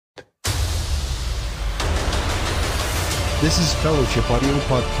This is Fellowship Audio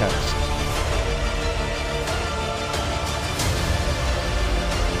Podcast.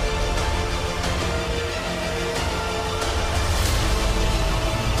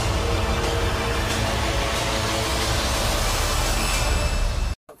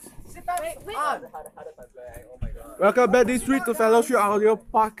 Welcome back this week to Fellowship Audio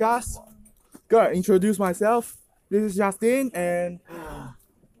Podcast. Gonna introduce myself. This is Justin and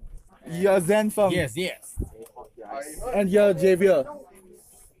you're Zen from. Yes. And you're Javier.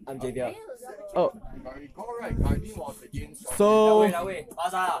 I'm Javier. Oh. So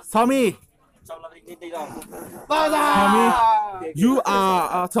Tommy. Tommy. You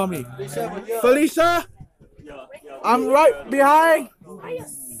are Tommy. Felicia. I'm right behind.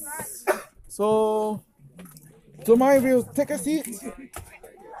 So Tommy will take a seat.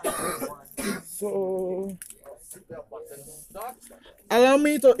 So allow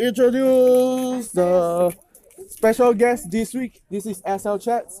me to introduce the special guest this week. This is SL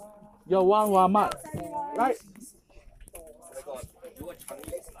Chats, your one Wahmat, right?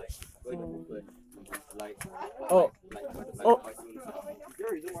 Oh.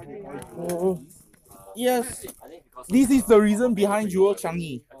 Yes. This is the reason behind Jewel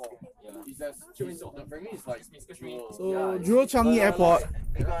Changi. So Jewel Changi Airport.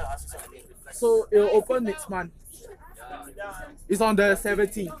 So it will open next month. It's on the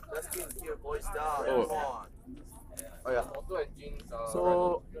 17th. Oh yeah.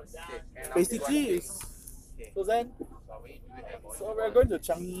 So basically it's so then so we're going to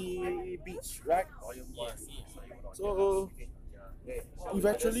Changi Beach, right? So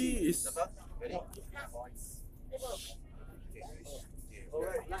eventually it's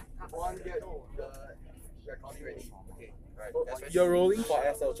you're rolling for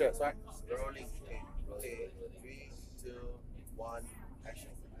SL Chats, right? Rolling. Okay. 3, 2, 1, action.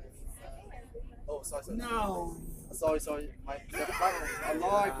 Oh, sorry. No. Sorry. My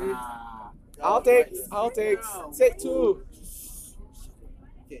alive. I'll take. Take 2.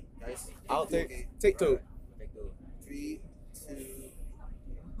 Okay, guys. I'll take 2. 3, 2. Here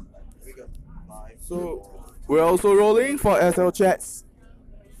we go. 5. So we're also rolling for SL Chats.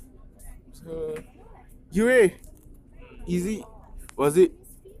 So Yuri, was it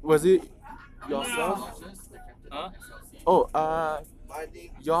yourself? Huh? Oh, My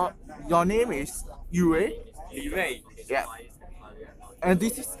name your name is Yuri? Liwei. Yeah. And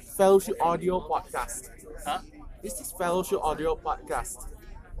this is Fellowship Audio Podcast. Huh? This is Fellowship Audio Podcast.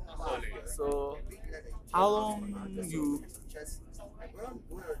 So how long you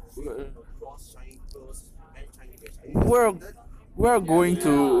we're going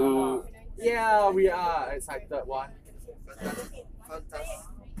to we are excited one. fantastic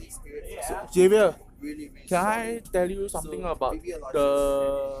experience. So, Javier, Really can I tell you something about the I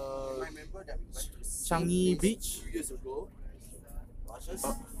remember that we went to Changi Beach? 2 years ago. Luscious.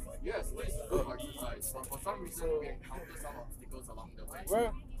 Yes, it's a good exercise, but for some reason we encountered some obstacles along the way.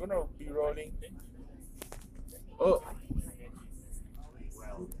 We're gonna be rolling. Oh,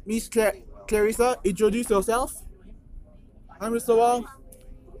 Miss Clarissa, introduce yourself. I'm Mr. Wang.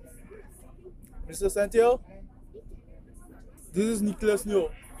 Mr. Santiago. This is Nicholas Neo.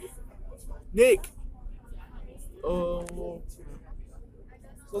 Nick. So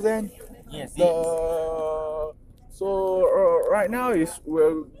then, Yes. right now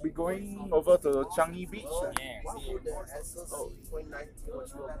we'll be going over to Changi Beach Yes. The SLC 2019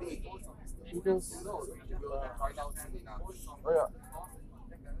 which will be because Try out soon enough. oh yeah.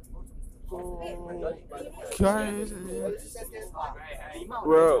 So can I,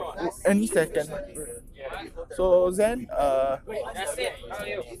 well any second. So then That's it. How are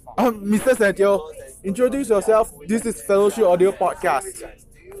you? Mr. Santiago, introduce yourself. This is Fellowship Audio Podcast.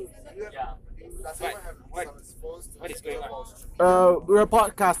 Yeah. What is going on? We're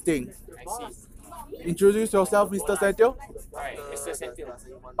podcasting. I see. Introduce yourself, Mr. Santiago. Right, Mr. Sentil.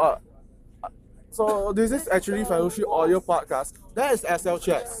 So this is actually Fellowship Audio Podcast. That is SL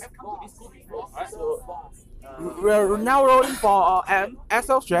Chats. So we're now rolling for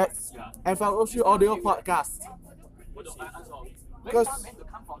SL Chats and Fellowship Audio Podcast. Because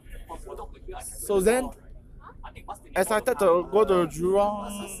so then excited to go to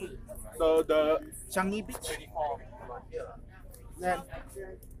Jurong, the Changi Beach. Then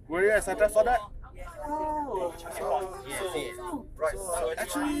were you excited for that? Yes. right. So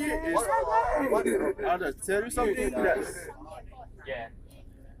Actually, I'll tell you something that Yeah.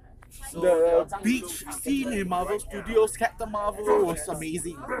 the beach scene in Marvel Studios Captain Marvel was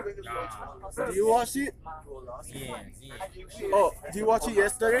amazing. Did you watch it? Yes. Oh, did you watch it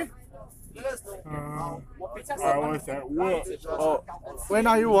yesterday? I was at work. Oh, when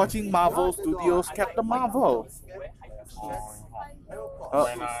are you watching Marvel Studios Captain Marvel?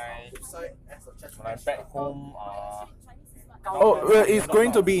 When I back home, Oh, well, it's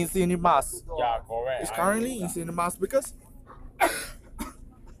going to be in cinemas. yeah, correct. It's currently in cinemas because.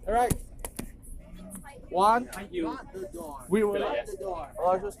 Alright. One, we will like.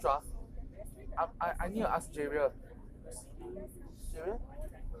 Oh, just draft. I need to ask Javier. Javier?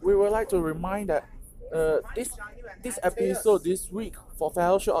 We would like to remind that this episode this week for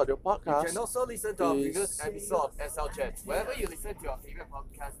Fellowship Audio You Podcast. can also listen to our is- previous episode of SL Chats. Wherever you listen to your favorite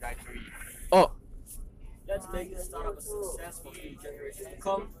podcast directory. Oh, Let's make the start of a successful new generation to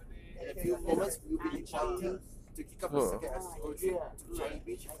come. In a few moments, we'll be departing to kick off the second SEO trip to Changi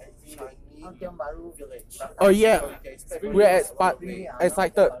Beach and Changi Village. oh yeah, Okay, expect we're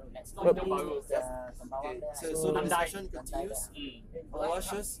excited. But- Okay, so the discussion continues.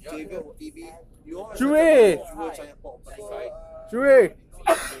 Aloysius, David, TB, you all Shui! Jewel Changi Port opening, right? Shui,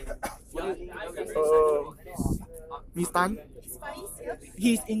 Miss Tan,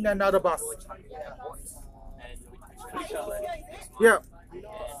 he's in another bus. Yeah.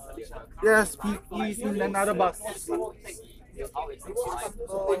 Yes, he's in another bus.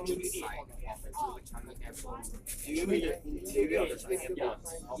 Do you mean the interior of the Changi Airport?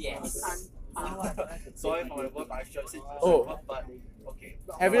 Yes. Sorry for my word, but I should say Oh. but okay.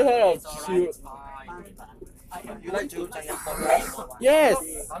 Have you heard of Chiu? You like Jewel Changi Airport, right? Yes.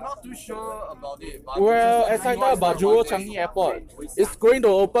 I'm not too sure about it. But We're just excited like about one Jewel day. Changi Airport. It's going to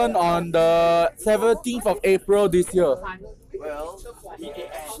open on the 17th of April this year. Well, we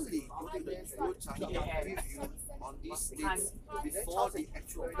actually do the Jewel Changi Airport review on these dates before the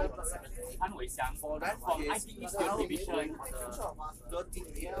actual opening on 17th. For that case, I'll be going on the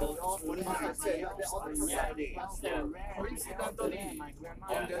 13th April 2019 on Saturday. Coincidentally,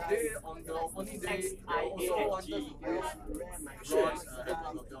 on the day, on the opening day, I also wanted to wish Ron a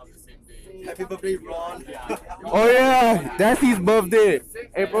happy birthday on the same day. Happy birthday, Ron! Oh yeah, that's his birthday,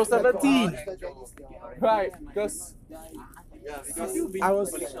 April 17th. Right, because Yeah, because I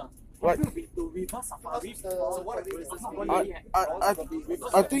was what so what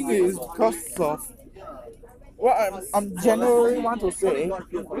I think it is because of what I'm generally want to say.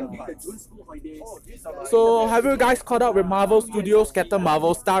 So have you guys caught up with Marvel Studios' Captain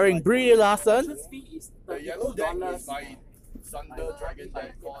Marvel starring Brie Larson? The yellow deck is by Thunder Dragon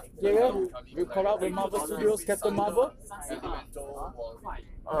Deck. Yeah, you caught up with Marvel Studios' Captain Marvel? Elemental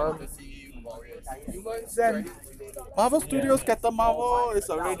Um, Fantasy Warriors. Humans, Then dragons, Marvel Studios' Captain Marvel is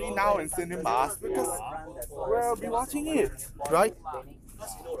already now in cinemas because we'll be watching it, right?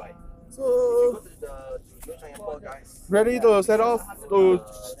 because you know, right? So Go to the Jewel Changi Airport, guys. ready to set off to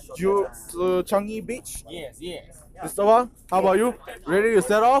Changi Beach? Yes, yes. Mr. Wang, how about you? Ready to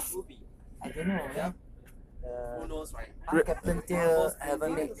set off? I don't know. Yeah. Who knows, right? Our captain still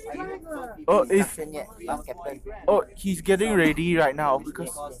haven't made Oh, is instruction yet. Our captain. oh he's getting ready right now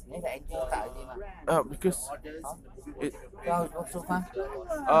because Nên là anh chưa tạo gì mà. because it Sao work so far?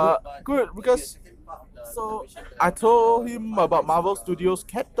 good because so I told him about Marvel Studios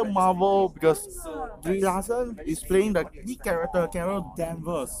Captain Marvel because Brie Larson is playing the lead character Carol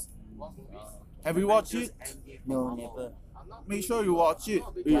Danvers. Have you watched it? No, never. Make sure you watch it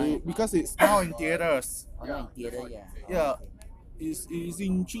because it's now in theaters. Ở ngoài theater, yeah. Yeah, it's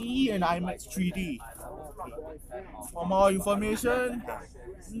in 3D and IMAX 3D. For more information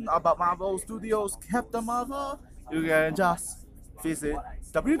about Marvel Studios Captain Marvel, you can just visit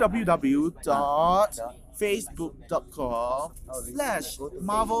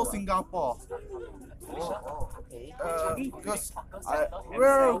www.facebook.com/Marvel Singapore. Oh, okay. Because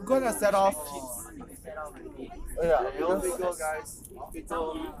we're gonna set off. Yeah, Here we go, guys. Off we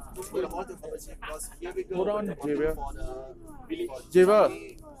go. Let's go to Haunted Pharmacy because here we go. Hold on, Javier. For the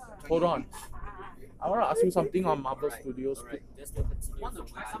Javier, hold on. I want to ask you something on Marvel Studios. Alright, just to continue from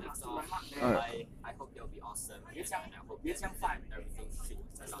where I left off, I hope they'll be awesome. And I hope that everything should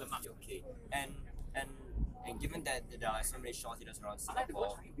turn out to be okay. And given that there are so many Shaw theaters around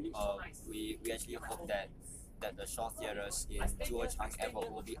Singapore, we actually hope that the Shaw theaters in Jewel Changi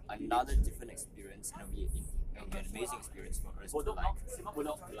Airport will be another different experience, and it'll be an amazing experience for us to like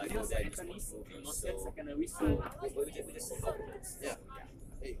go there and just watch movies. So we just confidence. Yeah.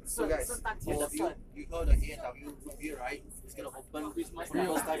 Hey, so guys, all of you, you heard the A&W movie, right? It's gonna open for the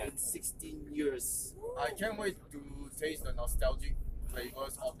first time in 16 years. I can't wait to taste the nostalgic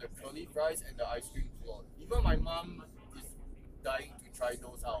flavors of the curly fries and the ice cream float. Even my mom is dying to try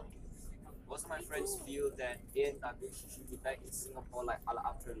those out. Most of my friends feel that A&W should be back in Singapore like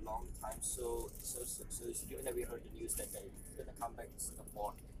after a long time. So it's given that we heard the news that they're gonna come back to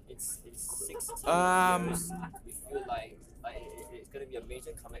Singapore it's 16 Um, years. We feel like it's gonna be a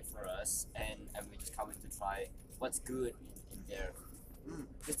major comeback for us, and we just can't wait to try what's good in there.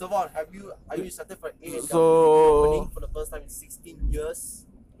 Mr. Vaughn, are you excited for A&W So- opening for the first time in 16 years?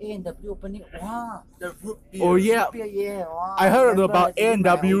 A&W opening. Wow. The root beer. Oh yeah, Beer, yeah. Wow. I heard Never about seen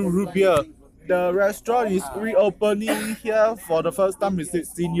my A&W own root beer. The restaurant is reopening here for the first time in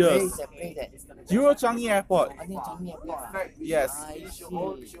 16 years. Place that. Jewel Changi Airport. I think Changi Airport. In fact, Yes. I you see.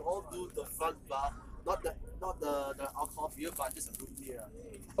 should all do the front bar, not the alcohol beer, but just a root beer.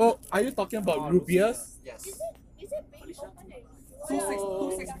 Oh, are you talking about root beers? Yes.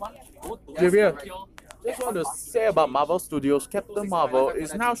 Javier, just want to say about Marvel Studios. Captain Marvel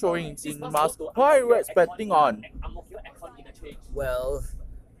is now showing in cinemas. What are you expecting on? Well,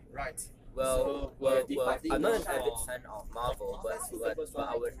 Right. well, I'm not an avid fan of Marvel, but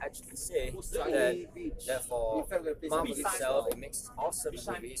I would actually say that for Marvel itself, it makes awesome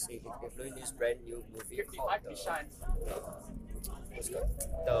movies, including this brand new movie called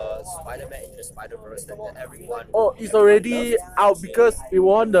the Spider-Man in the Spider-Verse that everyone. Oh, it's already out because it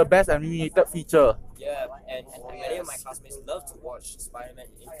won the best animated feature. Yeah, and many of my classmates love to watch Spider-Man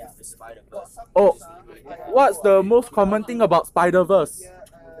into the Spider-Verse. Oh, what's the most common thing about Spider-Verse?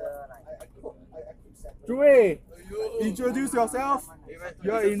 Joey, introduce yourself.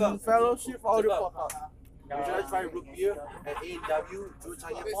 You're in fellowship audio podcast. Would you like to try root beer at A&W Jewel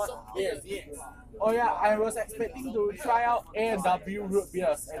Changi Airport? Yes. Oh yeah, I was expecting to try out A&W root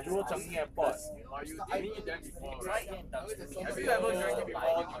beers at Jewel Changi Airport. Are you drinking them before? Have you ever drank it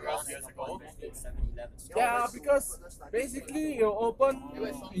before years ago? Yeah, because basically it opened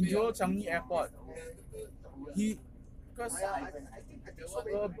in Jewel Changi Airport.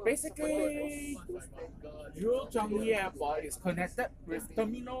 Basically, Jewel Changi Airport is connected with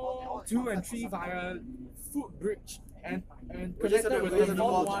Terminal 2 and 3 via Foot Bridge and connected with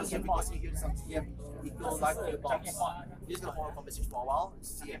Terminal 1 and because you some TM equal life gearbox. He's gonna hold a conversation for a while.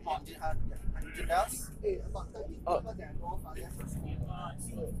 See if engine else.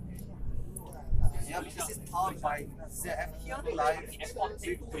 Yeah, because it's powered by ZF Hero Life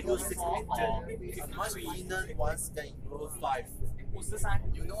with Euro 6 engine. A much cleaner ones than Euro 5.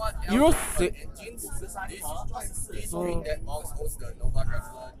 You know what? Euro else 6. engines? This green that mouse holds the Nova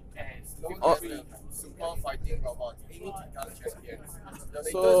Grappler. Oh. The super fighting robot aiming to become champions. The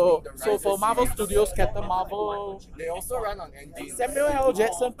latest So being the for Rise Marvel series. Studios, Captain Marvel, They also run on engines. Samuel L.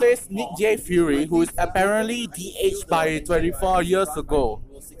 Jackson plays Nick J. Fury, who is apparently de-aged by 24 years ago.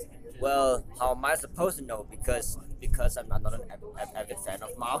 Well, how am I supposed to know? Because I'm not an avid fan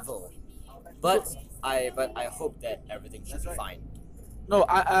of Marvel. But I hope that everything should be fine. No,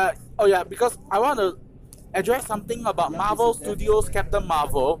 because I want to address something about Marvel Studios Captain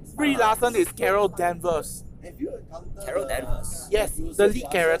Marvel. Brie Larson is Carol Danvers. Carol Danvers. Yes, the lead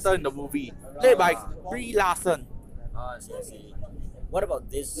character in the movie, played by Brie Larson. I see. What about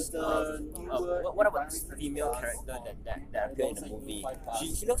this? What about this female character that appeared in the movie?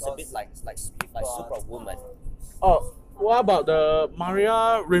 She looks a bit like Superwoman. Oh, what about the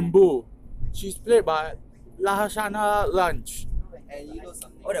Maria Rambeau? She's played by Lashana Lynch.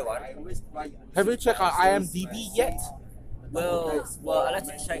 Oh, that one. Have you checked out IMDb yet? Well, I like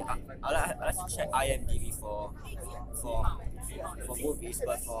to check. I like to check IMDb for movies,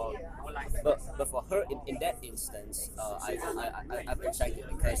 but for her in that instance, I checked it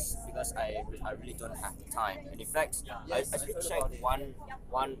because I really don't have the time. And in fact, I actually checked one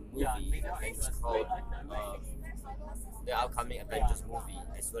movie, and it's called the upcoming Avengers movie,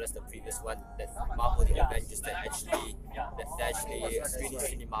 as well as the previous one that Marvel the Avengers that actually screened in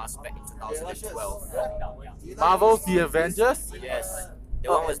cinemas back in 2012. Marvel's The Avengers? Yes. The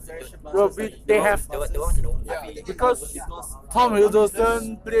one was They have, the one was an old movie. because Tom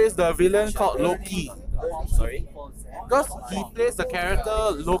Hiddleston plays the villain called Loki. Sorry? Because he plays the character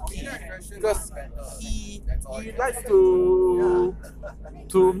Loki. Because he likes to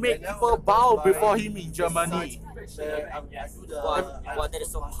make people bow before him in Germany. Wow, that is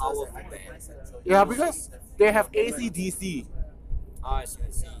so powerful, man. Yeah, because they have ACDC. I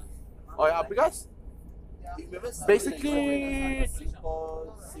see. Oh yeah, because basically,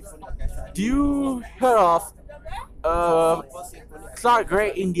 do you heard of Clark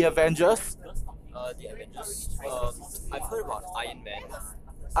Gregg in The Avengers? The Avengers. I've heard about Iron Man.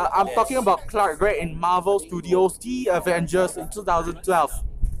 I'm talking about Clark Gregg in Marvel Studios' The Avengers in 2012.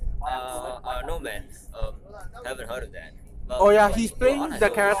 No man. Haven't heard of that. But Oh yeah, he's playing the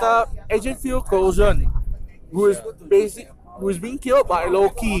character Agent Phil Coulson, who is being killed by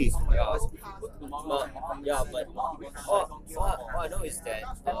Loki. But all I know is that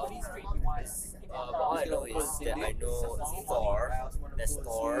I know Thor there's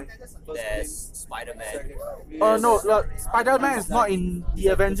Thor, there's Spider-Man. No, Spider-Man is not in the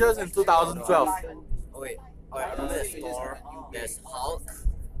Avengers in 2012. Oh wait, I remember there's Thor, there's Hulk,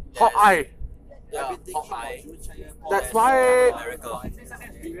 there's, Hawkeye. yeah, Hawkeye. That's why, America.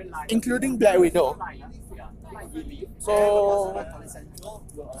 including Black Widow. So,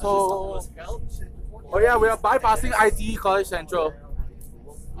 oh yeah, we are bypassing IT College Central.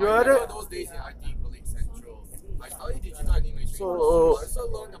 You I heard remember it? those days in IT College Central. I studied digital animation. So- I also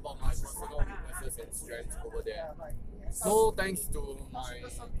learned about my personal weaknesses and strengths over there. No thanks to my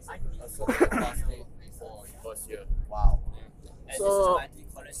certain classmate before in first year. Wow. And So- this is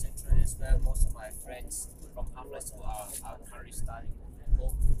IT College Central is where most of my friends from Half-Life School are currently studying.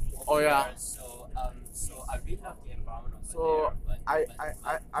 Oh, yeah. So so I really love the environment over So, there. But I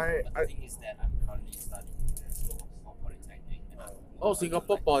the thing is that I'm currently studying for Polytechnic. And I'm oh,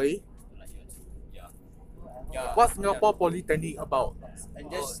 Singapore Poly. like year 2. Yeah. Yeah. What's Singapore Polytechnic about? And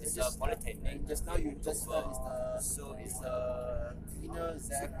It's a Polytechnic. and just now you just heard So it's the cleaner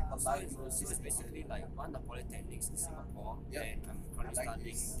Zach Alive So it's basically like one of the polytechnics in Singapore, Yeah. and I'm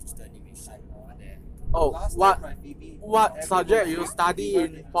currently studying digital animation over there. Oh, what subject you study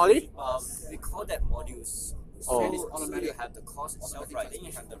in Poly? We call that modules. Oh. So you have the course itself, right? Then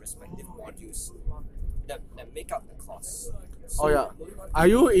you have the respective modules that make up the course. Oh yeah. Are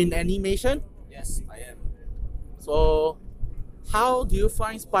you in animation? Yes, I am. So, how do you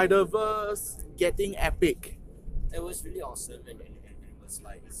find Spider-Verse getting epic? It was really awesome, and it was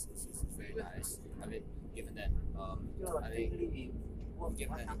like it's very nice. I mean, given that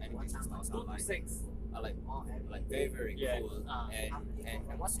given that the animation styles are like very very cool.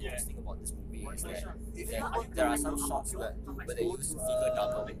 And what's interesting about this movie is that there are some shots where they use figure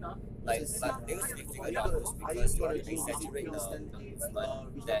double. Like they use figure doubles because they want to exaggerate the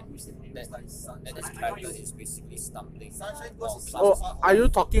movement that this character is basically stumbling. Oh, are you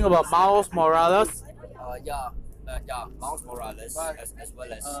talking about Miles Morales? Yeah, Miles Morales as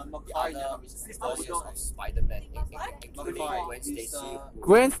well as the other versions of Spider-Man, including Gwen Stacy.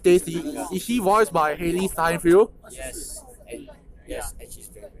 Gwen Stacy, is she voiced by Haley Steinfeld? Yes, and she's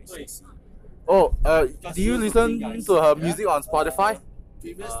very very sexy. Oh, do you listen to her music on Spotify?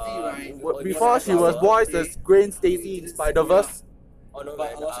 previously, right? Before she was voiced as Gwen Stacy in Spider-Verse. Oh no, man,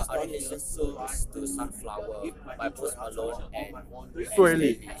 I didn't listen to Sunflower by Post Malone and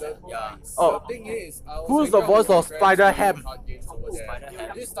Really? Yeah. Oh, The thing is, I was who's the hanging out voice with of friends Spider-Ham? playing card games over there.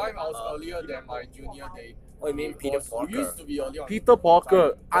 Spider-Ham. This time I was earlier than my junior day. Oh, you mean Peter Because we Parker? used to be early on. Peter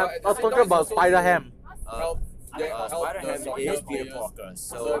Parker. I'm But at the not same talking time, about it's also Spider-Ham. help Spider-Ham the is younger Peter players Parker, learn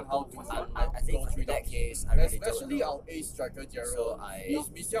so how to I think go through in that the case, I really don't especially know. our ace striker Gerald. So I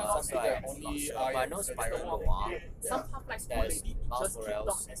He's missing out so something I'm that not only sure. I But I know Spider-Noir. There's Miles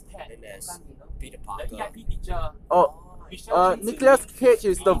Morales, and then there's Peter Parker. Oh, Nicolas Cage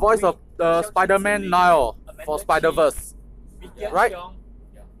is the voice of the Spider-Man Niall for Spider-Verse, right?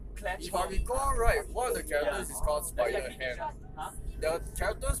 If I recall right, one of the characters is called Spider-Ham. The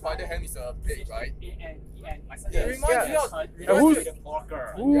character Spider-Ham is a pig, right? It reminds me of And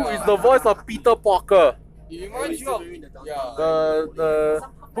who is the voice of Peter Parker? it reminds you of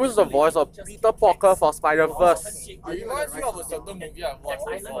Who's the voice of Peter Parker for Spider-Verse? it reminds me of a certain movie I've watched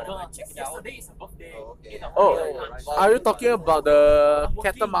before. Oh, are you talking about the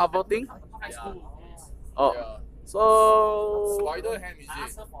Captain Marvel thing? Oh, Yeah. so Spider-Ham is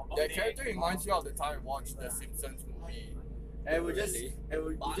it? That character reminds you of the time I watched the Simpsons movie. And we just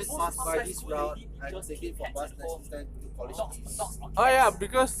passed by this route and take it from bus 9 to College East. oh yeah,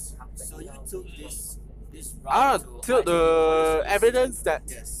 because So you took this I route took the evidence that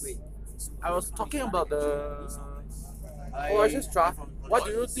Yes. I was talking about the Origins draft. What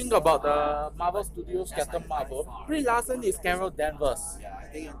do you think about the Marvel Studios Captain Marvel? Brie Larson is Carol Danvers. Yeah, I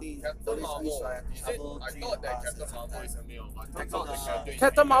think Captain Marvel. Is it? I thought that Captain Marvel is a male, but turns out the character is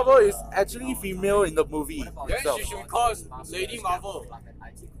Captain Marvel is actually female in the movie Then itself. she should be called Lady Marvel.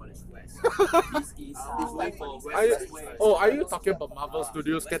 Are you talking about Marvel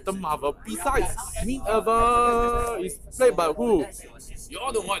Studios Captain Marvel? Besides, Minerva is played by who?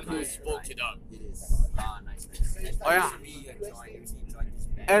 You're the one who spoke it up. Oh yeah.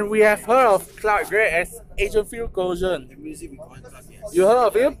 And we have heard of Clark Gregg as Agent Phil Coulson. the music we call it class, yes. You heard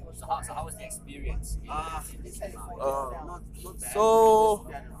of him? So how was the experience? So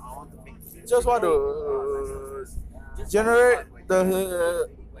just want to generate the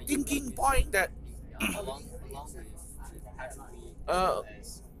thinking point that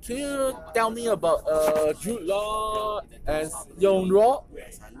can you tell me about Jude Law as Young Rock?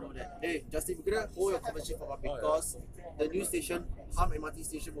 Yes, I know that. Hey, Justin, we're gonna hold your conversation for a while because the new station, Ham MRT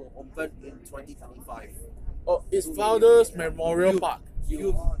station, will open in 2025. Oh, it's Founders Memorial Park.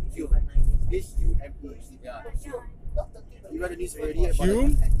 Hume. Hume. Yeah. You read the news already about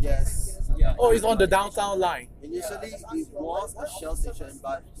Hume? it? Yes. Yeah. Oh, it's on the downtown line. Initially, it was a Shell station,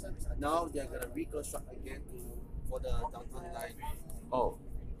 but now they're gonna reconstruct again for the downtown line. Oh.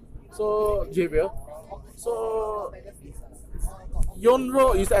 So, Javier. So,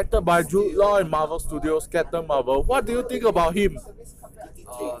 Yonro is acted by Jude Law in Marvel Studios' Captain Marvel. What do you think about him?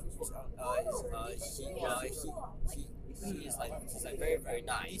 He's like very, very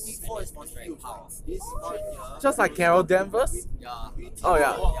nice. He's very powerful. Just like Carol Danvers? Yeah. Oh,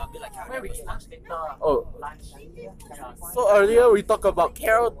 yeah. Yeah, a bit like Carol Danvers. Oh. So earlier we talked about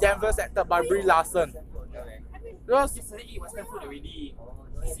Carol Danvers acted by Brie Larson. Because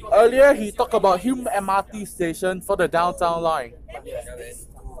earlier he talked about Hume MRT station for the downtown line.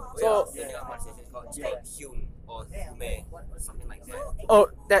 So, Hume or Hume, something like that. oh,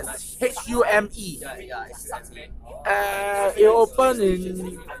 that's HUME. Yeah, exactly. It opened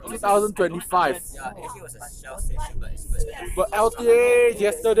in 2025. Yeah, actually was a Shell station, but it's But LTA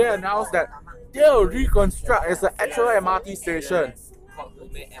yesterday announced that they'll reconstruct as an actual MRT station. called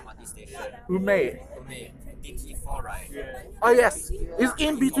Hume MRT station. Hume. Hume, DT4, right? Oh yes, it's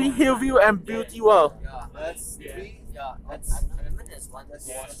in between Hillview and Beauty World. Yeah, That's three. yeah. That's I remember there's one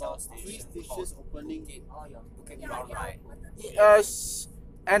Shell three station stations opening. Bukit Brown, right?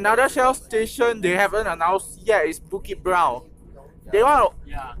 Another Shell station they haven't announced yet is Bukit Brown. They want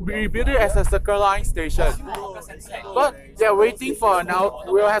to rebuild it as a Circle Line station, but they're waiting for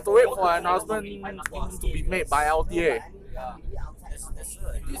we'll have to wait for an announcement to be made by LTA. Yeah.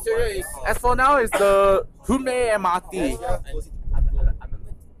 This area is As for now, it's the Hume MRT. I remember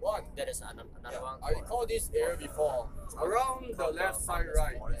one. there is another one. I recall this area before. Around the left side,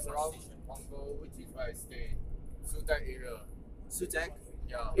 right, it's around Punggol, which is where I stay. Sutek area. Sutek.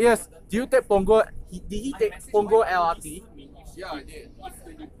 Yeah. Yes, do you take Punggol? Did he take Punggol LRT? Yeah, I did.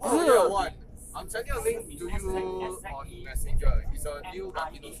 Oh, yeah, one. I'm sending a link to you on Messenger. It's a new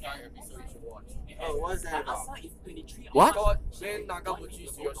Lucky No Sky episode you should watch. Oh, what's that about? What? It's called Shin Nagabuchi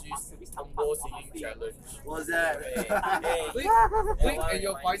Tsuyoshi Combo Singing Challenge. What's that? Click and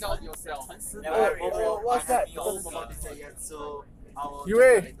you'll find out yourself. What's that? So, our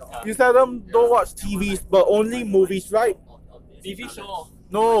You seldom don't watch TVs, but only movies, right? TV show.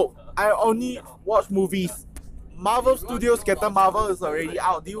 No, I only watch movies. Marvel Studios Captain Marvel is already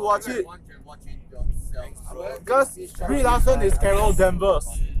out. Do you watch it? Everyone can watch it yourself. Because Brie Larson is Carol Danvers.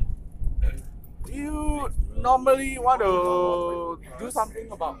 Do you normally want to do something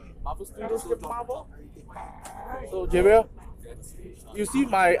about Marvel Studios Captain Marvel? So, Javier, you see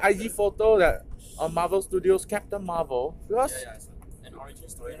my IG photo that on Marvel Studios Captain Marvel? Because Yeah, so an origin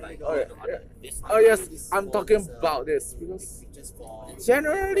story like Oh, yeah. this. oh yes, I'm talking about this because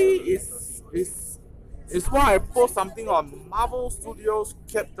generally it's why I post something on Marvel Studios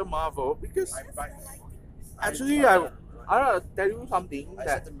Captain Marvel because actually I want to tell you something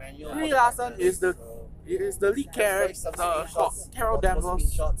that Brie Larson is the lead character of Carol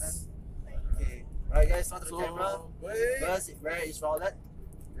Danvers. Okay. Alright, guys, on to the So- camera. Where is Rowlett?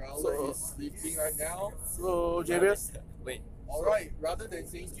 Rowlett is sleeping right now. So Javier, Wait, Alright, rather than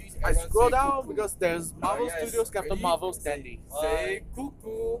saying cheese, I everyone scroll say down cuckoo. because there's Marvel yes. Studios Captain Ready? Marvel standing. Say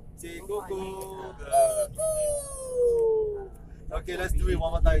cuckoo. Say cuckoo. Okay, let's do it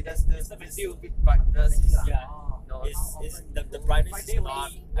one more time. That's stupid brightness. Yeah. No, it's the brightness is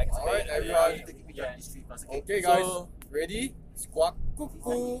not activated. Alright, I everyone. need to take a picture of this tree first. Okay, guys, So- ready? Squawk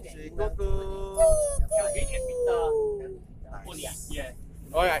cuckoo. Say cuckoo. Kelvin and Peter. Yeah.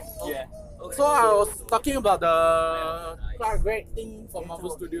 Alright. Yeah. So I was talking about the Clark Gregg thing for Marvel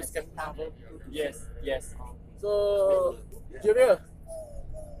Studios Captain Marvel. Yes. Yes. So Javier,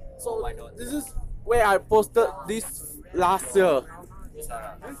 so this is where I posted this last year.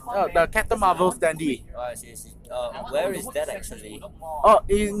 The Captain Marvel standee. Oh, I see. Where is that actually? Oh,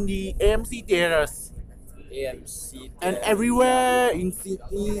 in the AMC theaters AMC. and everywhere in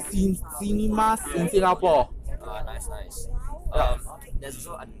cinemas in Singapore. Nice. There's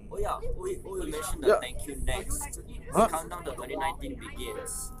also you mentioned the Yeah. thank you next. Huh? Countdown to 2019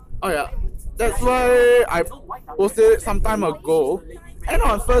 begins. Oh yeah, that's why I posted it some time ago. And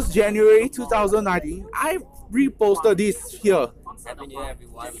on 1st January 2019, I reposted this here. Happy New Year,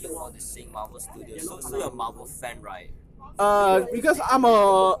 everyone. We look forward to seeing Marvel Studios. So you're a Marvel fan, right? Because I'm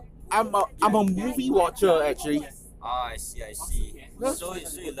a movie watcher actually. I see. So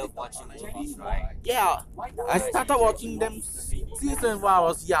you love watching movies, right? Yeah, I started watching them since when I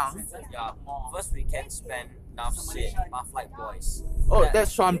was young. Yeah. First weekend spent Nav Sid, Flight Boys. Oh,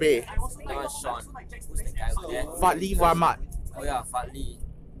 that's Sean Bay, That was Sean. Who's the guy over there? Fadli Warmat. Oh yeah, Fadli.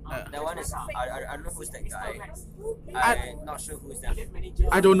 That one is I don't know who's that guy. I'm not sure who's that.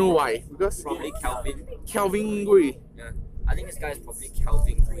 I don't know why. Because Probably Calvin. Kelvin Gui. Yeah. I think this guy is probably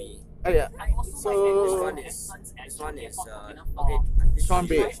Calvin Gui. Yeah. This So one is okay. This Sean is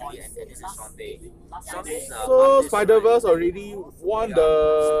Bay. actually, and this is Sean Bay. Sean Bay is so artist, Spider Verse right? already won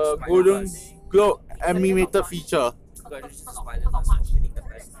the Golden Globe animated feature. Congratulations to Spider-Verse for winning the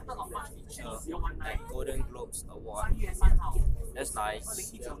best animated feature at Golden Globes Award. That's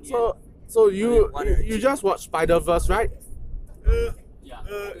nice. So you just watched Spider Verse, right? Yeah.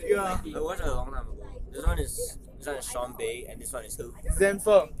 I watched it a long time ago. This one is Sean Bay, and this one is who?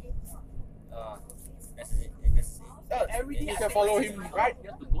 Zenfeng. That's it. That's it. You can follow him, right?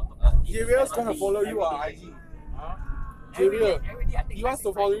 Javier's gonna follow you on IG. Javier, he wants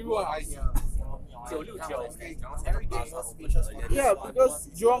to follow you on IG. Yeah, because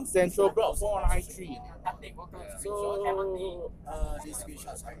Jurong Central block 493. So these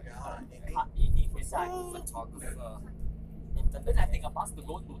screenshots right now. Photographer.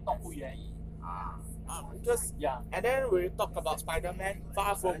 because and then we talk about Spider-Man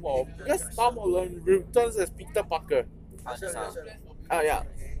Far From Home because Tom Holland returns as Peter Parker. Yeah.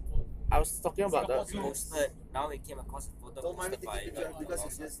 I was talking about that. Posted. Now we came across a photo Don't mind me posted taking by picture because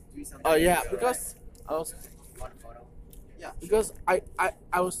it's just doing something. Oh yeah, because I was because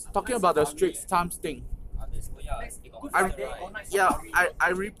I was talking about the Straits Times thing. I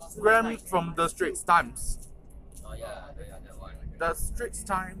reprogrammed from the Straits Times. Oh yeah, that one. The Straits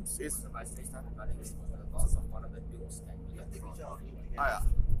Times is By Straits Times regarding the loss of one of the dukes and we have yeah.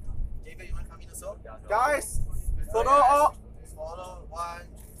 Jacob, you want to come in also? Guys, photo up. Follow 1,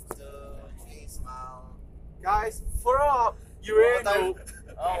 2, 3, smile. Guys, photo up. You already know.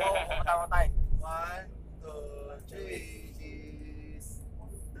 one time. 1, 2, 3, cheese.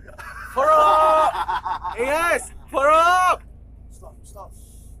 Photo up. Hey guys, photo up. Stop.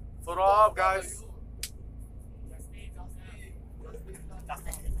 Photo up, guys.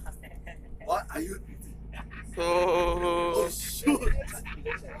 What are you? So Oh shoot!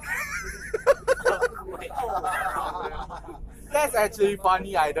 that's actually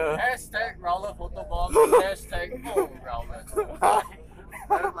funny either. Hashtag Rowler photobomb. Hashtag no Rowler.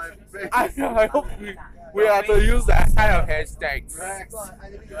 I hope we have to use that kind of hashtags. Rex,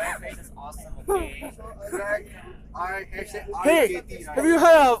 Your face is awesome, okay? Rex, hashtag Hey, RKT, have you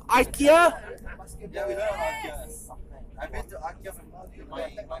heard of IKEA? Yeah, we heard about IKEA. I've been to IKEA from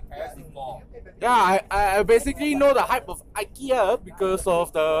my parents before. Yeah, I basically know the hype of IKEA because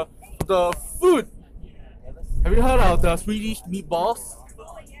of the food. Have you heard of the Swedish meatballs?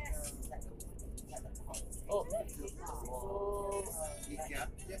 Oh. IKEA.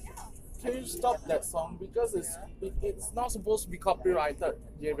 Can you stop that song because it's not supposed to be copyrighted,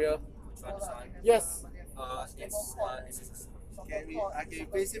 Javier? Yes. It's I can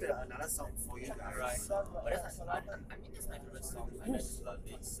replace it with another song for you guys. right. But that's my favorite song. I just love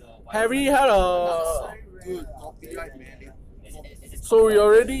it. So Have you heard of? Dude, copyright man. So we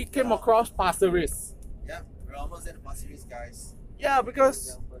already came across Pasir Ris. Yeah, we're almost at the Pasir Ris, guys. Yeah,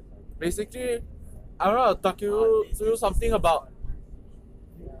 because basically, I want to talk to you something about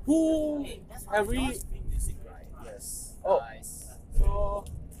who have we. Yes. Oh, nice. so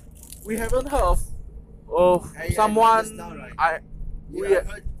we haven't heard of Hey, someone. just now, right? I We we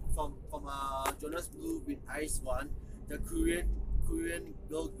heard from Jonas Blue with Ice One, the Korean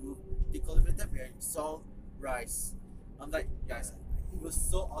girl group. They collaborated with a song Rise. I'm like, guys, it was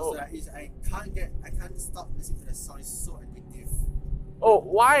so awesome. I can't stop listening to the song. It's so addictive. oh,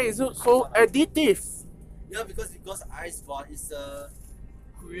 why is it so addictive? Yeah, because Ice One is a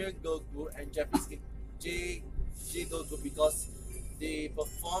Korean girl group and Japanese J girl group because they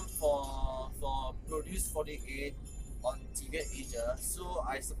performed for Produce 48 on TV Asia. So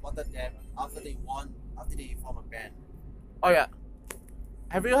I supported them after they formed a band. Oh yeah.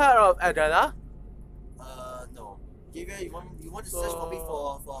 Have you heard of Adela? No. Javier, you want to search for me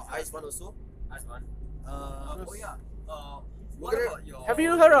for Ice One also? Nice one. Oh yeah. What about your? Have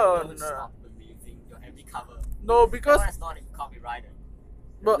you heard of- Don't Stop Believing, your heavy cover? No, That because one is not even copyrighted.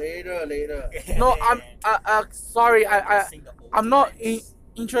 but later. no, I'm sorry. Sing the whole I'm not thing.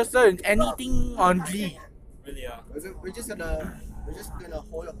 interested in anything on Glee. Really, We're just gonna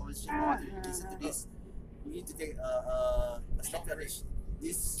hold your conversation while you listen to this. You need to take a snippet.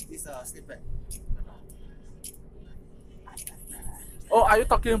 This snippet. Oh, are you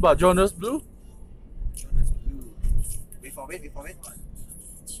talking about Jonas Blue? Jonas Blue. Wait for it.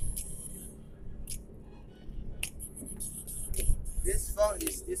 This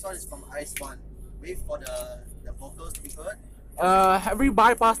one is from Ice One. Wait for the vocals to be heard. Have we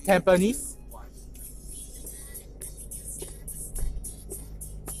bypassed Tampines?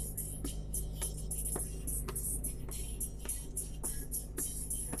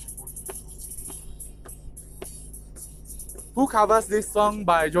 Who covers this song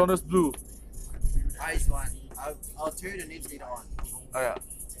by Jonas Blue? Ice One. I'll tell you the names later on. Oh yeah.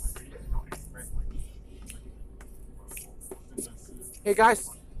 Hey guys,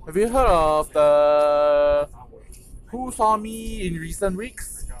 have you heard of the Who Saw Me in recent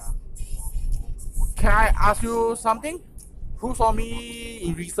weeks? Can I ask you something? Who saw me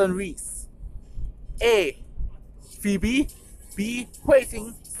in recent weeks? A. Phoebe. B. Hui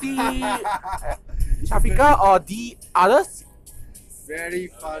Ting. C. Shafika or D. Others? Very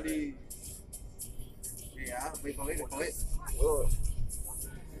funny. Yeah, wait for it.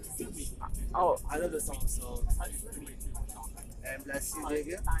 Oh, I love the song so. And bless you,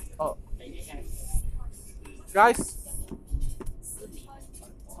 Xavier. oh. Guys,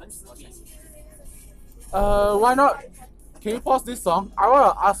 why not? Can you pause this song? I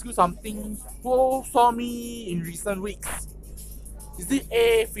want to ask you something. Who saw me in recent weeks? Is it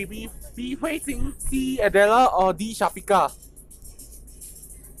A. Phoebe, B. Hui Ting, C. Adela, or D. Shafika?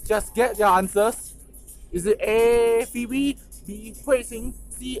 Just get your answers. Is it A. Phoebe, B. Hui Ting,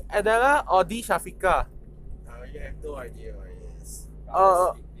 C. Adela, or D. Shafika? You have no idea what it is.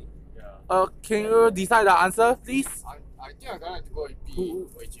 Can you decide the answer, please? I think I'm gonna have to go with B.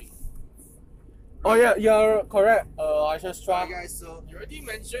 Hui Jing. Oh yeah, you're correct. I just Alright try. guys, so You already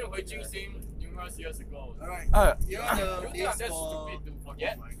mentioned Hui Jing's name numerous years ago. alright. You Here are the You think names I'm that for. stupid to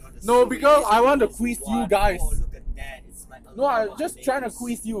forget? Oh my god, there's No, so because many. I want to quiz you guys. Oh, look at that. It's like a No, lot I'm of just names. trying to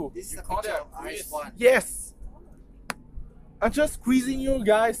quiz you. This is You a call picture that of a Ice quiz? One. Yes. I'm just quizzing you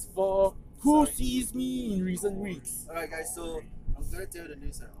guys for who Sorry. sees me in recent weeks. Alright guys, so I'm gonna tell you the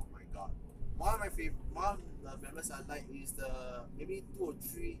news. Oh my god. One of my favorite, one of the members I like is the maybe 2 or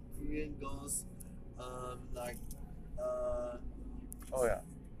 3 Korean girls, like Oh yeah.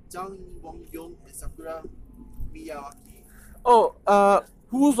 Jang Won Young and Sakura Miyawaki. Oh,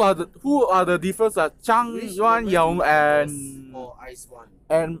 who are the differences? Chang Which Yuan members Young do you like and for Ice One?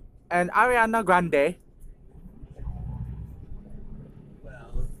 and Ariana Grande.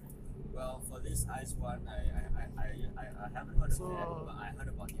 Well, for this Ice One, I haven't heard of that, but I heard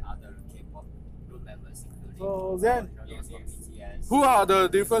about the other K-pop group members, including So then, those from BTS. who are the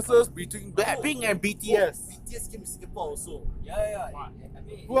differences between Blackpink and BTS? BTS came to Singapore also. Yeah. I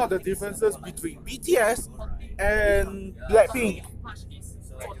mean, Who are the differences between BTS and Blackpink?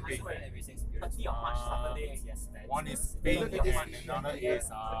 So everything's beautiful. One is Look pink at this. and another is This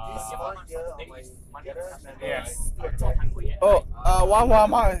one here on my other yes. Oh,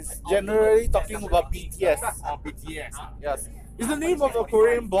 one is generally talking about BTS. Or BTS. Yes, it's the name of a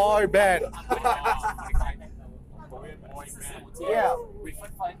Korean boy band. Yeah,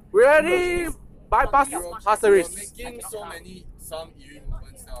 we already bypassed Pasir You're Ris. making some eerie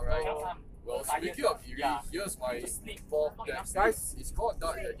movements now, right? Well, speaking of eerie, here's my fourth guess. Guys. It's called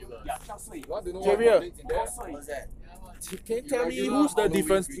Dark Regulars. You want to know Javier. what happens in there? What's that? Can you tell me Irregular who's the Halloween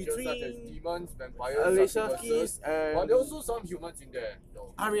difference creatures such as between demons, vampires, Alicia succubuses, Keys but there are and also some humans in there,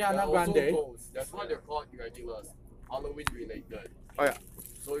 though. Ariana There are also Grande? ghosts. That's why they're called irregulars. Halloween related. Oh yeah.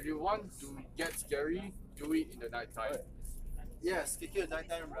 So if you want to get scary, do it in the night time. Yeah, speaking of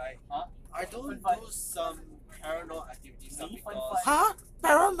nighttime, right? I don't do some paranormal activities some because Huh?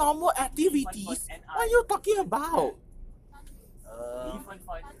 Paranormal activities? What are you talking about?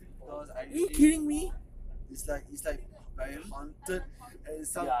 because I Are you really, kidding me? it's like very haunted and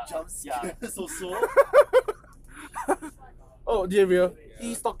some jump scares also. Oh, Javier,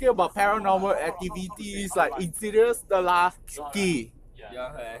 he's talking about paranormal activities like Insidious The Last Key.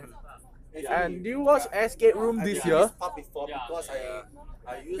 Yeah, man. And do you watch Escape Room I this mean, I year? used pub before because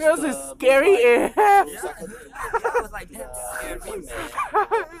I used Because the it's scary AF. Yeah, it was like that scary,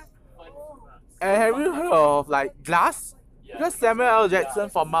 man. And have you heard of like Glass? Because Samuel L. Jackson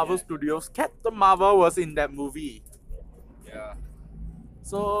from Marvel Studios, Captain Marvel was in that movie. Yeah.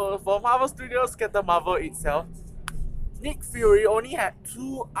 So for Marvel Studios, Captain Marvel itself, Nick Fury only had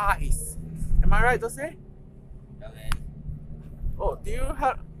 2 eyes. Am I right to say? Yeah, man. Oh, do you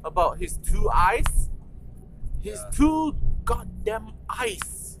heard about his 2 eyes? His 2 goddamn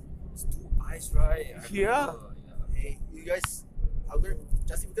eyes. It's 2 eyes, right? I Yeah. remember, Hey, you guys, we're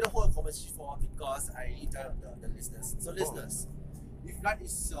gonna hold a conversation for because I need the listeners. So listeners, if you like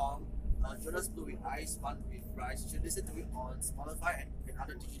this song, Jonas Blue with Ice One with Rice, you should listen to it on Spotify and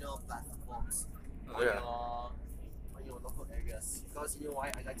other digital platforms Oh, yeah. on your local areas. Because you know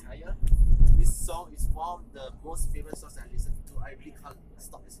why I like Taya? This song is one of the most famous songs I listen to. I really can't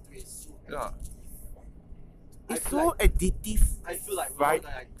stop listening to it. It's so Yeah. addictive. I It's feel so like- addictive. I feel like Right.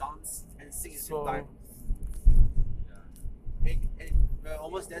 right. I dance and sing at the So- same time. And we're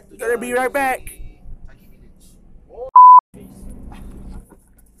almost there to Gonna be right back. Changi Village.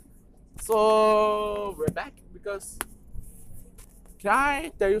 So we're back because can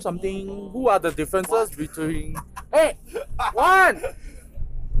I tell you something? Who are the differences between? Hey, one.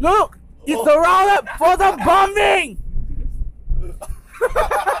 Look, it's a roundup for the bombing.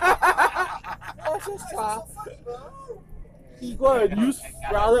 He go and use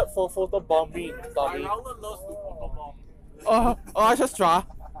roundup for photo bombing. Tommy. I just try.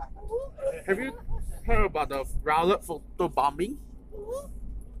 Have you heard about the roundup photo bombing?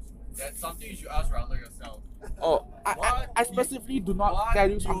 That's something you should ask Rounder yourself. Oh, I specifically do not tell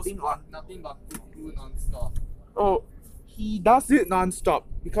you something on. Nothing but cuckoo non-stop. Oh, he does it non-stop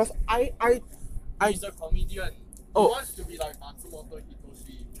because He's a comedian. Oh. He wants to be like Matsumoto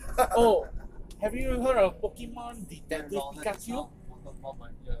Hitoshi. Oh, have you heard of Pokemon Detective Pikachu?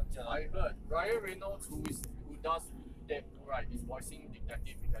 I heard Ryan Reynolds, who does Deadpool, right, is voicing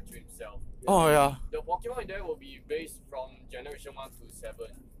Detective Pikachu himself. Oh yeah. The Pokemon in there will be based from Generation 1 to 7.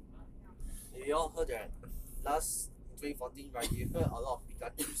 You all heard that last 2014, right? You heard a lot of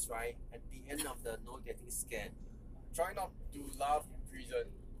Pikachu's, right? At the end of the no getting scared. Try not to laugh in prison.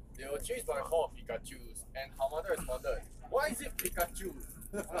 They were chased by a horde of Pikachus, and Hamada responded, "Why is it Pikachu?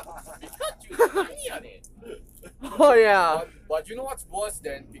 Pikachu, Oh yeah. but you know what's worse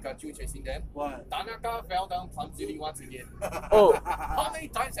than Pikachu chasing them? What? Tanaka fell down clumsily once again. Oh. How many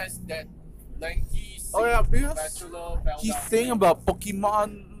times has that lanky Oh yeah, because bachelor fell he's down? saying about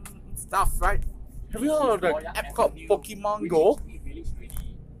Pokemon stuff, right? Have you heard of the app called Pokemon Go?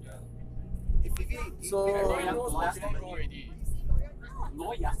 So, Everyone knows Pokemon Go already.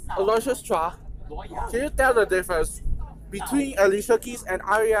 Aloysius Chua, can you tell the difference between Alicia Keys and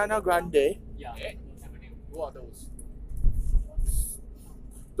Ariana Grande? Eh? Who are those?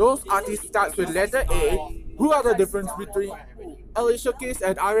 Those artists start with letter A. Who are the difference between Alicia Keys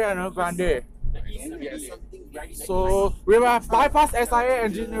and Ariana Grande? So we have Bypass SIA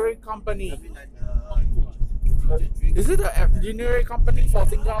Engineering Company. Is it an engineering company for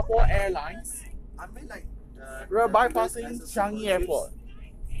Singapore Airlines? I mean like We're bypassing Changi Airport.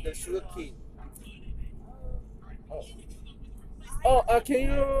 the sugar cane. Oh, can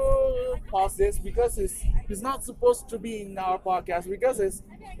you pause this because it's not supposed to be in our podcast because it's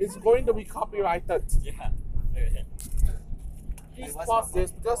going to be copyrighted. Yeah. Please pause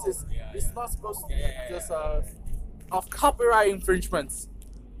this because it's not supposed to be because of copyright infringements.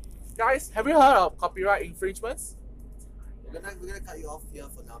 Guys, have you heard of copyright infringements? We're gonna cut you off here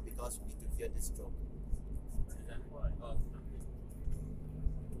for now because we need to hear this joke.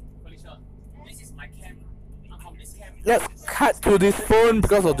 Felicia, this is my cam. I'm on this cam. Let's cut to this phone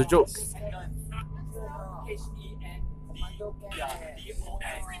because of the jokes. HEN. Yeah, DON.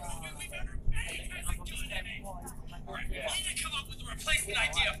 I'm on this cam. We need to come up with a replacement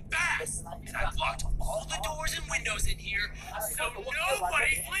idea fast! And I've locked all the doors and windows in here, so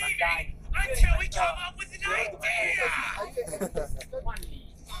nobody's leaving until we come up with an idea!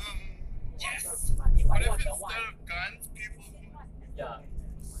 Yes. What if instead of guns, people... Yeah.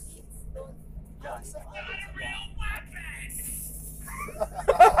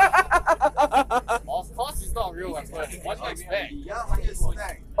 Of course it's not a real weapon. What do you expect? Yeah, what is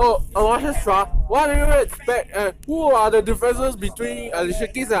snack? Oh, Aloysius Chua, what do you expect? Who are the differences between Alicia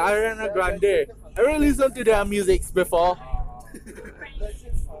Keys and Ariana Grande? I really listened to their music before.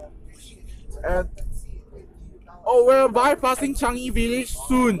 And we're bypassing Changi Village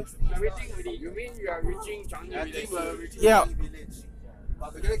soon. Everything already. You mean you are reaching Changi I Village? think we're reaching Yeah. the village.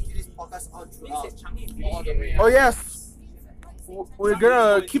 But we're gonna keep this podcast on throughout. All the way. Oh yes, we're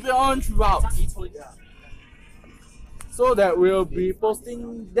gonna keep it on throughout so that we'll be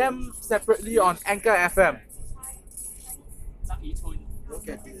posting them separately on Anchor FM. Look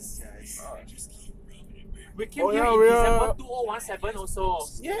at this, guys. We came Oh, here yeah, in we December are- 2017 also.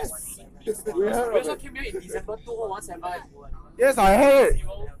 Yes, we We heard also of it. came here in December 2017. Yes, I heard.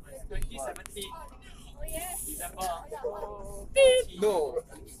 2017. December. No.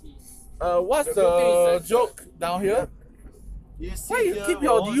 What's The good thing is the that- joke down here? You see Why you here, keep we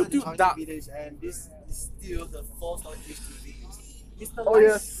your was in YouTube Changi dark? Village, and this is still the 4-star HDB. Mr. Oh, Lice,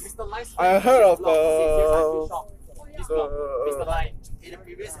 yes. Mr. Lice. I heard of, block, this block, Mr. Lice. In the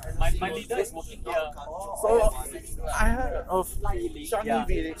previous My leader is working here. So I heard of Changi Yeah.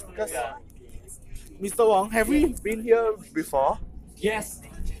 Village because Yeah. Mr. Wong, have we been here before? Yes.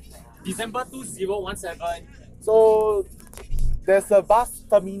 December 2017. So there's a bus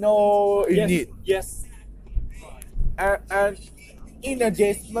terminal in Yes. it, Yes. and in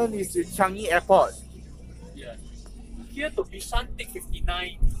adjacent is the Changi Airport. Yeah. Here to Bishan, take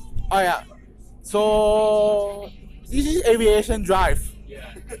 59. Oh yeah. So this is Aviation Drive.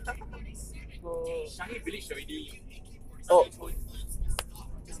 Yeah. So, Changi Village already. Oh.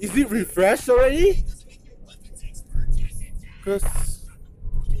 is it refreshed already? Cause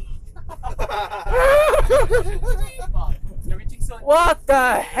What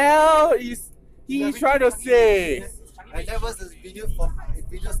the hell is he trying to say? And that was the video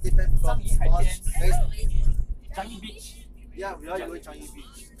statement from Sports. Changi Beach. Yeah, we are going Changi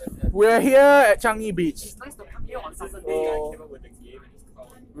Beach. We're here at Changi Beach. It's nice to come here on Saturday. Oh.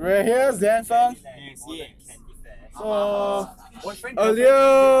 We're here, Zanfeng. Yes. So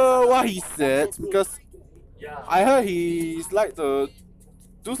earlier, what he said, because I heard he's like to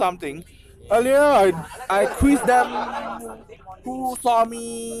do something. Earlier, I quizzed them who saw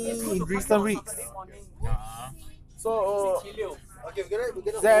me in recent weeks. So Okay, we're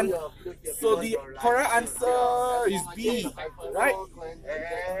gonna then, hold your video here so because the you're correct live. answer is B, right?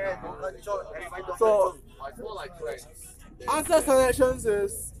 And So I feel like answer selections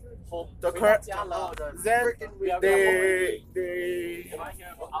is the correct. Then they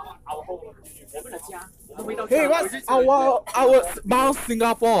our home. 我们的家。 hey, what's our Bounce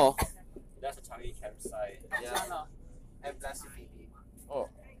Singapore? That's a Changi campsite. yeah. And bless you, Phoebe. Oh,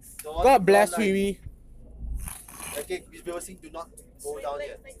 Don't- God bless don't like- Phoebe. Okay, Miss Reversing, do not go down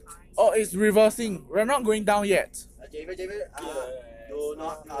yet. Oh, it's reversing. We're not going down yet. David, do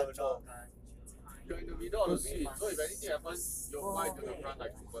not touch her. you're in the middle of the scene, so if anything happens, you'll fly to the front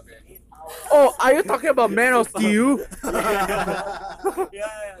like Superman. Oh, are you talking about Man of Steel?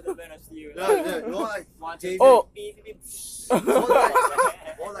 Yeah, the Man of Steel. No, more like David. Oh,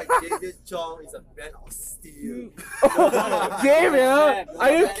 More like David Chong is a man of steel. Gabriel,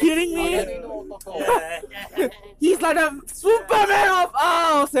 are you kidding me? He's like the Superman of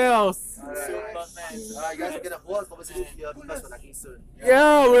ourselves. Alright, guys, we're gonna hold our conversation here because we're lighting soon.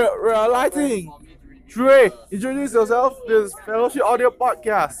 Yeah, we're lighting. Dre, introduce yourself. This is Fellowship Audio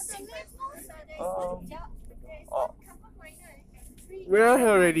Podcast. We're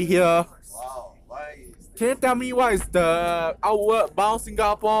already here. Wow, why is Can you tell me what is the Outward Bound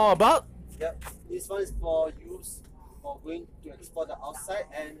Singapore about? Yep, this one is for use for going to explore the outside,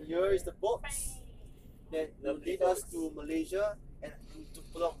 and here is the boats that will lead us to Malaysia and to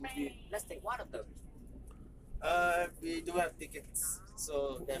Pulau Ubin. Let's take one of them. We do have tickets,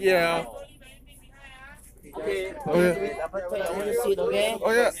 so then Yeah. Okay. Okay. Okay.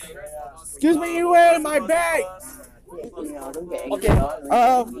 Oh yes. Excuse me, where my bag? Okay.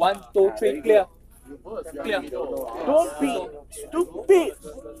 1, 2, 3, clear. Clear. Don't be stupid.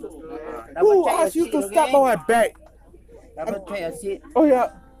 Who asked you to step on my bag? Double check your seat. Oh yeah.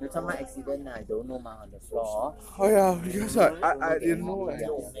 There's some excident, I don't know, on the floor. Oh yeah. Because I didn't know.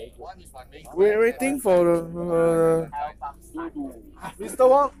 One is my main. We're waiting for the Mr.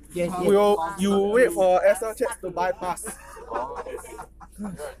 Wong. Yes, yes. You wait for SL checks to bypass.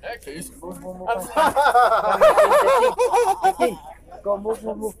 In that case, Okay, go,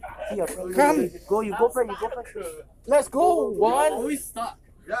 move. See your friend. Come. Go, you go first. Let's go. One. always stuck.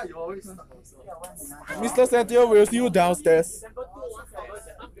 Yeah, you always stuck also. Mr. Santiago will see you downstairs.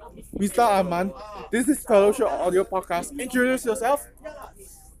 Mr. Arman, this is Fellowship Audio Podcast. Introduce yourself.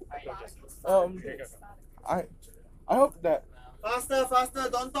 I hope that. Faster,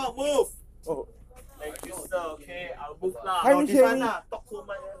 don't talk, move. Oh, Thank you, sir. Okay, I'll move now. Hi, Michelle. Talk so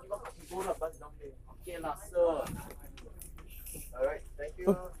much, you want to go the bus down there. Okay, lah, sir. Alright, thank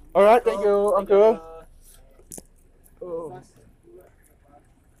you. all right. Thank you, Uncle. Oh.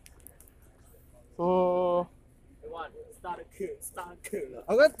 So, Everyone, start a curl.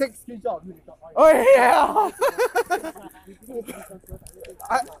 I'm gonna take screenshot. Oh yeah.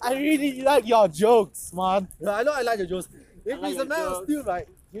 I really like your jokes, man. Yeah, I know I like your jokes. If like he's a your man of jokes. steel, right?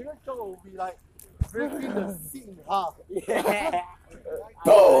 David Chong will be like breaking the seat in half. Yeah.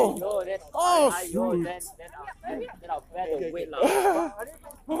 Boom. Yo, then, Oh, yo, shoot. then I'll bear the weight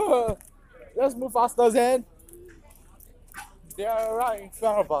lah. Let's move faster, Zen. They are right in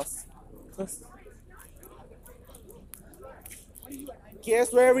front of us.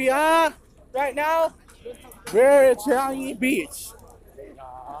 Guess where we are right now? We're at Changi Beach.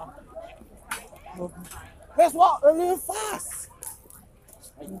 Let's walk a little fast.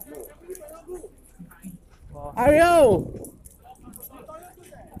 Ariel!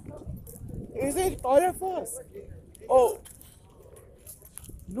 Is it toilet first? Oh,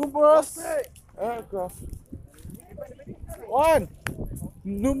 numerous aircraft.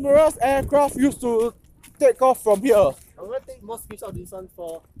 Numerous aircraft used to take off from here. I'm gonna take more screenshots of this one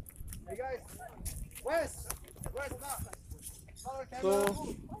for. Hey guys, where's now?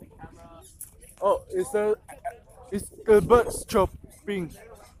 So, oh, it's the birds chirping.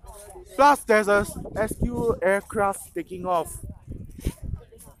 Plus, there's a SQ aircraft taking off.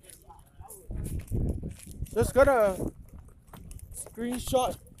 Just gonna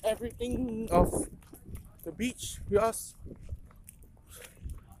screenshot everything of the beach because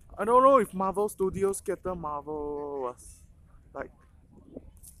I don't know if Marvel Studios Captain Marvel was like.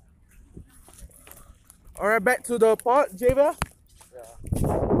 Alright, back to the pod, Javier.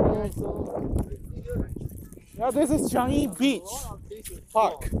 Yeah, this is Changi Beach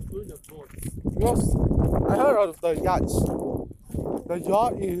Park. Because I heard of the yacht. The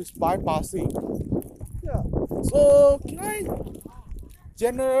yacht is bypassing. Yeah. So can I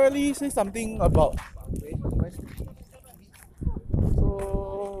generally say something about?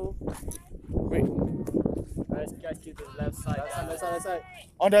 So wait. Guys, keep to the left side. Left side.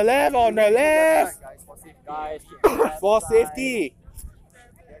 On the left. Guys, For safety.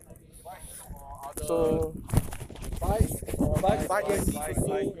 So Bike and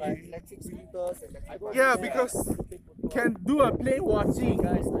electric scooters. yeah, because can do a plane watching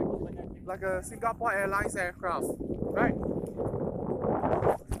like a Singapore Airlines aircraft, right?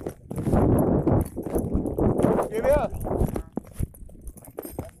 Here.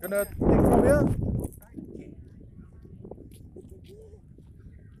 Gonna take from here.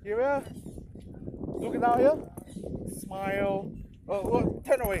 Here. Look down here. Smile. Oh,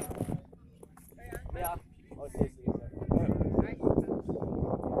 turn away. yeah.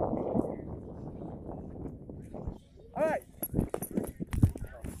 Alright.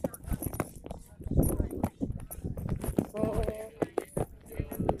 So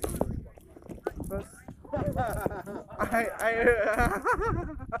first,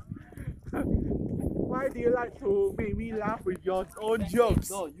 why do you like to make me laugh with your own jokes?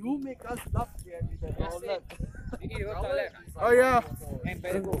 No, you make us laugh here with the toilet. Oh yeah. And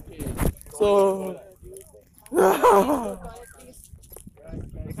better go. So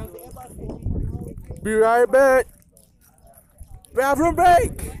be right back. Bathroom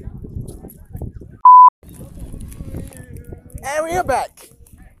break. And we are back.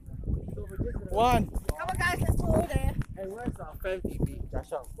 One. Come on, guys, let's go over there. And where's our fan TV?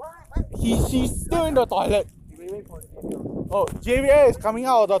 Jashang. She's still in the toilet. Oh, JVA is coming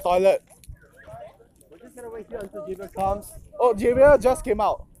out of the toilet. We're just gonna wait here until Javier comes. Oh, JVA just came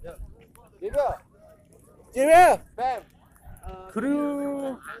out. Javier! JVA! Bam! Could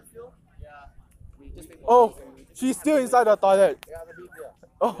you... Yeah. We just wait for Oh, she's still inside the toilet. Yeah, the baby.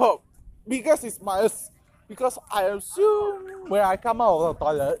 Oh, because it's my... Because I assume when I come out of the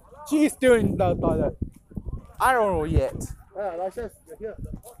toilet, she's still in the toilet. I don't know yet. Yeah, Lashes, you're here.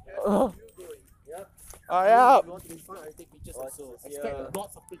 Yeah. Yeah. You want to be fun and take pictures also. Expect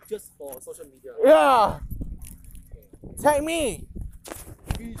lots of pictures for social media. Yeah. Tag me.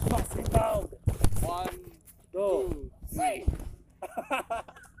 3 shots inbound. 1, 2, 3.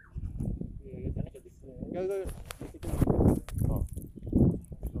 Go.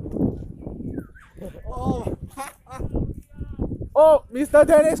 Oh. Oh, Mr.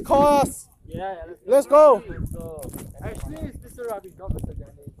 Dennis call us. Yeah, Let's go. Actually, it's Mr. Ravi, not Mr.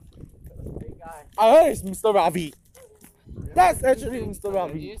 Dennis. Hey guy. I heard it's Mr. Ravi. That's actually Mr.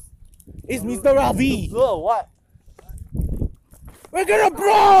 Ravi. It's Mr. Ravi. Blow what? We're gonna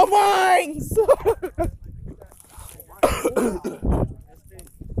blow mines!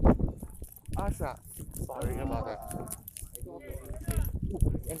 Asha, sorry about that.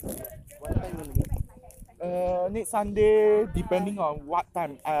 Next Sunday, depending on what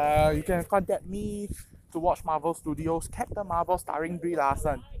time, you can contact me to watch Marvel Studios Captain Marvel starring Brie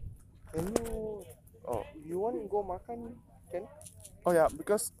Larson. Can you... Oh. If you want to go makan, can? Oh yeah,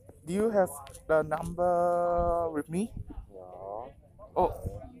 because do you have the number with me? Yeah.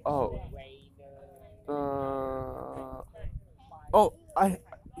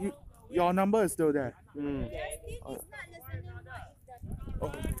 Your number is still there.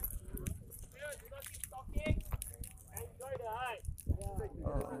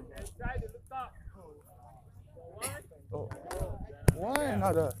 Why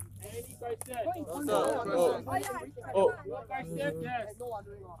another?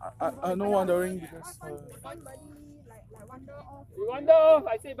 No wondering because. You wonder off,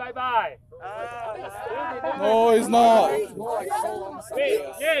 I say bye bye. No, it's not. Wait,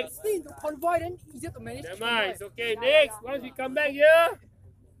 next. Convoy, then easier to manage. Never mind, it's okay. Next, once we come back here,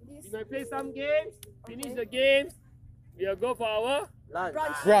 we might play some games, finish the games. We'll go for our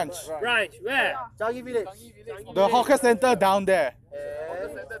Brunch. brunch. Where? Changi Village. The hawker center down there.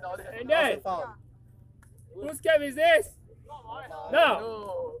 And then, whose camp is this?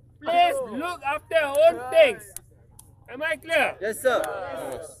 No. Please look after your own things. Am I clear? Yes, sir.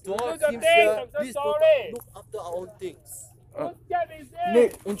 To all Look at teams things, here, I'm so please sorry. look after our own things. Whose camp is this?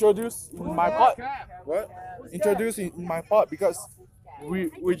 Nick, introduce in my pod. What? Introduce in my pod because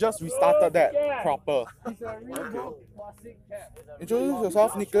we just restarted that proper. Introduce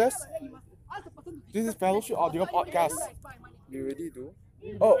yourself, Nicholas. This is Fellowship Audio Podcast. You already do?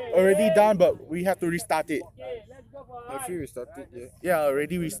 Oh, already done, but we have to restart it. Okay, let's go for Have you restarted yet? Yeah,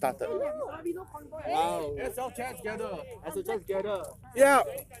 already restarted. Wow. Let's all chat together. As a chance together. Yeah.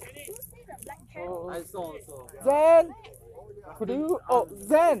 I saw. Zen, could you? Oh,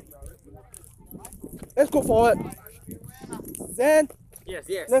 Zen. Let's go forward. Zen, Yes,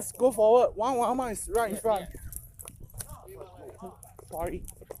 yes. let's go forward. One is right in front. Sorry.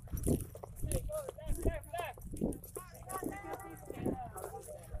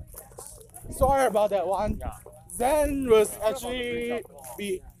 Sorry about that one. Zen was actually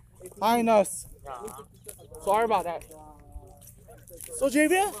behind us. Sorry about that. So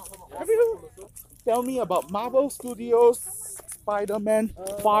Javier, have you tell me about Marvel Studios Spider-Man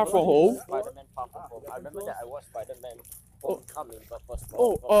Far From Home? Spider-Man Far From Home. I remember that I watched Spider-Man Homecoming, but was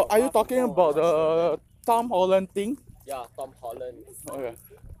Are you talking about the Tom Holland thing? yeah, Tom Holland. Okay.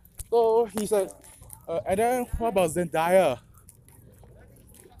 So he said, and then what about Zendaya?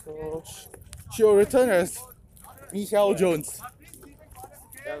 So she'll return as Michelle Jones.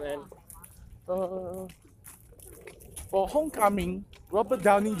 Yeah, man. For Homecoming, Robert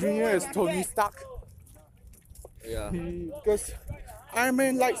Downey Jr. is Tony Stark. Yeah. Because Iron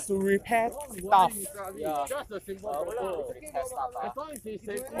Man likes to repair stuff. Yeah. Just a simple Test stuff. As long as he's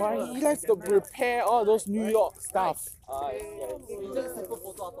safe. Well, he likes to repair all those New York stuff. Just simple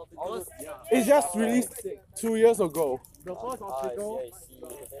photo of because It's just released 2 years ago. the first obstacle.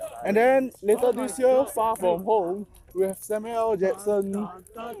 And then later this year, Far From Home, we have Samuel L. Jackson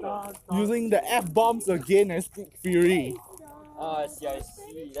using the F-bombs again as Nick Fury. I see. That's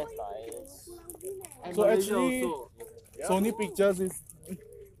nice. And So Malaysia actually, also. Sony Pictures is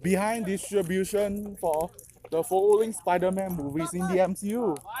behind distribution for the following Spider-Man movies in the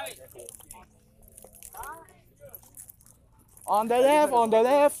MCU. On the left.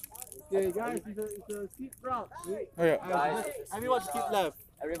 Okay, guys, it's a steep route. Okay. Guys, Everyone keep left.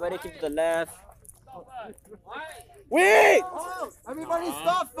 everybody keep to the left. Wait! Oh, everybody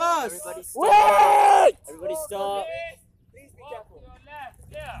stop first. Everybody stop. Wait! Everybody stop.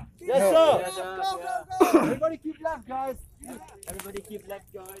 Yes, Yes, sir. sir. Everybody keep left, guys. Everybody keep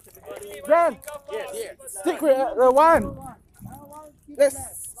left, guys. Everybody. Then, Yes. stick with the one. Let's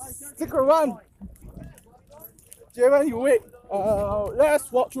stick with one. Javen, you wait.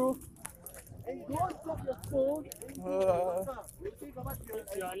 Let's walk through. And don't drop your phone.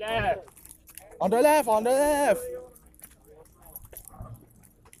 Your left. On the left.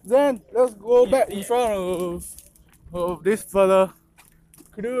 Then let's go back in front of this fella.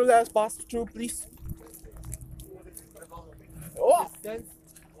 Could you let us pass through, please? Oh.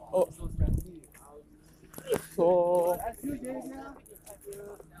 So,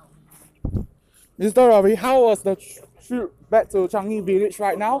 Mr. Ravi, how was the trip back to Changi Village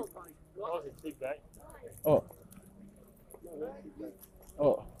right now? Oh.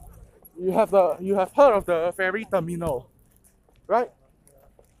 You have heard of the ferry terminal, right?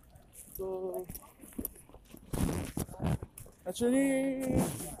 So actually,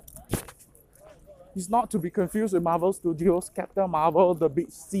 it's not to be confused with Marvel Studios Captain Marvel, the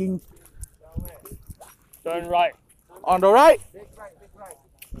big scene. Turn right. On the right.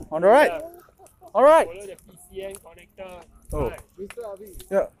 On the right. All right. Follow the PCN connector. Oh. Right. Mr. Avi,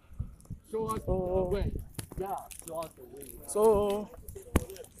 Yeah. show us the So, way. Yeah, show us the way. so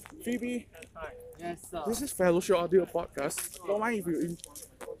Phoebe, Yes, sir. this is Fellowship Audio Podcast. Don't mind if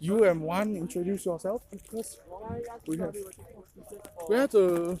you and Juan introduce yourself because we have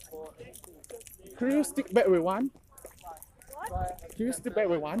to. Can you stick back with one? Can you stick back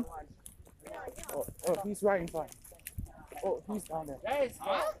with one? Oh, he's right in front. Oh, he's down there. That is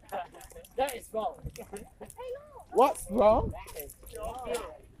wrong. That is wrong. What's wrong?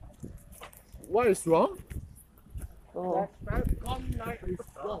 What is wrong? Oh. One night is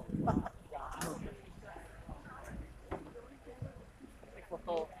wrong.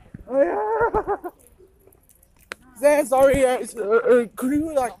 Oh yeah. Zen, sorry. Could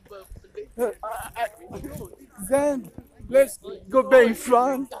you like? Zen, let's go back in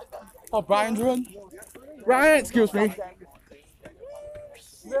front. Oh, Brian, excuse me.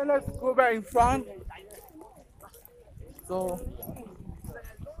 Then let's go back in front. So.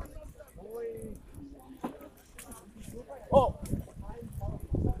 Oh.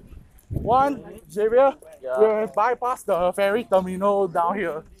 One, Xavier, we'll bypass the ferry terminal down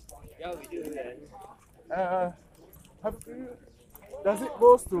here. Yeah, we do then. Does it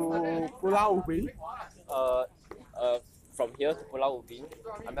go to Pulau Ubin? From here to Pulau Ubin.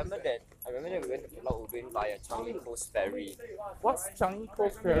 I remember that we went to Pulau Ubin via Changi Coast Ferry. What's Changi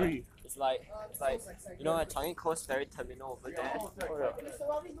Coast Ferry? It's like you know a Changi Coast Ferry terminal over there.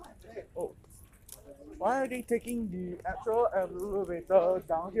 Oh, Why are they taking the actual elevator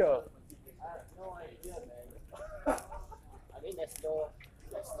down here? I have no idea, man. I mean, there's no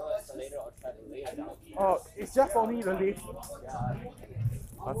escalator or trampoline down here. Oh, it's just only the lift. Yeah.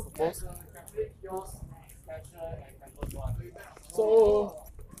 I suppose. Cashier and one. So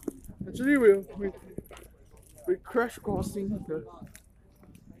actually we crash crossing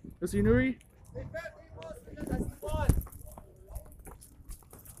the scenery.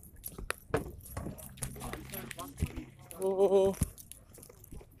 So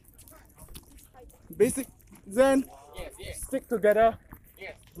basic Zen, stick together.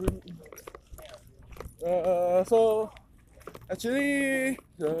 So actually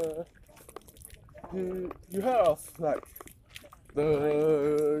you heard of like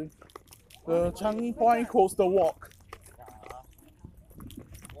the Changi Point Coastal Walk.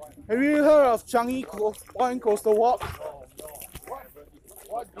 Have you heard of Changi Point Coastal Walk?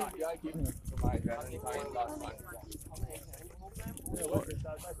 What gift did I give to my Valentine last month?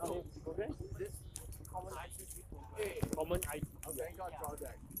 Common IT.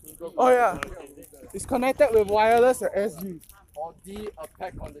 Oh yeah, it's connected with wireless and SG. Or D, a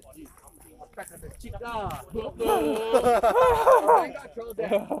pack on the G. A pack on the cheek lah.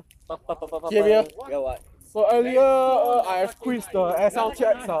 Xavier. Yeah, what? So earlier I quizzed the SL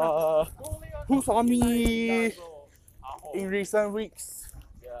chats who saw me in recent weeks.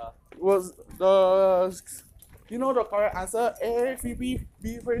 Yeah. Was the the correct answer? A, Phoebe,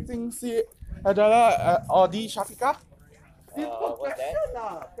 B, Rating, C, Adela, or D, Shafika? What's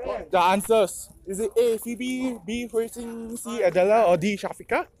that? The answers. Is it A, Phoebe, B, Rating, C, Adela, or D,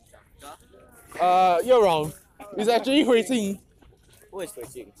 Shafika? You're wrong. It's actually Rating. Who is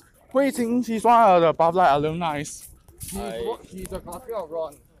switching? Hui-Ting, she's one of the Pathlight alumni. He's a classmate of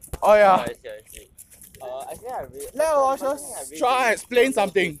Ron. Oh yeah. I see. I think I read. Let us just try and explain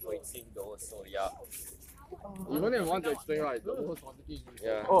something. Waiting though, so yeah. You don't even want to explain, right? The whole quantity.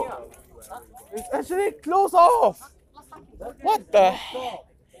 Yeah. Oh, it's actually closed off. What the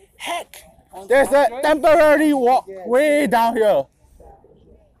heck? There's a temporary walkway down here.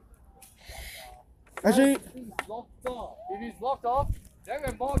 Actually, If it's blocked off, then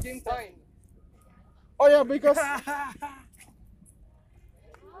we're more game time. oh yeah, because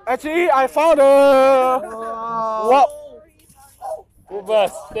actually I found a what? Who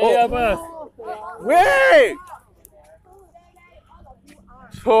first? Stay here first. Wait.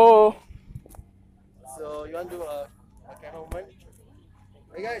 So You want to do a camera moment?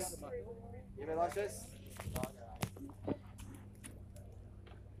 Hey guys, give me lashes.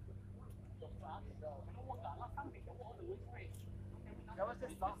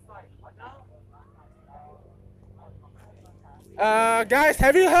 guys,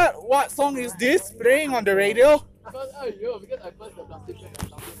 have you heard what song is this playing on the radio? Because I pressed the plastic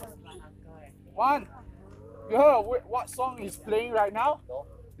bag. One. You heard what song is playing right now? No.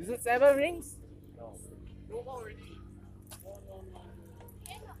 Is it Seven Rings? No. No more already.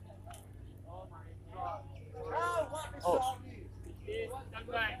 Oh. They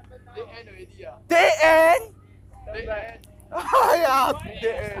end already, yeah. They end? They end. Oh yeah, they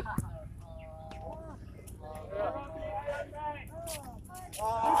end.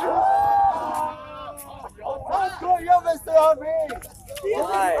 Oh, good, you're Mr. Ravi.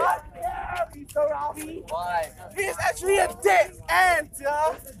 Why? Mr. Ravi. Why? He's actually a dead end,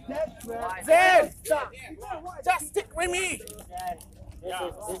 yeah. Zen, just stick with me.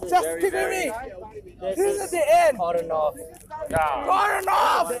 This is Just very, stick with very. me. This This is the end. cordon off. Turn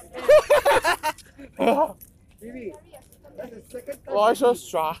off. Oh,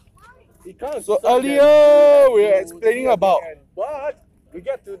 Shastra. Because So earlier we were explaining about. but we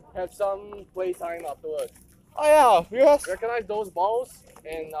get to have some playtime afterwards. Oh yeah, because Recognize those balls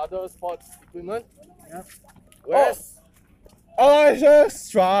and other sports equipment. Yeah. Whereas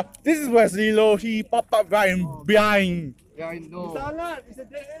Shastra. This is Wesley Low. He popped up right behind. Yeah, I know.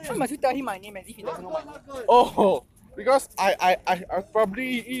 Why must you tell him my name as if he doesn't know my name? Oh, because I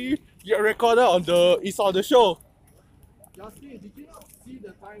probably get recorded on the show. Justin, did you not see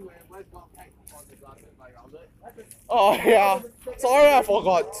the time when West got packed on the glasses by Rowlet? Oh yeah. Sorry, I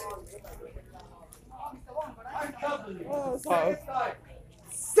forgot. Oh, sorry.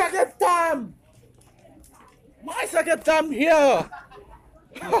 Second time. My second time here.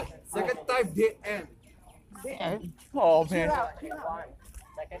 Second time dead end. Oh man.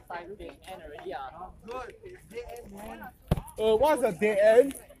 Second time they end already. Good, dead end, man. What's a dead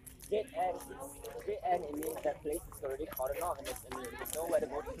end? Dead end. Dead end. It means that place is already cordoned off, and there's nowhere to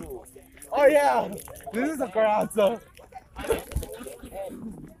go through. Oh yeah. This is the correct answer.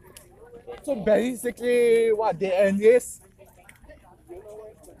 So basically, what dead end is?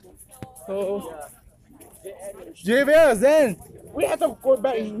 So Javier, Zen, we have to go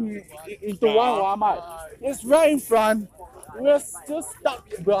back into one Walmart. It's right in front. We're still stuck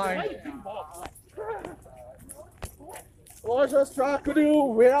behind. Orchestra, could you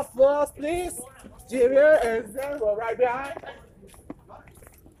wait up for us, please? Javier and Zen were right behind.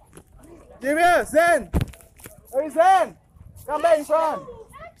 Javier, Zen! Hey, Zen! Come back in front!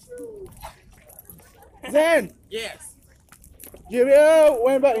 Zen! Yes. Javier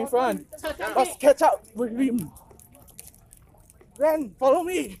went back in front. Let's catch up with him. Zen, follow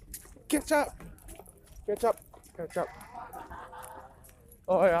me. Catch up. Catch up. Catch up.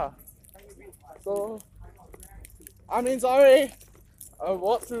 Oh, yeah. So, I mean, sorry. I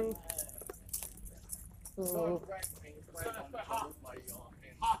walked through. So,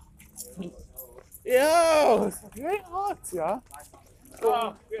 yeah, it's very hot, yeah.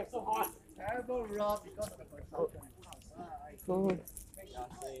 So, We are so hot. so,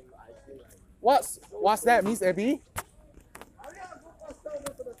 what's that, Miss Abby?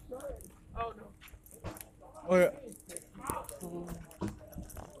 Oh no. Oh, yeah.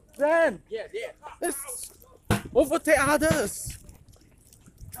 Then, Yeah. let's overtake others.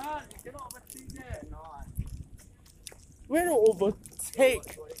 We're to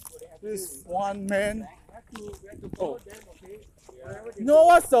overtake this one man. Oh. You know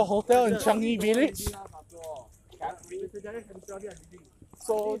what's the hotel in Changi Village?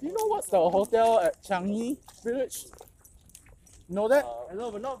 So, do you know what's the hotel at Changi Village? Know that? No,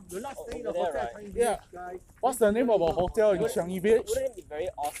 we're not staying in the over there, hotel. right? Yeah. Guys. What's the name of a hotel in Changi Village? Wouldn't it be very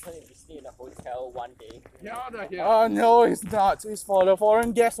awesome if we stay in a hotel one day? No, it's not. It's for the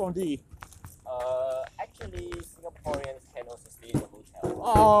foreign guests only. Actually, Singaporeans can also stay in the hotel.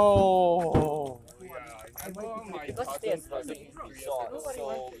 Oh. Because stay at Siloso Beach Resort,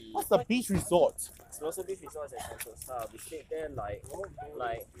 so we... What's the beach resort? Siloso Beach Resort is at Sentosa. We stayed there like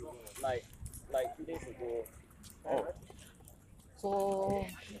 2 days ago. Oh. So,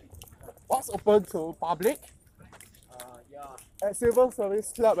 what's open to public? Yeah. At Civil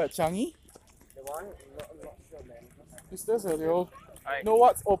Service Club at Changi. The one, I'm not sure, man. Is this a little? Know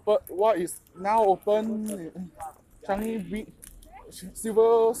what's open? What is now open? in Changi Beach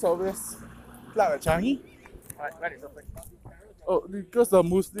Civil Service Club at Changi. What is open? Oh, because the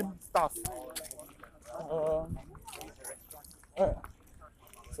Muslim stuff.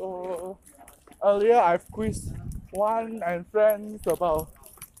 So earlier I've quizzed one and friends about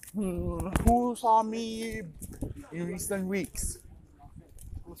who saw me in recent weeks.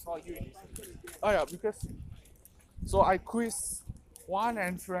 Who saw you in this? Oh yeah, because so I quizzed one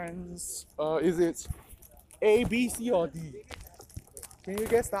and friends. Is it A, B, C, or D? Can you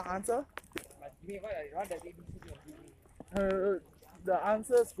guess the answer? What does ABC mean? The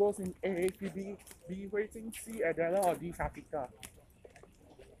answers goes in A, Phoebe, B, Waiting, C, Adela, or D, Shafiqa.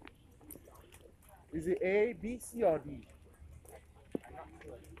 Is it A, B, C, or D?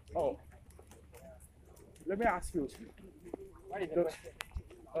 Oh. Let me ask you. What is the question?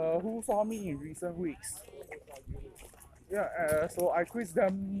 Who saw me in recent weeks? Yeah, so I quizzed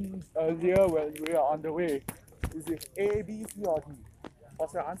them earlier when we are on the way. Is it A, B, C, or D?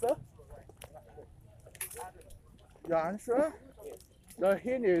 What's your answer? Your answer? The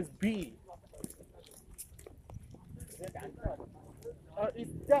hint is B.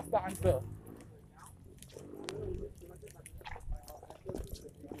 It's just the answer.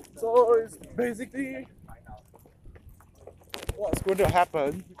 So it's basically what's going to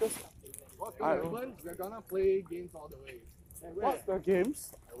happen because We're gonna play games all the way. what's the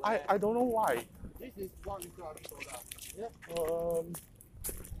games? I don't know why. This is what we got soda.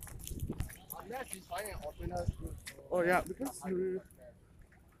 Unless we find an alternate route. Oh yeah, because you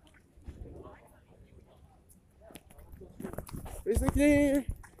basically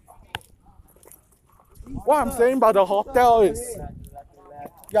what I'm saying about the hotel is,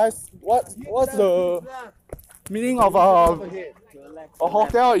 guys, what's the meaning of a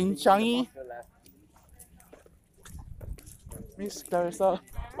hotel in Changi? Miss Clarissa,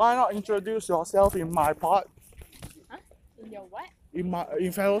 why not introduce yourself in my part? In your what?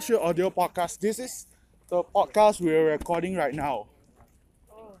 In Fellowship Audio Podcast. This is the podcast we're recording right now.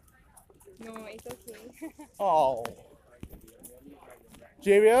 Oh. No, it's okay. Oh.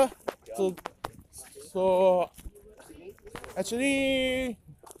 Javier, so actually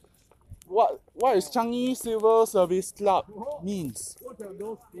what is Changi Civil Service Club means?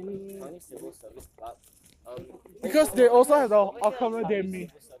 Changi Civil Service Club. Because they also have the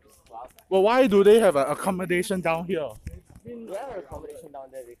accommodation. Well, why do they have an accommodation down here? We have accommodation down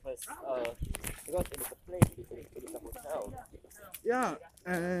there because it is a place, it is a hotel. Yeah,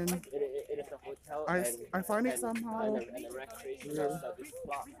 and It is a hotel I find it somehow. and a recreational service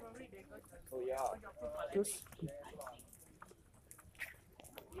club. So yeah. Just,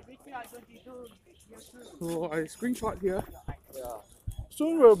 so I screenshot here. Yeah.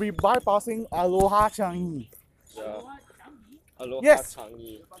 Soon we'll be bypassing Aloha Changi. Yeah. Aloha Yes.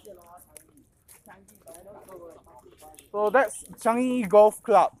 Changi. So that's Changi Golf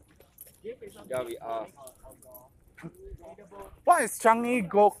Club. Yeah, we are. What is Changi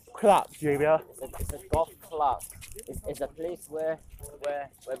Golf Club, Javier? It's a golf club. It's a place where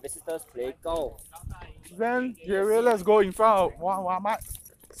visitors play golf. Then Javier, let's go in front of Muhammad.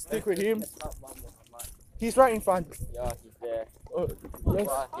 Stick with him. He's right in front. Yeah, he's there. Let's,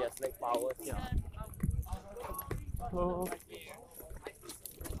 Wow, he has leg powers. Yeah. so,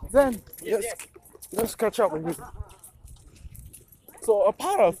 then let's catch up with him. So a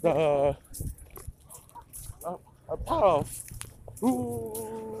part of the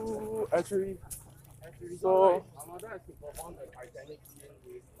actually so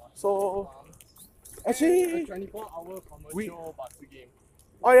actually 24-hour commercial Batsu game.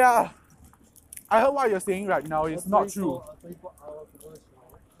 oh yeah, I heard what you're saying right now is not true.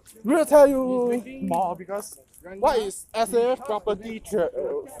 We'll tell you more because what is SAF property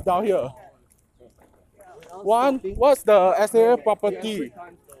down here? One, what's the SAF property?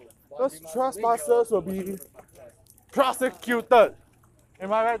 Those trespassers will be prosecuted.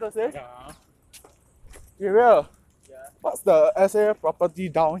 Am I right to say? Yeah. Ariel, what's the SAF property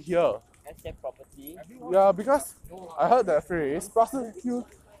down here? Estate property. Yeah, because I heard that phrase,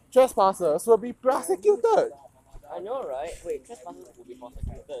 trespassers will be prosecuted. I know, right? Wait, trespassers will be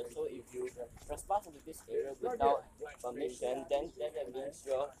prosecuted. So if you trespass into this area without permission, then that means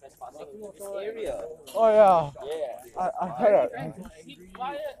you're trespassing into this area. Oh yeah, Yeah. I heard that. Keep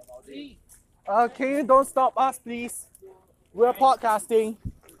quiet, please. Can you don't stop us, please? We're podcasting.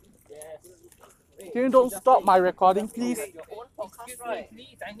 Yes. Can you don't stop my recording, please? Your own podcast, Excuse me, right?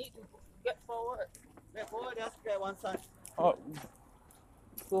 please. I need to get forward. Get forward, just get one side. Oh,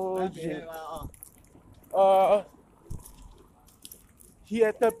 so he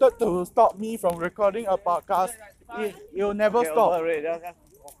attempted to stop me from recording a podcast. He'll never stop.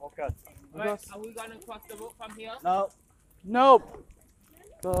 Focus. Right, are we gonna cross the road from here? No. Nope.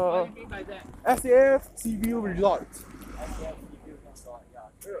 What do The you mean by that? SAF Seaview Resort. So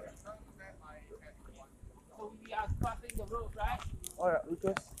we are crossing the road, right? Oh yeah,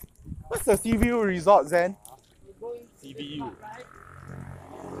 Lucas. What's the Seaview Resort, Zen? We're going CBU. right?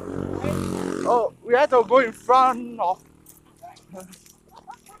 Oh, we have to go in front of.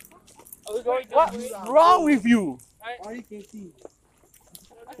 Are we going What's way? wrong with you?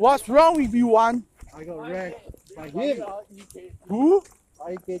 What's wrong with you, one? I got wrecked by him. Who?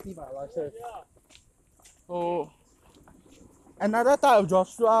 IKT by Luscious. Oh. Another type of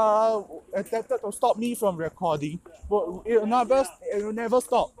Joshua attempted to stop me from recording, but it will never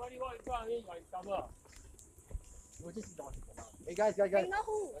stop. Somebody walk in front of me, you're in trouble. Hey guys.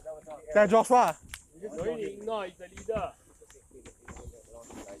 That Joshua. Don't need to ignore, he's the leader.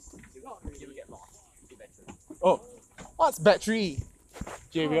 You will get lost eventually. Oh, what's battery?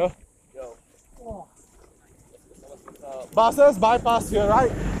 Javier. Yo. Buses bypass here,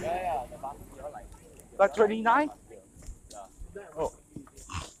 right? Yeah, the bus here Like 29? Oh.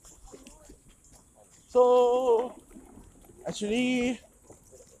 So, actually,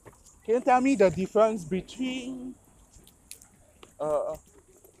 can you tell me the difference between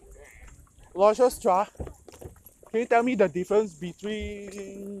Orchestra? Can you tell me the difference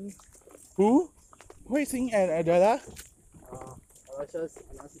between who? Hui Xing and Adela? Luscious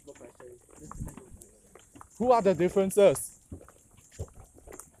and super pressure. Who are the differences?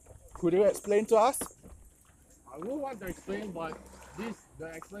 Could you explain to us? I would want to explain, but the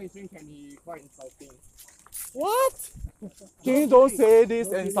explanation can be quite insulting. What? Can you don't say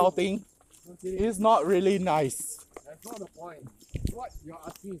this insulting? It's not really nice. That's not the point. What you're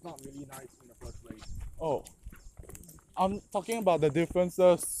asking is not really nice in the first place. Oh. I'm talking about the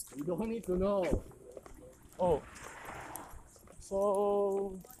differences. You don't need to know. Oh.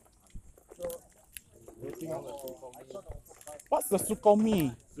 So, what's the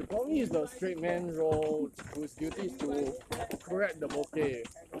Sukomi? Sukomi is the straight man role whose duty is to correct the bokeh.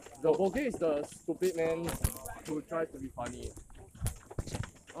 The bokeh is the stupid man who tries to be funny.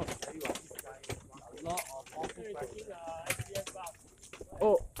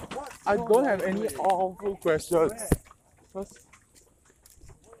 Oh, I don't have any awful questions.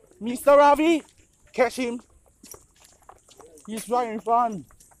 Mr. Ravi, catch him. He's right in front.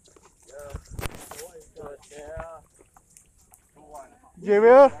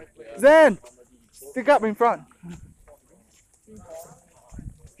 Javier, Zen, stick up in front.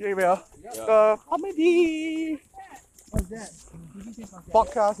 Javier, the comedy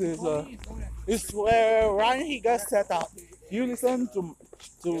podcast is where Ryan Higa set up. You listen to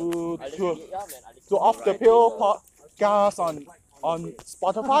Off the Pill podcast on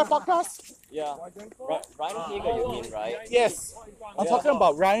Spotify podcast? Yeah. Ryan Higa, you mean, right? Yes. I'm talking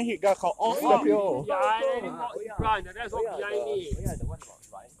about Ryan Higa called Off the Pill. That's what behind me. Yeah, the one about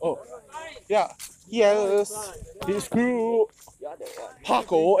Ryan. Oh, yeah. He has his crew, Yeah, that one.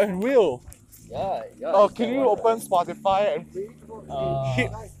 Paco and Will. Yeah. Can you open Spotify and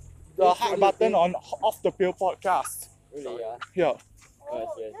hit the heart button on Off the Pill podcast? Really, yeah. Here.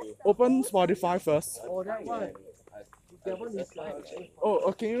 Yes. Open Spotify first. Oh, that one. That one is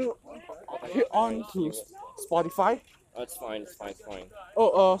Can you hit on to Spotify? It's fine.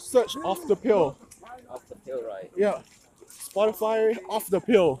 Search Off the Pill. Off the pill, right? Yeah. Spotify Off the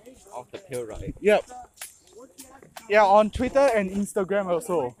Pill. Off the pill, right? Yep. Yeah, on Twitter and Instagram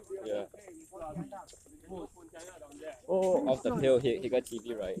also. Yeah. Oh, Off the pill, Higa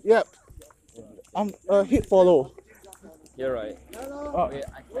TV, right? yep. Hit follow. Here, right? Uh, I cannot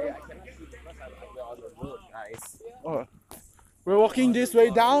see because we're on the road, guys. We're walking this way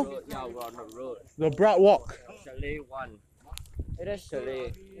down Yeah, we're on the road. the Broad Walk. Chalet 1. It is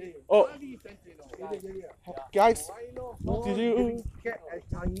chalet. Oh, guys, did you? Cat at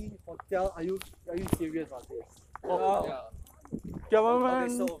Changi Hotel. Are you serious about this? Government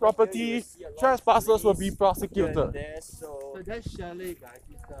Okay, so property trespassers will be prosecuted. So that's chalet, guys.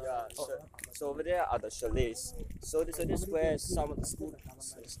 It's the, Yeah, so over there are the chalets. So this is where some of the school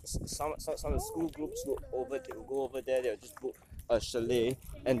groups will go over there. They'll just book a chalet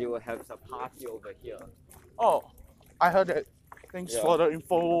and they will have a party over here. Oh, I heard that. Thanks Yeah. for the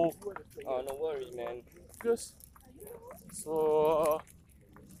info. Oh, no worry, man. Yes. So,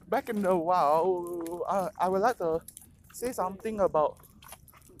 back in a while, I would like to say something about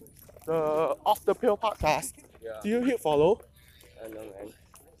the Off the Pill podcast. Yeah, Do you hit follow? I know,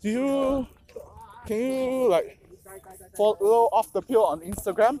 man. Can you like follow Off the Pill on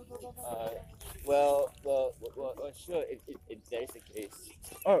Instagram? Well, sure. If that is the case.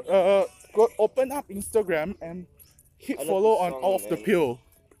 Go open up Instagram and hit I love follow the on song, Off the man. Pill.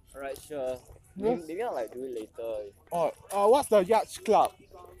 Alright, sure. Yes. Maybe I'll do it later. What's the Yacht Club?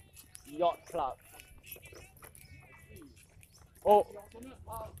 Yacht Club.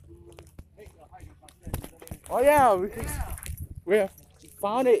 Oh yeah, we have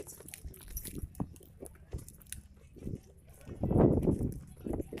found it.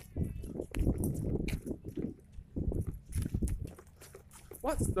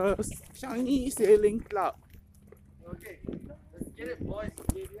 What's the Changi Sailing Club? okay, let's get it, boys.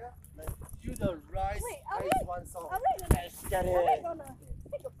 Let's do the rice one song. Let's get it.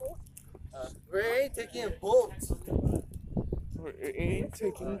 We're taking a boat. We ain't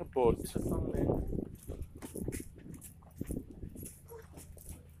taking a boat.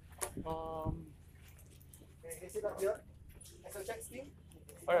 Okay, sit up here. As a check steam.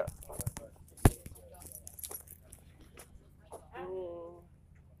 Oh, yeah.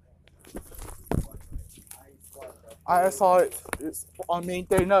 I saw it. It's on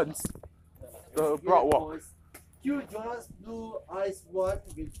maintenance. The Broad Walk. Q Jonas Blue Ice One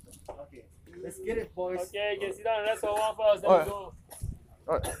with. Okay, let's get it, boys. Okay, you can sit down and rest for a while first. Then Alright. we go.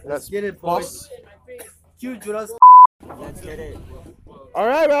 Alright, let's Get it, boss. boys. Q Jonas. Let's get it.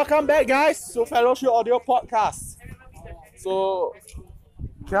 Alright, welcome back, guys, to Fellowship Audio Podcast. So,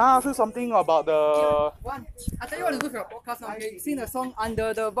 can I ask you something about the. One, I tell you what to do for your podcast now. Okay, sing the song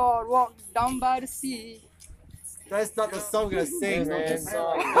Under the Boardwalk, Down by the Sea. That's not the song we're singing, man. You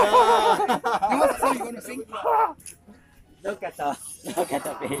know what's the song you're gonna sing? Look at the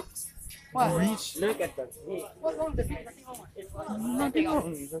beach. What? Look at the beach. What's wrong with the beat? Nothing Nothing wrong.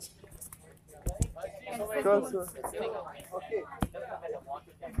 wrong. Because,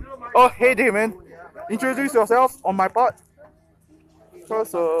 oh, hey, Damon. Introduce yourself on my part.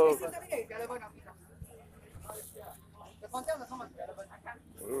 Because, The content of the song must be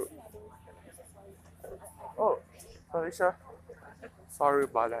relevant. oh, Alicia, sorry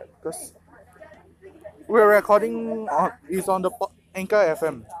about that. Because we're recording is on the Anchor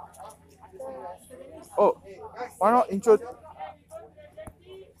FM. Oh, why not intro?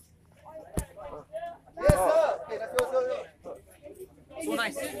 Yes, sir. Okay, let's go. So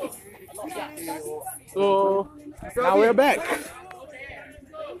nice. So now we're back.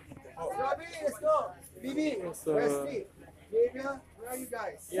 Robbie, let's go. Bibi, Wesley, Xavier, where are you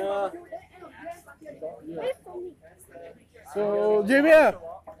guys? Yeah. So Javier,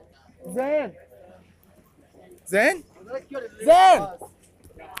 Zen, Zen!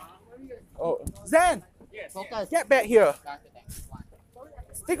 Oh, Zen! Get back here.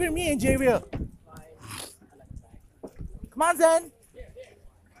 Stick with me and Javier. Come on, Zen.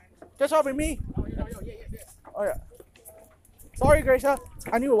 Catch up with me. Oh yeah. Sorry, Gracia.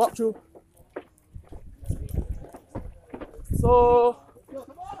 I need to walk through. So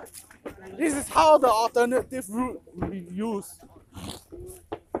this is how the alternative route we use.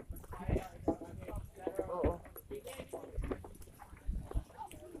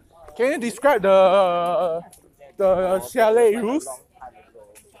 Can you describe the chalet use?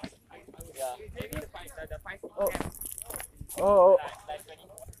 Oh.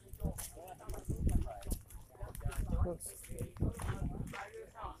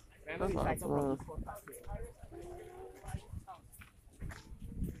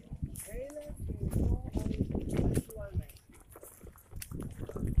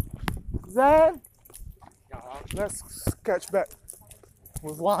 Zen, let's catch back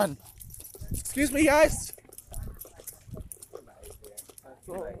with one. Excuse me, guys.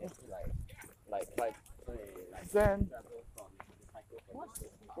 Zen,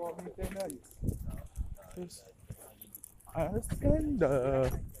 for maintenance. Please. I understand the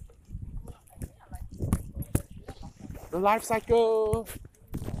life cycle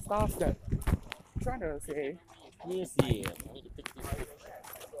stuff that I'm trying to say.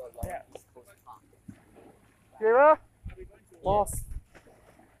 Yeah. Kira? Boss.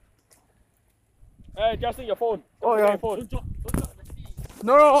 Hey, adjusting your phone. Oh yeah. Your phone.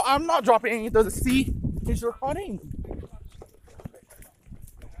 No, I'm not dropping into the sea. It's recording.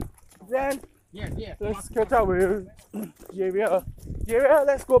 Then let's catch up with Javier. Javier,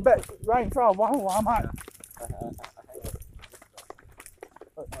 let's go back right in front of Wang Walmart.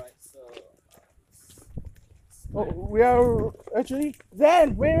 Oh, we are actually.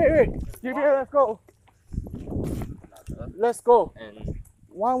 Then wait. Javier, let's go. Let's go.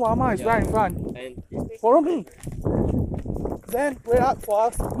 One Walmart is right in front. Follow me. Then wait up for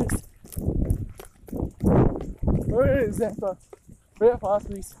us, please. Wait, Zen first. Wait up for us,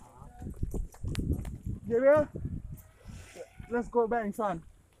 please. Javier, let's go back in front.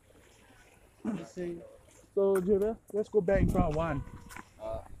 So Javier, let's go back in front of one.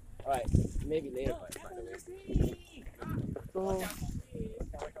 Alright, maybe later. So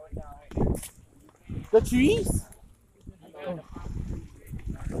the trees?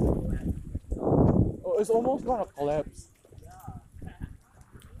 Oh, it's almost gonna collapse.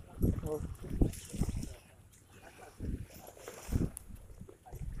 Oh.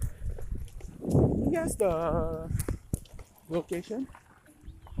 Here's the location.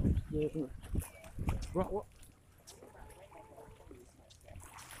 What?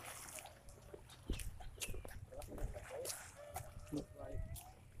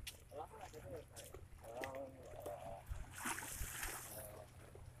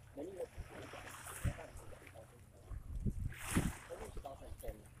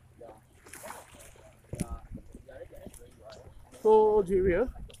 So Javier,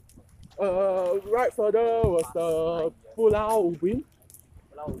 right further was the Pulau Ubin.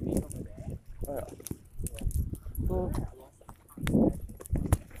 So,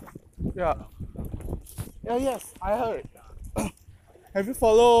 yes, I heard. Have you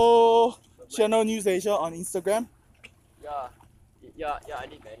followed Channel News Asia on Instagram? Yeah, I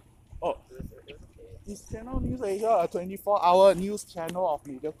did, man. Oh, is Channel News Asia a 24-hour news channel of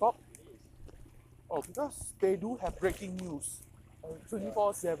Mediacorp? Oh, because they do have breaking news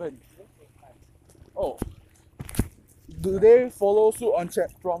 24/7. Oh, do they follow suit on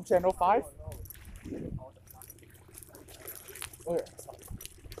from Channel 5? Okay.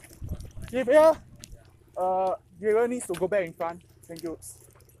 Javier, Javier needs to go back in front. Thank you.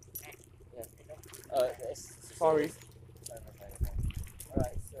 Sorry.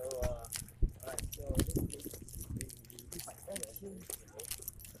 Alright, so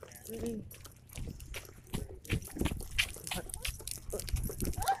Really?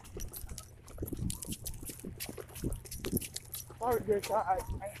 Sorry, Gracia,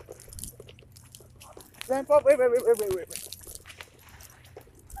 Stand up, wait.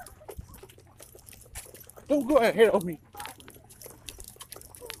 Don't go ahead of me.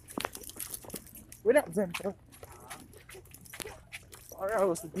 Wait up, Zenford. Sorry, I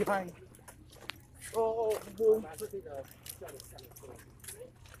was behind. Oh,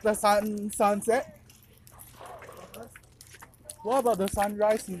 the sunset. What about the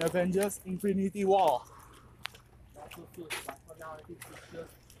sunrise in Avengers Infinity War?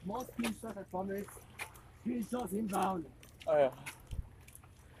 More screenshots I promise. Screenshots inbound. Oh yeah.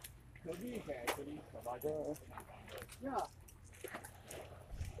 Maybe you can actually provide that. Yeah.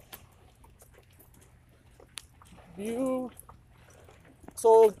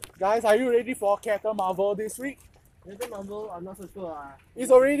 So guys, are you ready for Captain Marvel this week? Captain Marvel, I'm not so sure.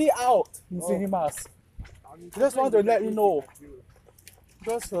 It's already out in cinemas. Just want to let you know.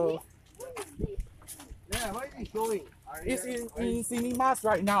 Because Yeah, why is it showing? it's in cinemas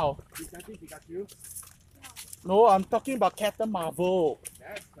right now. Pikachu? No, I'm talking about Captain Marvel.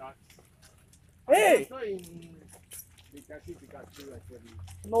 That's not. Hey! Pikachu actually.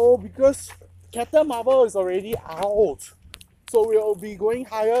 No, because Captain Marvel is already out. So we'll be going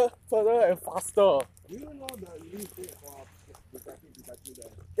higher, further and faster. Do you know the release date for Pikachu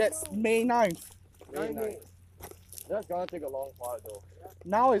then? That's May 9th. That's gonna take a long while though.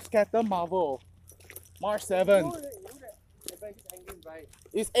 Now it's Captain Marvel. March 7th.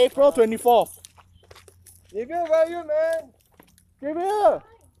 It's April 24th. Xavier, where are you, man? Give here.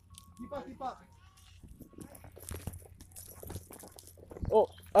 Keep up. Oh,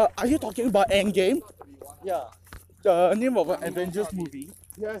 are you talking about Endgame? Yeah. The name of an Avengers movie?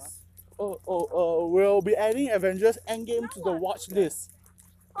 Yes. We'll be adding Avengers Endgame to the watch list.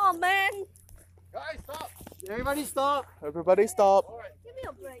 Oh man, Guys, stop. Everybody stop. Everybody stop. give me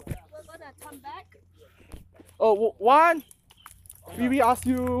a break. We're gonna come back. Oh, one. Phoebe asked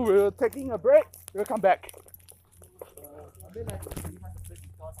you, we're taking a break. We'll come back.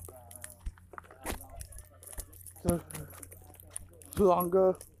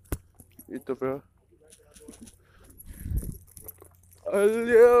 Longer interval.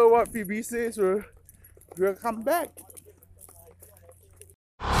 Earlier, what Phoebe says, we'll come back.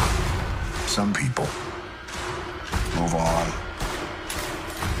 Some people move on,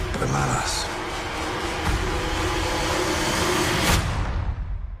 but not us.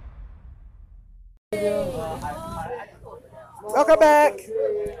 Welcome back.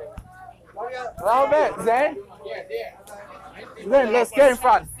 Welcome back, Zen. Zen, let's get in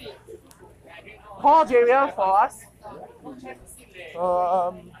front. Call Javier for us.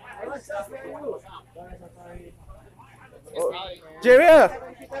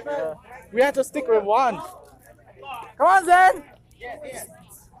 Javier, we have to stick with one. Come on, Zen.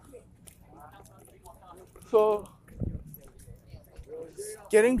 So,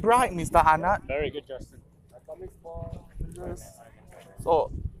 getting bright, Mr. Anat. Very good, Justin.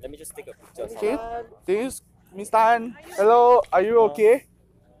 So, Let me just take a picture. okay, this Mr. An, hello, are you okay?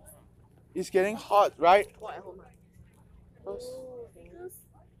 It's getting hot, right?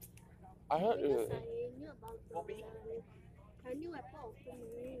 I heard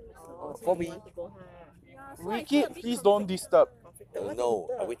Bobby. Ricky, please don't disturb. No,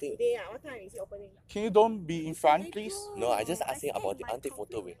 I'm waiting. What time is it opening? Can you don't be in front, please? No, I just asking about the auntie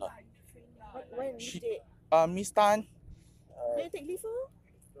photo with her. When? She, Miss Tan, Can you take leave?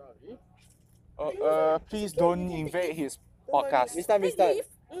 please don't invade his podcast. Mister.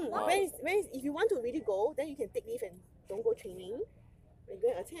 When is, if you want to really go, then you can take leave and don't go training. And go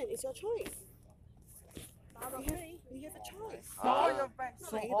and attend. It's your choice. You have a choice.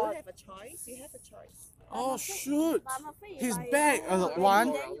 You don't have a choice. You have a choice. Oh shoot! He's back.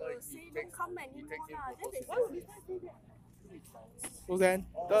 One. So then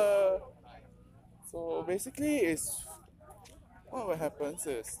so basically is what will happens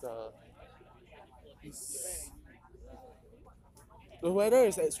is the weather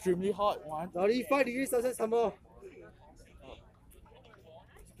is extremely hot. 35 degrees Celsius some more.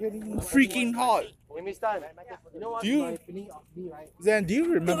 Getting freaking hot. Hey, Miss Tan, you know what? Do you- My feeling of me, right? Zen, do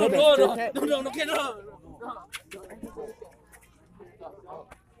you remember that stray cat?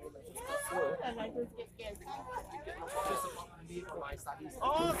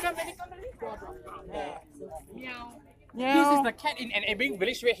 Oh, come back. This is the cat in an Ebbing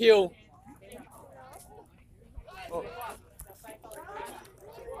Village Red Hill.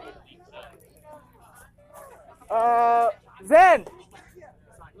 Zen!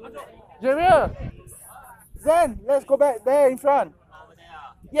 Jamil! Zen, let's go back there in front.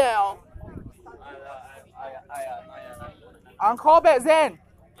 Yeah. Call back Zen.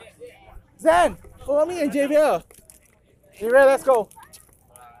 Zen, follow me and Javier. Javier, let's go.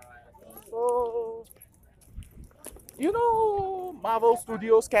 So, you know Marvel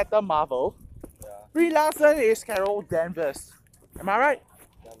Studios Captain Marvel? Brie Larson is Carol Danvers. Am I right?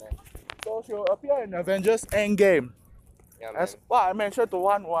 Yeah, man. So she'll appear in Avengers Endgame. Yeah, As what I mentioned to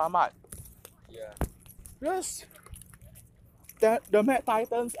Wan Muhammad. Yeah. Because the Mad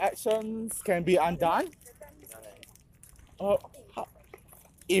Titans actions can be undone.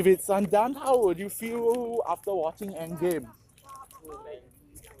 If it's undone, how would you feel after watching Endgame?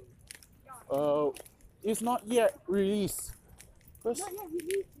 It's not yet released.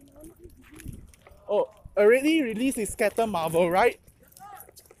 Oh, already released is Captain Marvel, right?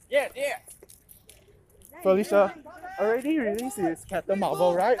 Yeah. Felicia already released his Captain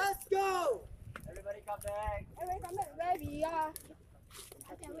Marvel, right? Let's go! Everybody come back. Everybody come back. Where we are?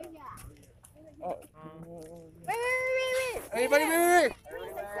 Oh. Wait. Everybody wait!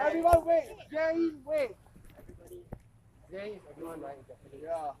 Everyone wait! Jane, wait! Jane, everyone right?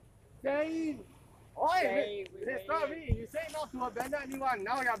 Yeah. Jane! Oi! It's not me. You say not to abandon anyone.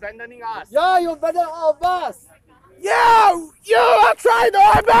 Now you're abandoning us. Yeah, you abandoned all of us. You are trying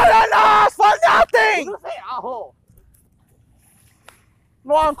to abandon us for nothing! You say aho.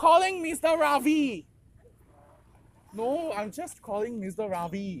 No, I'm calling Mr. Ravi. No, I'm just calling Mr.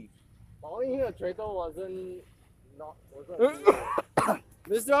 Ravi. Calling him a traitor wasn't.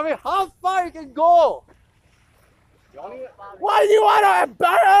 Mr. Ravi, how far you can go? What do you want to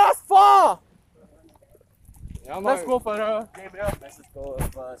embarrass us for? Yeah, Let's go further. Let's just go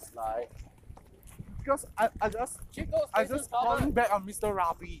first, like. Because I just calling back on Mr.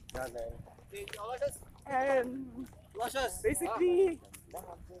 Ravi. Yeah, then. And Luscious. basically,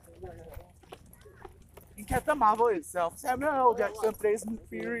 in Captain Marvel itself, Samuel L. Jackson plays Nick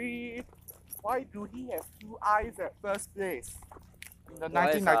Fury. Why do he have two eyes at first place in the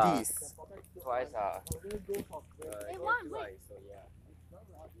 1990s? Twice.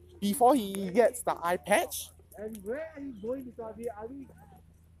 Before he gets the eye patch? And where are you going, Mr. Ravi? Are we?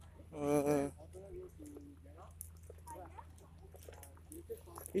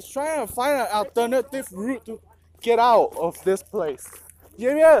 He's trying to find an alternative route to get out of this place.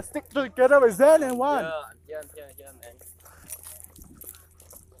 Yeah, stick together with Zen and one. Yeah, man.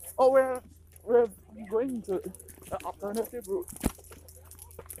 Oh, we're going to the alternative route.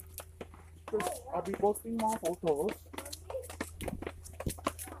 I'll be posting more photos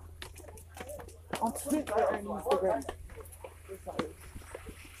on Twitter and Instagram.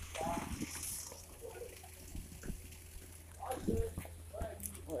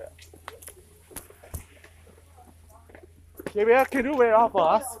 Xavier, can you wait out for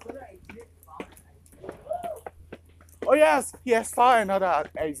us? Oh yes, he has found another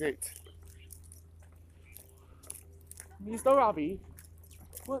exit. Mr. Ravi,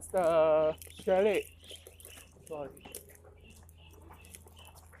 what's the chalet? Sorry.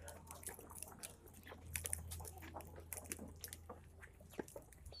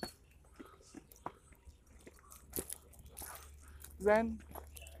 Then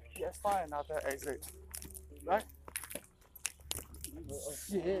he has found another exit, right?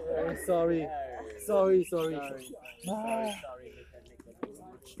 Shit, sorry.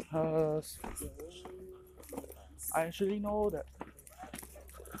 I actually know that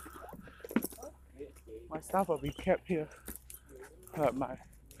my stuff will be kept here. Hold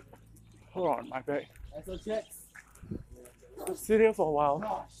on, my bag. Sit here for a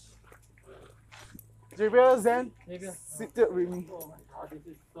while. Xavier, Zen, seated with me. I need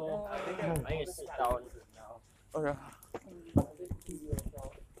to sit down now. Okay.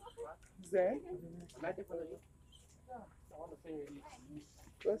 Zen?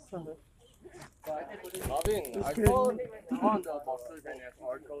 Marvin, I saw on the boxes and there's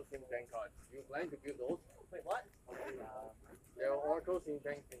Oracle Sim Bank cards. You plan to build those? Wait, what? There are Oracle Sim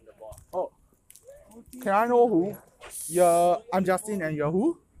Banks in the box. Oh. Can I know who? I'm Justin and you're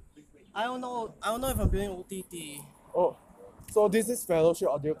who? I don't know if I'm doing OTT. Oh. So this is Fellowship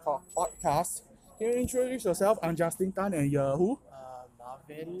Audio Podcast. Can you introduce yourself? I'm Justin Tan and you're who?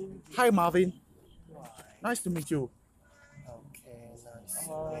 Marvin. Hi Marvin. Nice to meet you. Okay,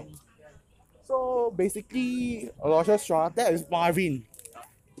 nice. So basically, Aloysius Shaw, that is Marvin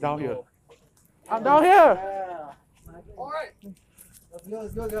down here. I'm down here. Alright.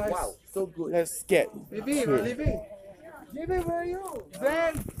 Let's go, guys. Wow, so good. Let's get. Baby, we're leaving. Baby, where are you?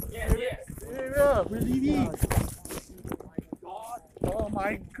 Zen! Yeah, we're leaving. Oh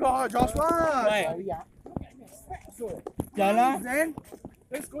my god, Joshua! Zen,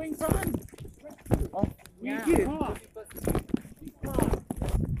 let's go in front. Oh, we did.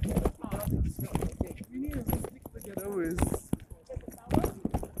 We need to stick together with.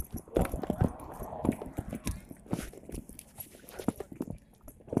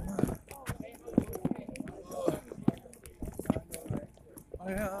 Oh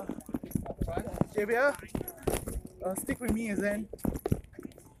yeah. Xavier, stick with me, Zen.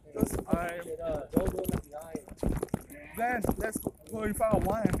 Because Zen, let's go in front of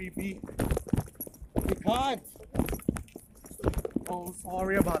one MVP. We can't. Oh,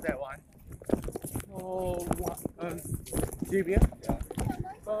 sorry about that one. Oh, what? Xavier?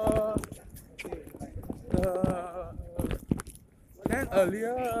 Then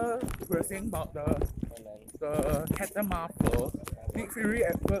earlier we were saying about the Captain Marvel. Nick Fury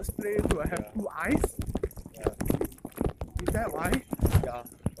at first place will have two eyes. Is that why? Yeah,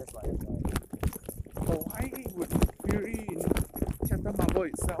 that's why. But why would Fury in Captain Marvel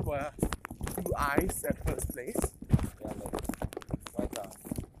itself two eyes at first place? Yeah, maybe. Why not?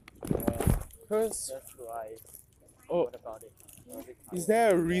 Because That's right. oh, What about it? is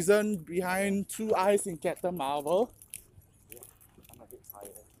there a reason behind two eyes in Captain Marvel? I'm a bit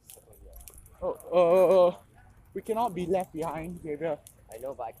tired. So, yeah. Oh, we cannot be left behind, Xavier. I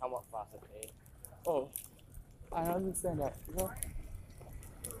know, but I come up fast, okay? Oh, I understand that.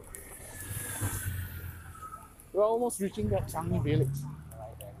 We're almost reaching that Changi village.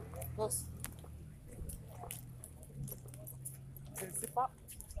 Alright then. Close. Zip up.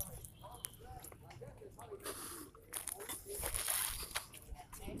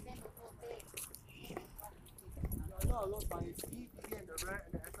 No, look, but it's EPD and the red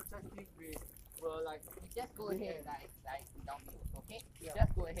and the SSS team, we were like, Just go ahead, like without me, okay?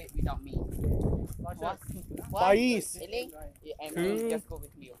 Just go ahead without me. Faiz. Eileen, and Two. you just go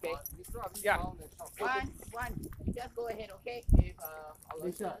with me, okay? Yeah. One. Just go ahead, okay? With our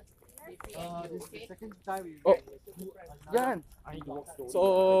Alicia. VP and you, this is okay? the second time we Oh, Jan.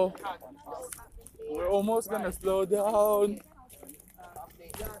 So we're almost gonna slow down.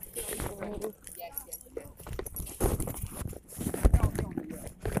 Yes.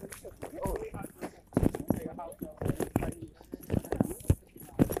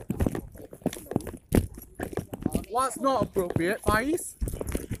 What's not appropriate, Faiz?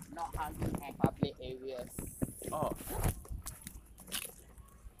 Not hugging at public areas.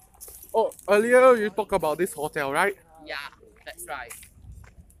 Oh, earlier you talked about this hotel, right? Yeah, that's right.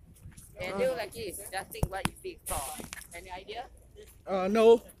 And do like this, just think what you think for. Any idea?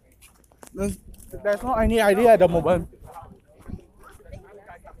 No. There's not any idea at the moment.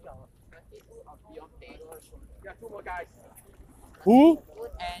 Who?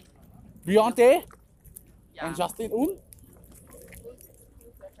 Good and Beyonce yeah. and Justin Un?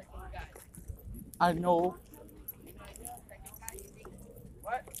 I know.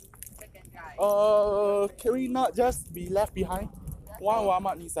 Second guy. Can we not just be left behind? One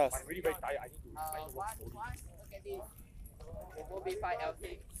Walmart needs us. I'm really very tired. I need to. One, look at this. It will be 5 LT.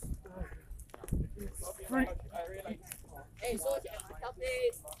 Freak. Hey, so help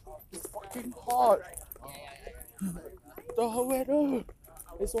this. It's fucking hot. Yeah. The weather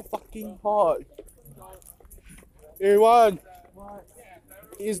is so fucking hot. Everyone,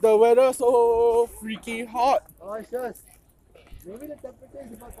 is the weather so freaking hot? Aloysius, maybe the temperature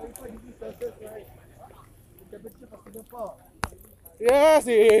is about 25 degrees Celsius, right? The temperature for Singapore. Yes,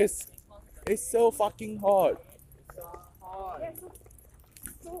 it is. It's so fucking hot.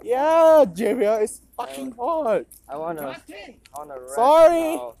 Yeah, Javier, it's fucking hot. I wanna rest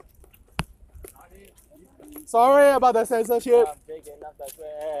Sorry. now. Sorry about the censorship. I'm taking up the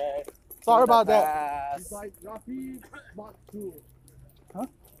trash. Sorry about that. It's like Rafi Mark II.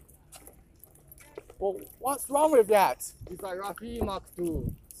 Well, what's wrong with that? It's like Rafi Mark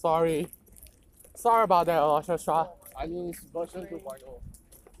II. Sorry. Sorry about that, Aloysius. I mean, it's version 2.0.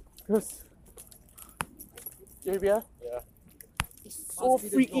 Because Javier, Yeah. it's so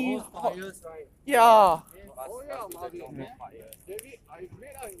freaking hot. Fires, right? Yeah, Oh yeah, Marvin. David, I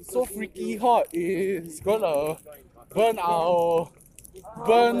made out so freaky hot. It's gonna burn our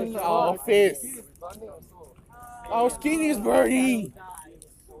face. Our skin is burning.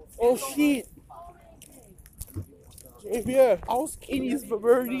 Oh shit. Javier, our skin is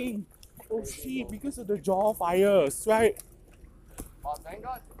burning. Oh shit, because of the jaw fires, right? Oh, thank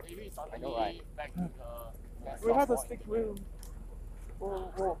God, David is suddenly back to the. We have to stick with.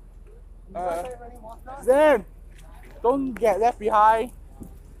 Oh. Zen, don't get left behind.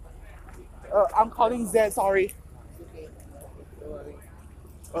 I'm calling Zen, sorry.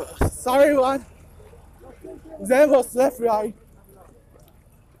 Sorry, everyone. Zen was left behind.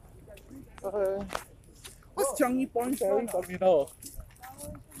 What's Changi Point Ferry Terminal?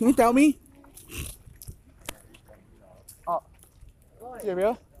 Can you tell me?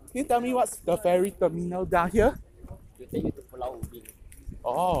 Javier, can you tell me what's the ferry terminal down here? You take you to Pulau Ubin.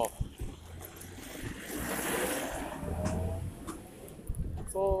 Oh.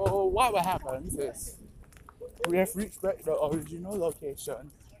 So what will happen is we have reached back the original location.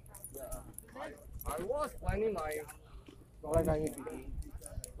 I was planning my.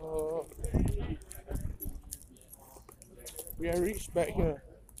 We have reached back here.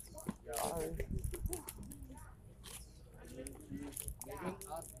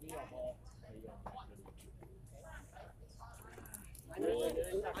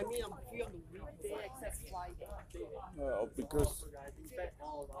 I mean, I'm free on the weekday except Friday. Because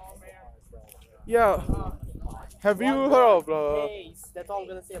yeah, have you heard of the? Haze. That's all I'm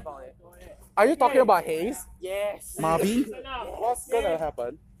gonna say about it. Are you talking about Haze? Yes. Marvin? So now, What's gonna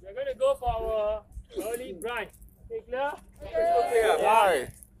happen? we're gonna go for our Early Brian. Okay, clear? Okay, bye.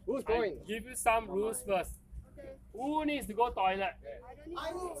 Who's I going? give you some rules first. Who needs to go toilet?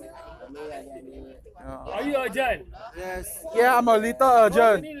 Are you urgent? Yes. Yeah, I'm a little Those who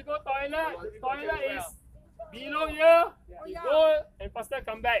urgent. need to go toilet, the toilet is below here. You go and faster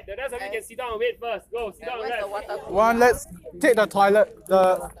come back. The rest of you can sit down and wait first. Go, sit down and rest. One, let's take the toilet.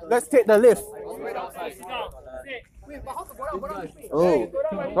 Let's take the lift. Wait outside, sit down. Sit. Wait, but how to go down? Oh, Go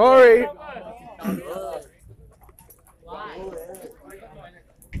down and sorry. sit down first.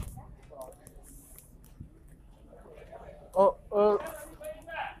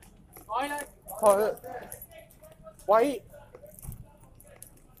 Toilet. Why?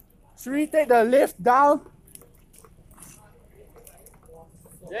 Should we take the lift down?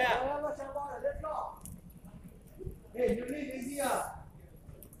 Hey, you really lazy ah?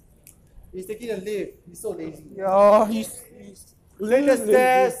 He's taking a lift. He's so lazy. Yeah, he's Take the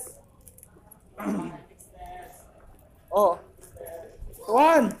stairs. Oh,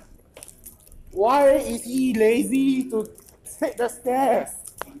 one. Why is he lazy to take the stairs?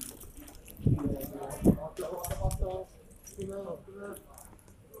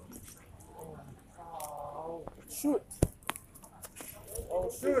 Shoot. Oh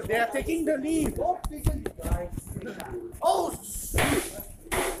shoot, they are taking the lead. Oh shoot.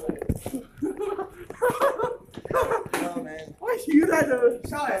 Oh man. Why you like to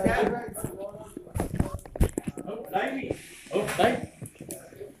shout at that?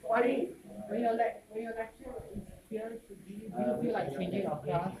 When your lecture is here, do you feel like changing your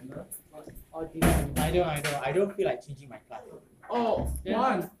class? Or do you I don't feel like changing my class. Oh,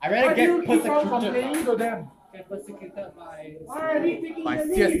 one. I rather Why do you get keep on persecuted complaining to them? get persecuted by Why are they taking by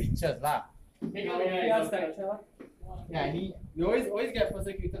the fierce lead? teachers lah. fierce lecture? Yeah, we always get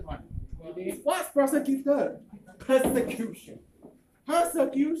persecuted one. What's prosecuted? Persecution.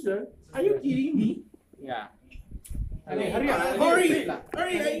 Persecution? Are you kidding me? Yeah. Hurry up! Hurry!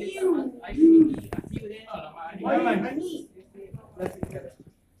 Hurry! I knew! I need!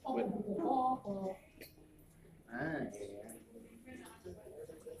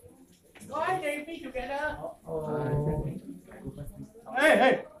 Why they be together?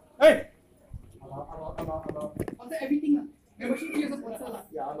 Hey! After everything lah. Membership fee also sponsor lah.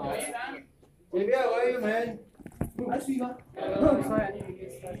 Yeah, man. Xavier, where are you, man? I see lah. Sorry, I need to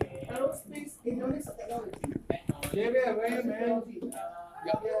get started. Aerospace, avionics, and technology. Xavier, where are you, man?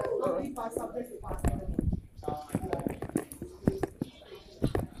 Only pass subjects to pass.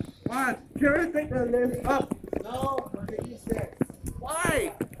 What? Can we take the lift up? No, I'm taking stairs.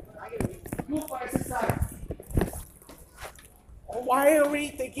 Why? Go for exercise. Why are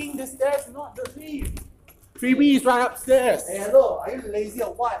we taking the stairs, not the lift? Phoebe is right upstairs. Hey, hello, are you lazy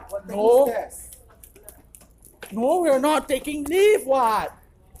or what? What taking No. stairs? No, we're not taking leave. What?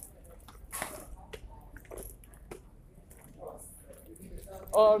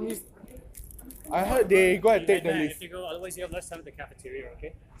 I heard they go and take the leave. If you go, otherwise you have less time at the cafeteria.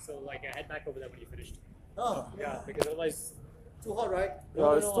 Okay, so like head back over there when you finished. Oh, Yeah, because otherwise. too hot, right?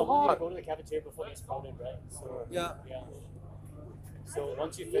 Yeah, it's too hot. Go to the cafeteria before it's crowded, right? So Yeah. yeah. So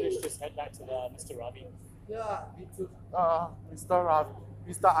once you finish, just head back to the Mr. Ravi. Yeah, me too. Mr. Rav,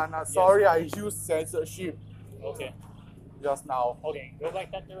 Mr. Anna, sorry I used censorship Okay. just now. Okay, go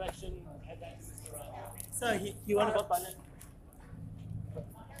back that direction. Head back to Mr. Ravi. Sir, he want to go pilot.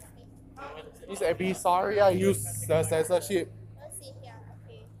 Miss Abby, sorry I used the censorship. Let's see here.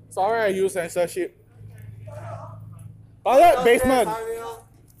 Okay. Sorry I used censorship. Toilet basement.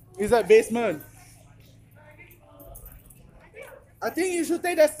 Is that basement? I think you should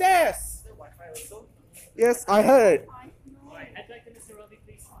take the stairs. Yes, I heard. Head back to Mr. Ravi,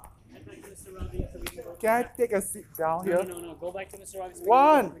 please. Head back to Mr. Ravi so we can go. Can I take a seat down here? No. Go back to Mr. Ravi. So we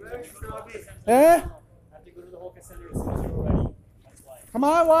One. can go. Eh? Have to go to the Hawker Center as soon as you're ready. That's why. Come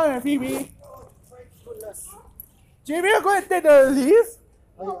on, one and Phoebe. Jamie, go and take the lift.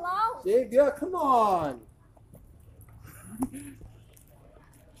 Hello. Xavier, come on.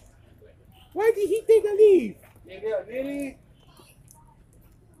 Why did he take the leave? Xavier, really?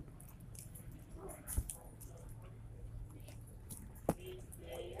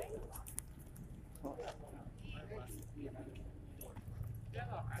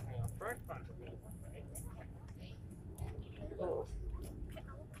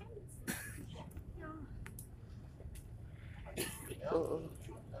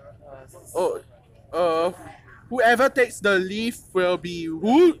 Whoever takes the leave will be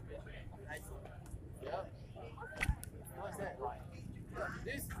who?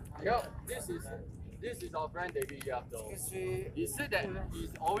 This is our friend David Yap though. He said that he's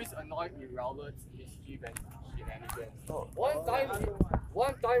always annoyed with Robert's mischief and shenanigans. One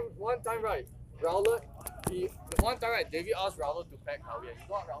time, right? Rowler, the one time right, David asked Rowler to pack Javier. You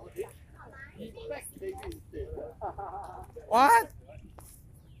know what Rowler did? He packed David instead. What?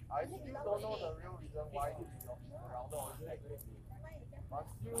 I still don't know the real reason why Rowler always packed David. But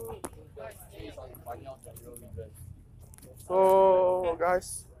still, based on finding out the real reason. So,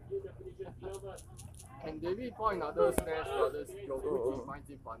 guys. And David found another Smash Brothers joke, which he finds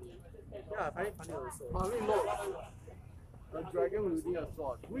it funny. Yeah, I find it funny also. I mean, look, a dragon wielding a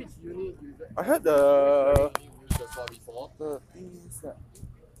sword. Which unit uses? I heard the Used the sword before. the thing is that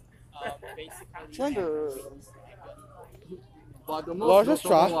Basically, trying to But the Well, most just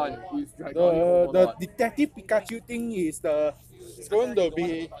notable try. one is Dragon the Overlord. Detective Pikachu thing is it's going to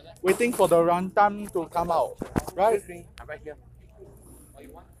be waiting for the runtime to come out, right? I'm right here.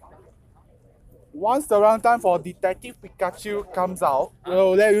 Once the runtime for Detective Pikachu comes out,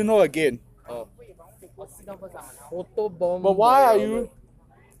 we'll let you know again. Photobomb. But why are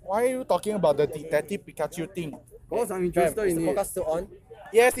you talking about the Detective Pikachu thing? Because I'm interested in it. Still on?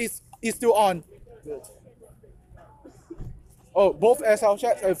 Yes, it's still on. Good. Oh, both SL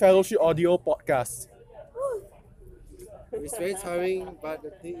Chats and Fellowship Audio podcasts. It's very tiring, but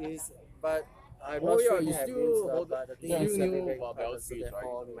the thing is, I'm Oh not yeah, sure you you have still wins, hold but the thing you is, knew very about hard, Bell so Street,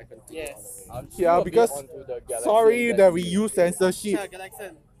 therefore right? we might continue yes. on the way. I'm still Yeah, a bit because onto the Galaxy sorry and that we Galaxy. use censorship. Yeah,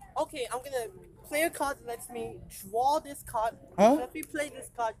 Galaxian. Okay, I'm gonna play a card that lets me draw this card. Huh? Let me play this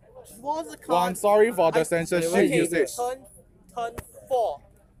card. Draw the card. One, sorry for the I- censorship okay, usage. Turn 4.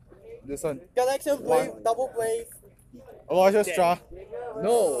 Listen, Galaxian Brave, double Brave. Aloysius Stra.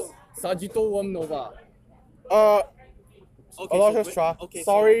 No, Sagitto Worm Nova. Okay, Aloysius so Stra. okay,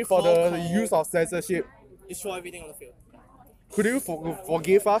 Sorry so for the call. use of censorship. Destroy everything on the field. Could you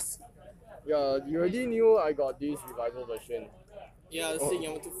forgive us? Yeah, you already knew I got this revival version. Yeah, the thing I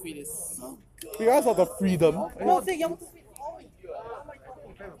want to feed is so good. Because of the freedom. Oh, the thing I want to feed.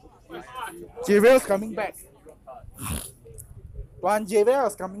 Javier coming back. One Javier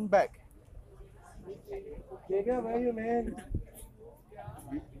is coming back. Jacob, where are you, man?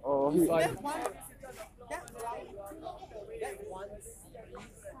 Oh, It's like, That one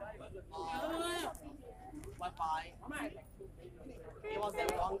Bye-bye. There was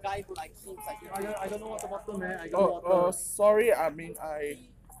that one guy who like keeps like I don't know what's the bottom, man. I got sorry. I mean, I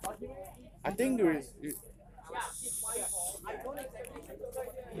think there is.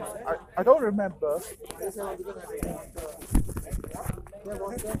 I don't remember.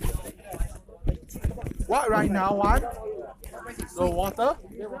 What right now? One? The water?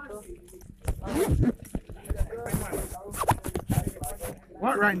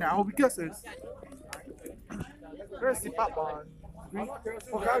 What right now? Because it's let's sip up on green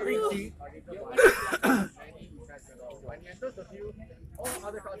tea. When he enters the field, all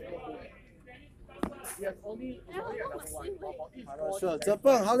other cards go boom. He has only another one. For each cost, Sure, 这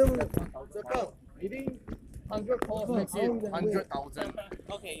笨，好的，这笨。 Hitting 100 cost makes it 100,000.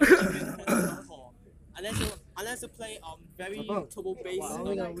 okay. Unless you play very turbo base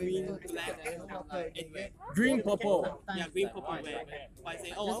green black and red. Green purple. Yeah, green purple red. If I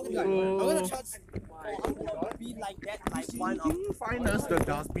say, oh, I'm gonna charge. Oh, I'm gonna be like that, like one of. Can you find us the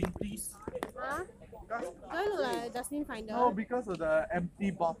dustbin, please? Huh? Do I look like a dustbin finder? No, because of the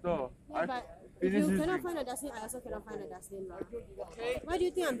empty bottle. Yeah, but if you cannot find a dustbin, I also cannot find a dustbin. Why do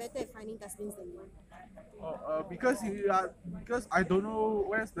you think I'm better at finding dustbins than you? Because I don't know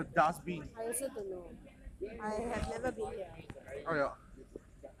where's the dustbin. I also don't know. I have never been here. Oh yeah.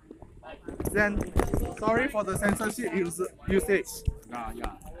 Then sorry for the censorship usage. Yeah.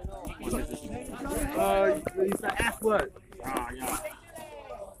 It's the F word. Yeah.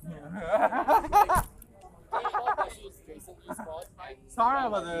 Sorry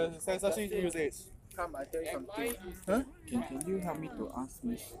about the censorship usage. Come, I tell you something. Huh? Can you help me to ask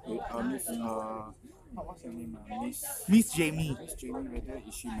Miss what's your name? Miss Jamie. Miss Jamie, whether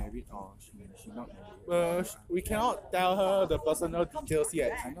is she married or she not married? We cannot tell her the personal details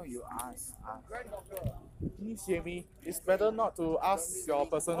yet. I know you asked. Miss Jamie, it's better not to ask your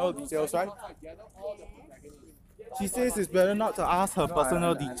personal details, right? She says it's better not to ask her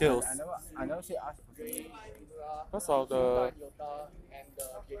personal details. I never say ask. Because of the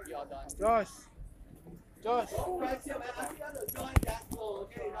Josh.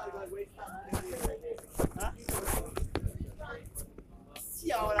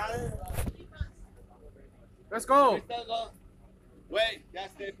 Let's go. Wait,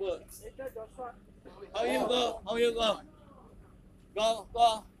 just stay put. How you go? How you go? Go.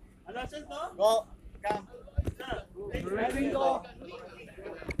 Go. Come.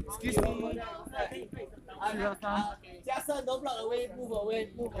 Excuse me. Jackson, don't block away. Move away.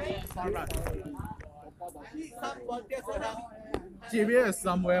 Come on, get Javier is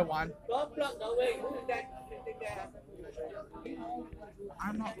somewhere one. Don't block the way. Who is that?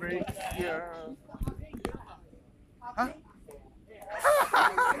 I'm not very clear. Huh?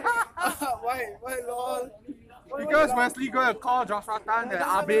 Why, lol? Because Wesley gonna call Joshua Tan and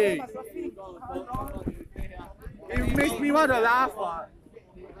Abe. It makes me want to laugh.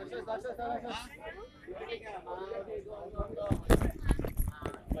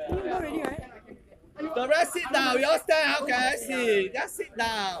 The rest sit down. You all stand. How can I see? Just sit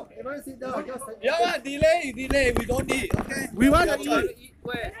down. You all want delay? Delay. We don't need. Okay. We want to eat.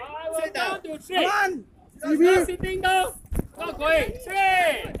 Where? Sit down to three. Come on. Not sitting down. Not going.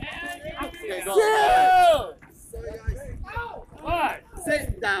 Three. Go. Two. One.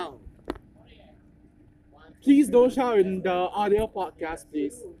 Sit down. Please don't shout in the audio podcast,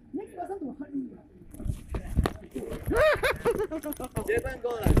 please. Japan go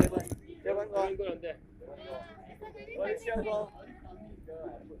lah. Japan go. Go on there. Malaysia go.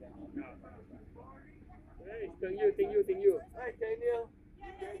 Hey, think you. Hey, can you?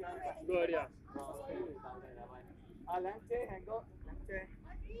 Go already. Lang Che, hang go. Lang Che.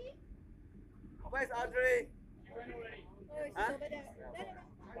 Where's Audrey? Huh?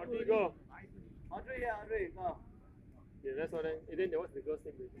 Audrey, go. Audrey here, Audrey, go. Yeah, that's what I. And then what's the girl's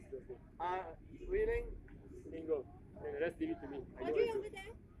name? This girl's name. Wheeling. Then go. And the rest leave it to me. I know.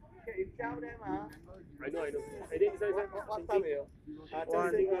 Okay, you tell them, huh? I know. And then this one. What time are you?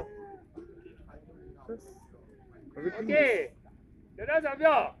 Okay. The rest of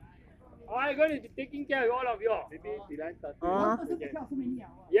you. I'm going to be taking care of all of you. Maybe Dylan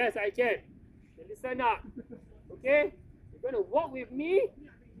Yes, I can. So listen up. Okay? You're going to walk with me.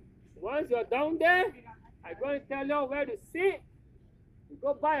 Once you're down there, I'm going to tell you where to sit. You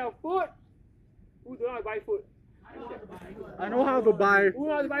go buy your food. Who do not buy food? I know how to buy. Who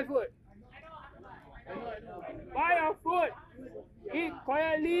knows how to buy food? Buy your food. Eat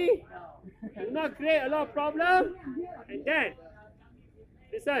quietly. Do not create a lot of problems. And then,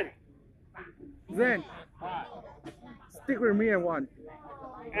 listen. Zen, stick with me and one.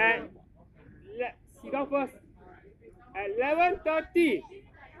 And sit down first. At 11:30,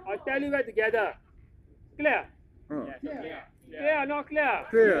 I'll tell you where to gather. Clear? Clear or not clear?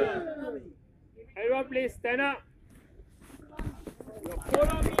 Clear. Everyone please stand up. You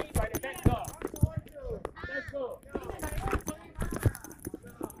follow me by the back door. Let's go.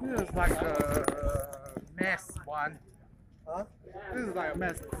 This is like a mess one. Huh? This is like a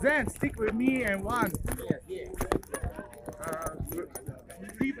mess. Zen, stick with me and one.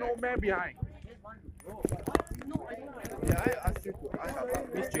 Leave no man behind. Did I ask you to ask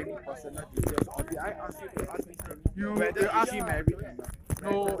Miss Jamie personal details, or did I ask you to ask Miss Jamie whether she married or not?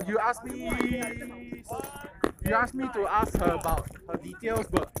 No, you asked me. You asked me to ask her about her details,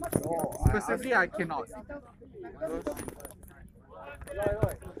 but specifically I cannot.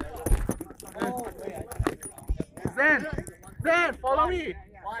 Zen, follow me.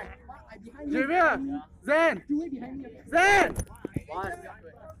 Javier, Zen, Zen,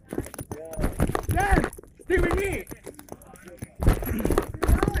 stick with me.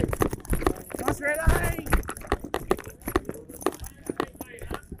 Not straight line.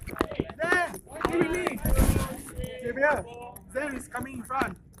 Zen, stick with me. Javier, Zen is coming in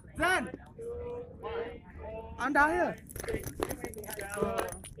front. Zen, under here.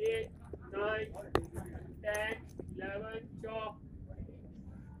 8, 9, 10, 11, 12,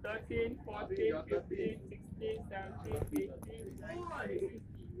 13, 14, 15, 16, 17, 18,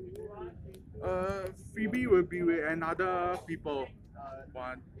 Phoebe will be with another people.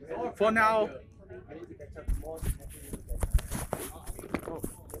 One. For now.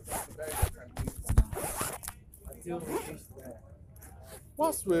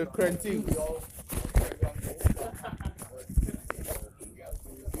 What's with cranting?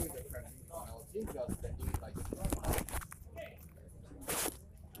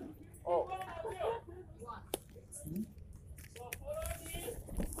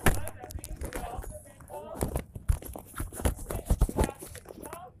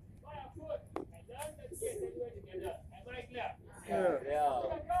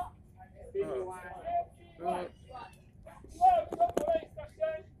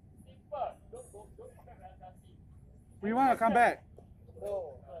 We want to come back.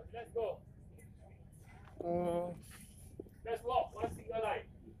 Let's go. Let's walk one single line.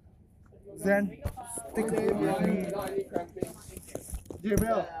 Zen, stick with me.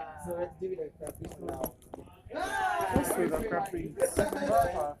 Javier. What's with the crapping?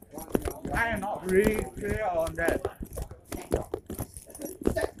 I am not really clear on that.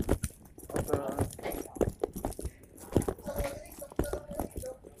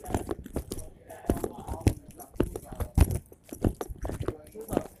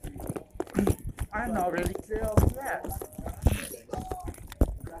 not really clear yet.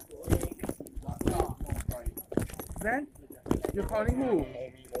 Then, you're calling who?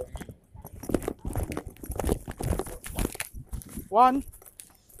 One,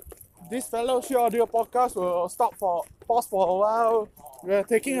 this fellowship audio podcast will pause for a while. We're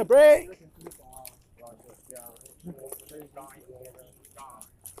taking a break.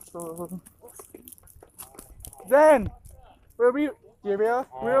 So, then, we'll be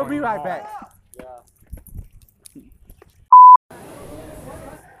right back.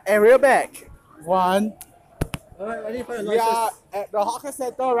 And we're back. One. We are at the hawker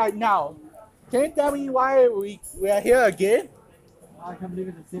center right now. Can you tell me why we are here again? I can't believe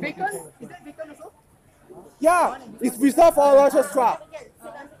it's the same. Bacon? Is that bacon also? Yeah, it's reserved for Aloysius Truck.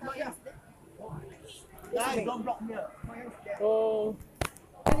 Guys, don't block me. So,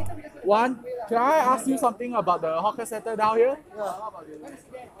 one, can I ask you something about the hawker center down here?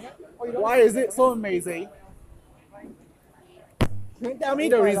 Why is it so amazing? Can you tell me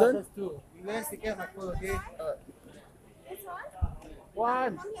the reason? Let's take care of my food, okay?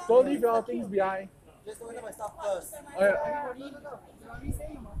 One, don't leave your things behind. Just order my stuff first.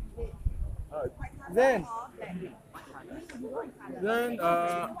 Then,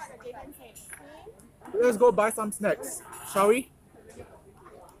 let's go buy some snacks, shall we?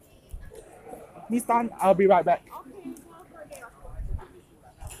 Miss Tan, I'll be right back.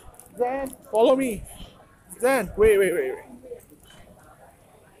 Then, follow me. Then, wait.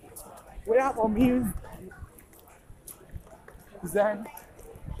 Wait up for me. Then.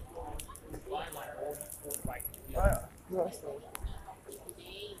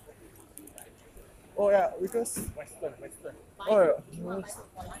 Oh yeah, because Western. Oh yeah.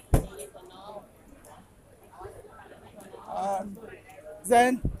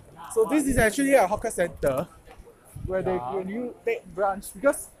 Then, so this is actually a hawker center where when you take brunch,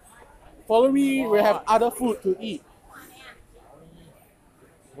 because follow me, we have other food to eat.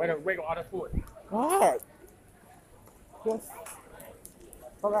 Where got other food? What? Because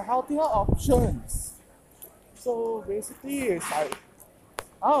for the healthier options. So basically, it's like,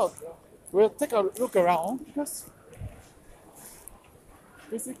 we'll take a look around because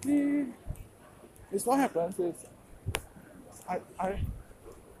basically, this what happens is I'm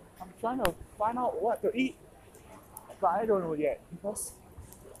trying to find out what to eat, but I don't know yet because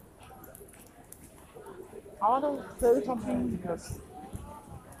I want to tell you something because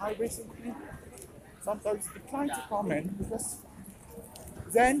I basically sometimes decline to comment because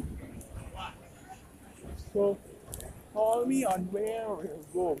then so follow me on where we'll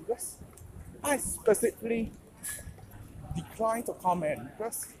go because I specifically decline to comment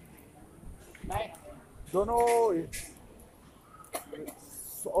because don't know if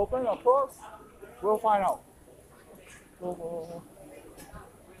it's open or closed. We'll find out. So,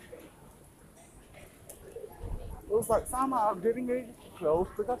 looks like some are getting ready to close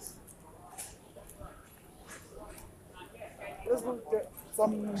because let's go get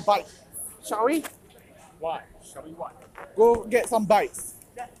some bites, shall we? What? Shall we what? Go get some bites.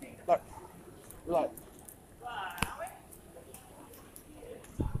 Like.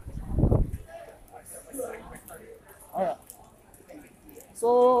 Alright.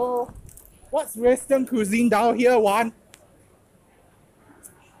 So, what's Western cuisine down here, One?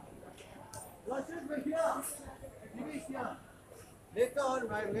 Later on,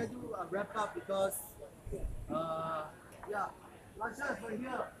 right, we're going to do a wrap up because, yeah, lunch is right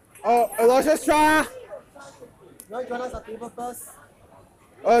here. Aloysius Truck! You want to join us at table first?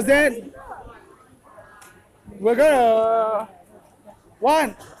 Then, we're gonna,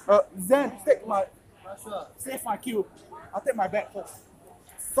 Zen, save my queue. I'll take my bag first.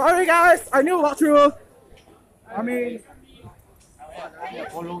 Sorry guys, I knew what through. I mean,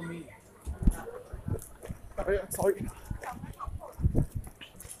 follow me. Sorry.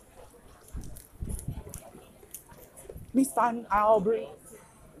 Miss Tan, I'll bring.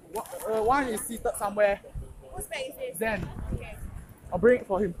 One is seated somewhere. Whose bag is this? Zen. Okay. I'll bring it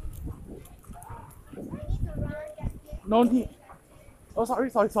for him. No need. Oh, sorry.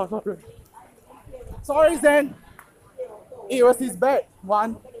 Sorry, Zen. It was his bag.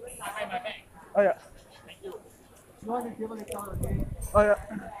 One. My bag. Oh, yeah. Thank you. Oh, yeah.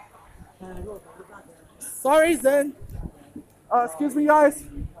 Sorry, Zen. Excuse me, guys.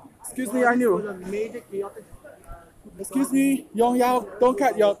 Excuse me, I knew. Excuse me, Yong Yao, don't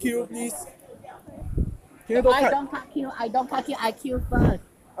cut your queue, please. Can you don't cut? I don't cut you, I queue first.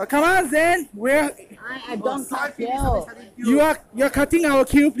 Come on, Zen. I don't cut you. You're cutting our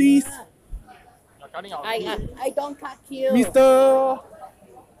queue, please. I don't cut you. Mr.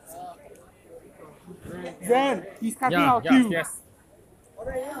 Zen, he's cutting our queue. Yes.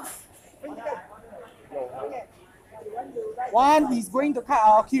 One, he's going to cut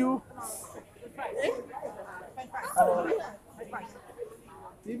our queue.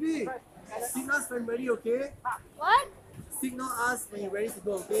 Phoebe, signal us when ready, okay? What? Signal us when you're ready to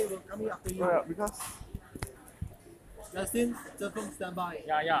go, okay? We're coming after you. Oh, yeah, because. Justin, Zhefeng, stand by.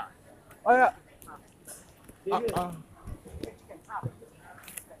 Yeah. Oh, yeah.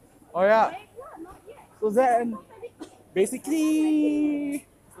 Oh, yeah. So then, basically,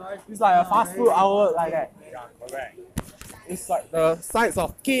 it's like a fast food outlet like that. Yeah, correct. It's like the sites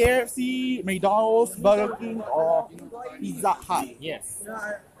of KFC, McDonald's, Burger King, or Pizza Hut. Yes.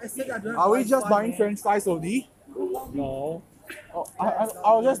 I said I don't have Are we just Wi-Fi, buying man. French fries only? No. Oh,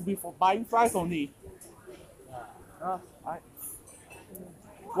 I'll just be for buying fries only.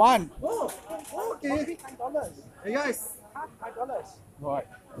 One. Oh, okay. Hey guys. Right.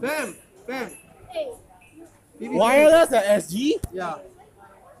 Fam. Hey. Phoebe, Wireless at SG? Yeah.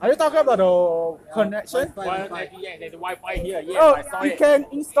 Are you talking about the connection? Yeah, there's Wi-Fi here. Yes, Oh, I saw you it. can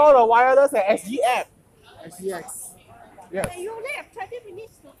install the wireless at SG app. SGX. Yes. Hey, you only have 30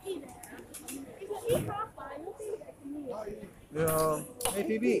 minutes to eat. If you eat half, I don't think that's me. Yeah. Hey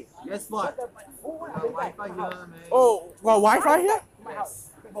Phoebe, guess what? Wi-Fi here, man. Oh, got Wi-Fi here? Yes.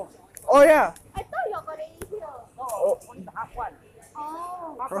 Oh, yeah. I thought you were gonna eat here. Oh.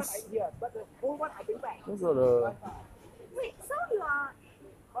 Oh. First. Those are the. Wait, so you are.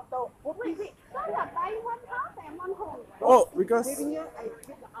 Wait. So you are buying one half and one whole. Oh, because. Oh.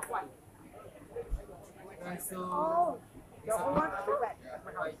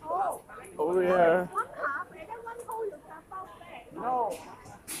 Oh. Oh, yeah. One half and then one whole you can bounce back. No.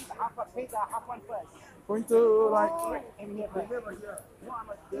 Half one first. Going to like.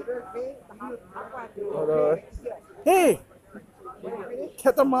 Hey!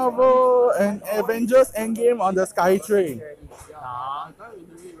 Captain Marvel and Avengers Endgame on the SkyTrain.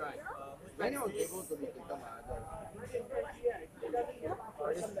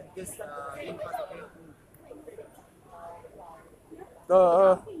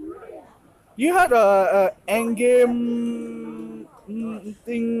 You had a Endgame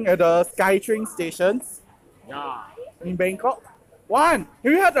thing at the SkyTrain stations Yeah. in Bangkok. One,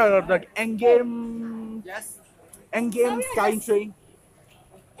 have you had the Endgame? Yes. Endgame SkyTrain.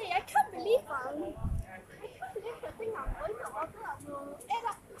 Hey, I can't believe the thing I'm going to order will add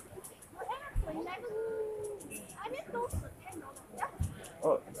up to 11. I mean, those $10. Yeah.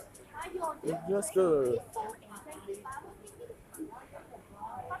 Oh, it's just good. It's so expensive.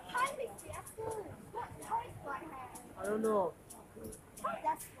 What time is the after? What choice do I have? I don't know.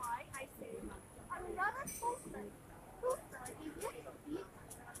 That's why I say I would rather toaster. Toaster is easy to eat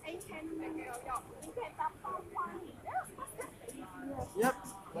and can double quantity. That's easier. Yep.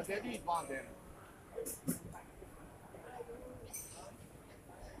 But daddy is one of them.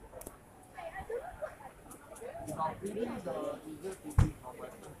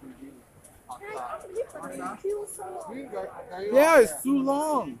 Yeah, it's too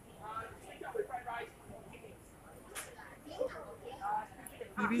long.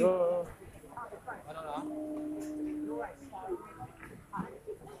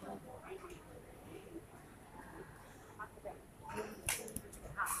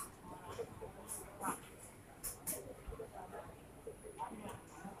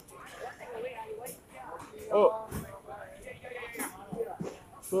 Oh.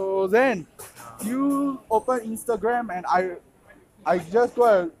 So then, you open Instagram and I just go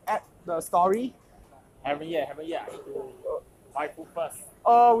and add the story. Haven't yet. I need to buy food first.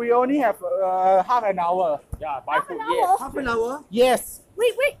 We only have half an hour. Yeah, buy food. hour? Yes. Half an hour? Yes.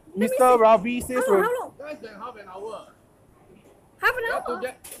 Wait. let me Mr. see. Ravi says How long? Less than half an hour. Half an You have to hour?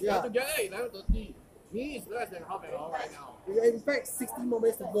 get it at 11:30. Me is less than half an hour right now. We are in fact 16 more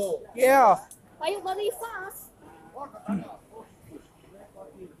minutes to go. Yeah. Are you very fast?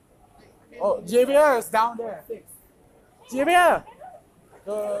 Oh, Javier is down there. Javier!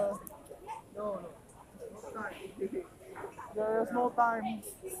 No. There's no time.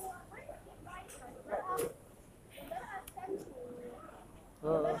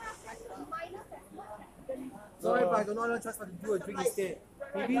 Sorry, but I don't know other choice but to do a drink instead.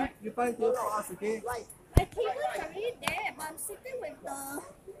 Maybe you find table for us, okay? My table is already there, but I'm sitting with the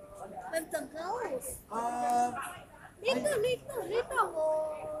girls. Later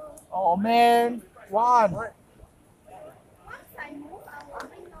we'll. Oh man, one. Once I move, I will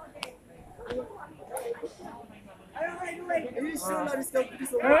bring all that. Are you sure that this is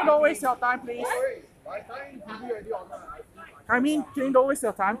Can you don't waste your time, please? By the time TV already on I mean, can you don't waste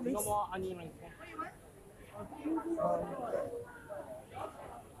your time, please? No more onion.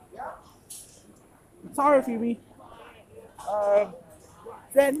 Sorry, Phoebe.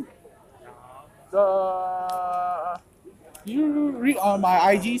 Then, You read on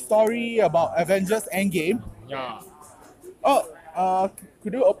my IG story about Avengers Endgame? Yeah. Oh,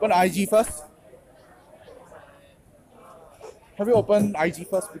 could you open IG first? Have you opened IG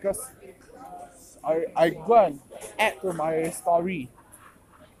first? Because I go and add to my story.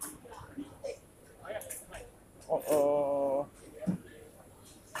 Oh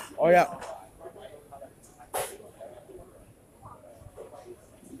yeah.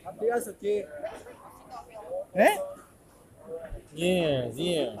 Okay. Eh? Yeah.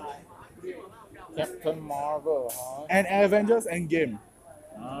 Captain Marvel, huh? And Avengers Endgame.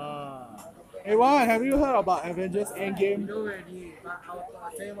 Ah. Hey, Juan, have you heard about Avengers Endgame? No already, but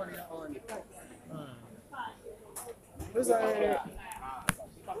I'll tell you what later on. Because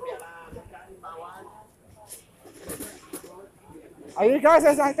are you guys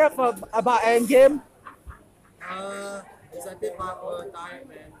excited about Endgame? Excited but tired,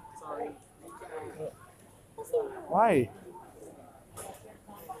 man. Sorry. Why?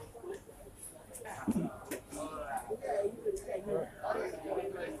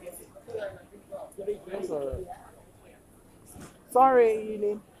 Sorry,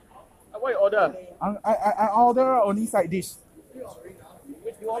 Eileen. What you order? I order only side dish. You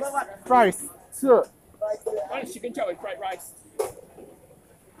order what? Fries. Sure. Mine is chicken chop with fried rice.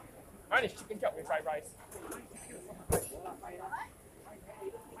 Mine is chicken chop with fried rice.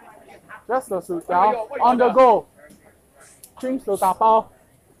 Just the 薯條 on the go. Drinks to 打包.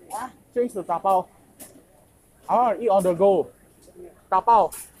 Drinks to 打包. I want to eat on the go. 打包.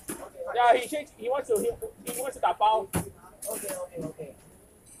 Yeah, he wants to 打包. Okay.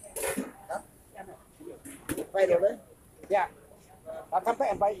 Right over? Yeah. I'll come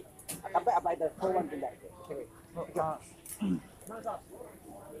back and buy the whole one in that. Okay.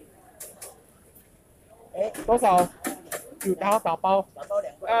 多少？薯條打包。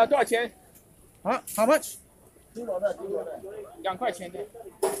多少钱？啊 ？How much？ 2块钱的。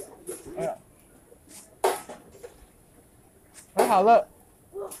哎呀，很好了。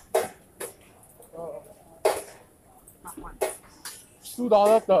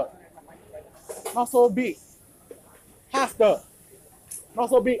$2的 ，not so big。half 的 ，not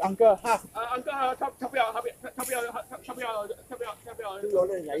so big uncle half。uncle 他不要更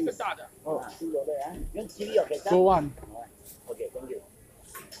大的。哦，猪肉的啊，用鸡肉给他。Go on。Okay, thank you.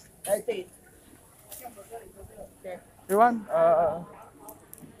 I think. Everyone,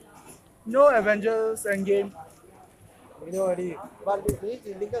 no Avengers Endgame. We know already. But we need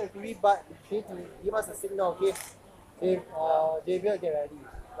to link up with TV, but you need to give us a signal, okay? If Javier get ready.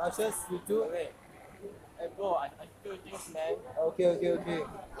 Luscious, you too? Hey bro, I feel things, man. Okay.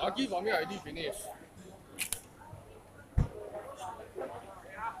 Lucky for me, I already finished.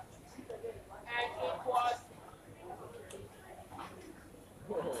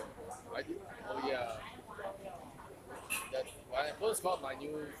 Oh yeah. That when I first got my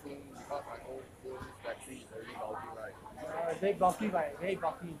new phone, because my old phone battery is already bulky, right? Very bulky, right? Very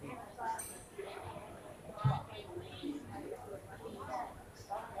bulky indeed.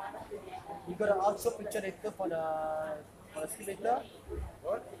 You got an outro picture later for the script later?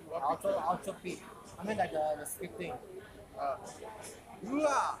 What? Outro pic. I mean like the scripting.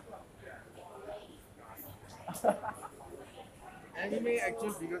 Anime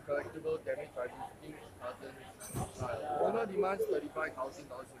action figure collectible damage by 15,000. Owner demands $35,000 in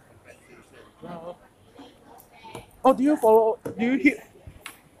compensation. Oh, do you follow? Do you hit?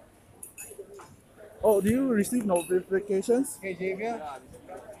 Oh, do you receive notifications? Okay, Javier.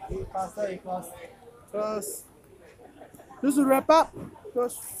 Faster, Because this will wrap up.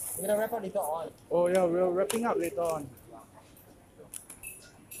 Because we're gonna wrap up later on. Oh yeah, we're wrapping up later on.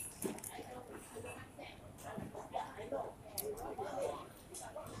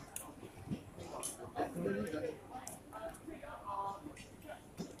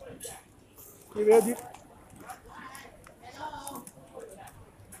 You ready?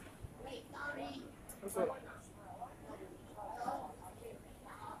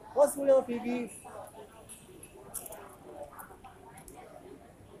 What's going on, Phoebe?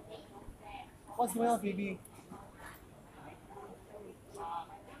 What's going on, Phoebe?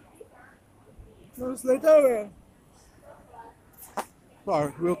 No, it's later.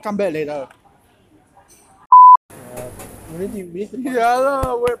 Sorry, we'll come back later. We need to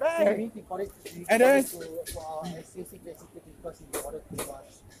Yeah, we're back. we need to call it. And then- Because he ordered too much.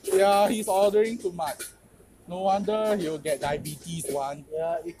 Yeah, he's ordering too much. No wonder he'll get diabetes one.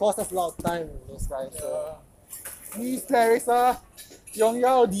 Yeah, it cost us a lot of time, those guys. So. Please, Teresa, Yong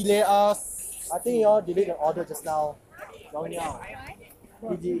Yao delay us. I think you all delayed the order just now. Yong Yao.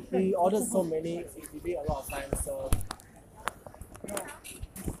 He ordered so many, he delayed a lot of time, so.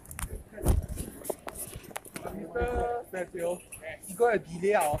 Mr. Matthew, you gotta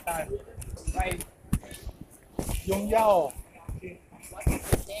delay our time. Right. Yong Yao.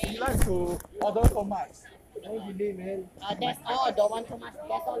 He likes to order so much. No delay, man. That's all. Don't want too much.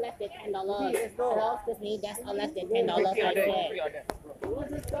 That's all less than $10. Hello, excuse me. That's all less than $10 right there.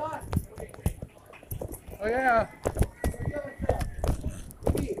 Oh yeah.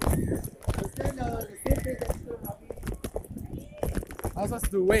 How's us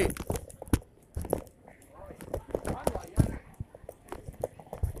to wait?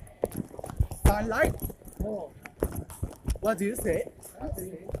 Sunlight? No. What do you say?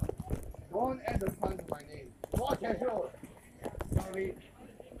 Don't add the sun to my name. More casual. Sorry.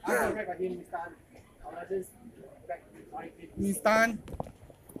 I'm gonna back again, Miss Tan. I'll just back. Miss Tan.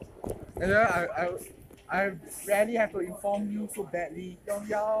 And then I rarely have to inform you so badly. Don't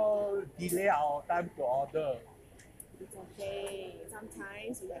y'all delay our time to order. It's okay.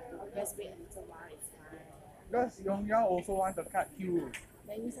 Sometimes you have to just wait a little while. It's fine. Because Yong Yao also want to cut queue.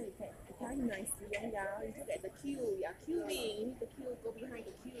 Then you say you tell him nicely, Yong Yao. You look at the queue. You are queuing. You need the queue. Go behind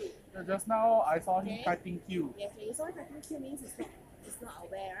the queue. Just now I saw him cutting queue. Yes, when you saw him cutting queue means it's not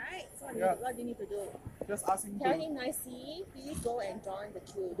aware, right? So what do you need to do? Just ask him Tell to. him nicely. Please go and join the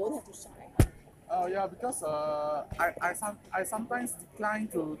queue. Don't have to shy. Oh yeah, because I sometimes decline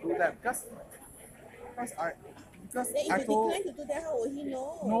to do that because Then if I you told decline to do that, how will he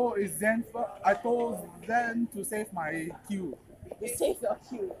know? no, it's Zen. I told Zen to save my queue. You save your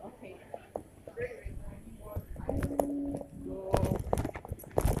queue. Okay.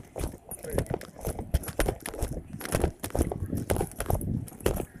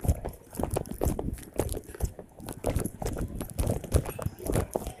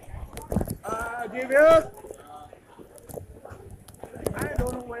 Javier, I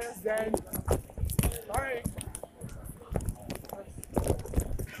don't know where's Zen. Sorry.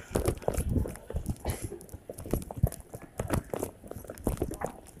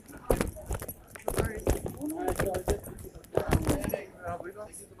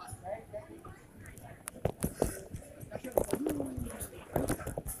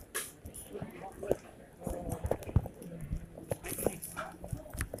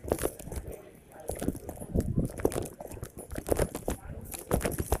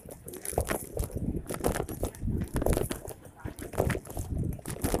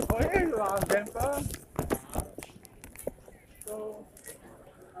 Denver. So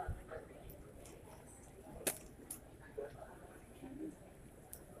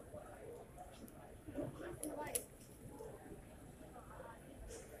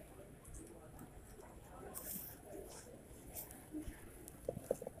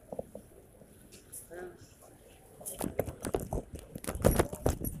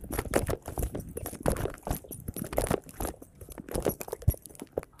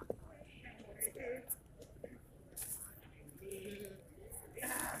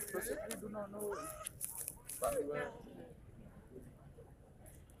specifically do not know very well.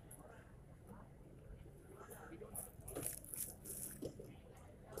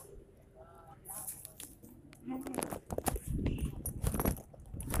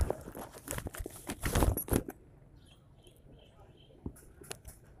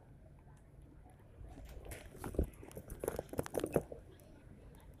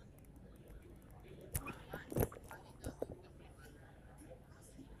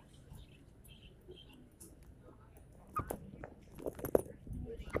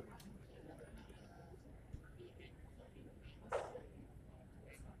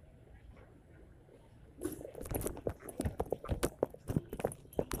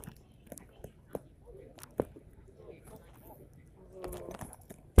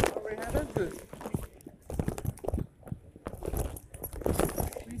 That's good.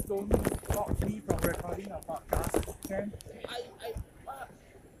 Please don't stop me from recording a podcast, okay?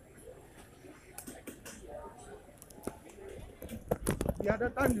 The other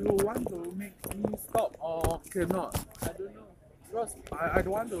time you want to make me stop or cannot? I don't know. Because I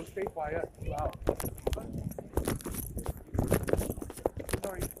don't want to stay quiet throughout.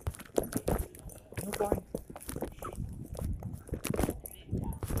 Sorry. No point.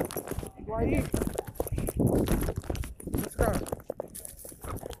 Quiet. Let's go.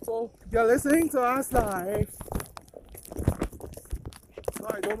 So you're listening to us live. So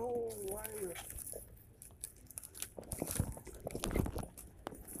I don't know why.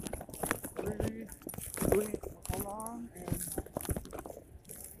 Really doing it for so long and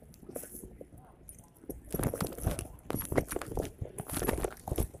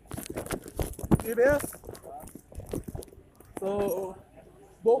CBS. So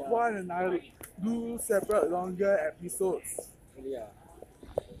both Juan and I do separate longer episodes. Yeah.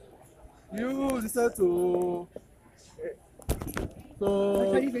 You listen to So,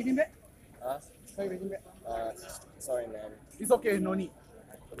 Huh? Sorry, man. it's okay, no need.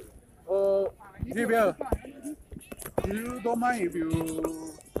 Xavier, you don't mind if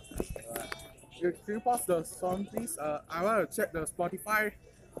you can you pause the song, please? I want to check the Spotify.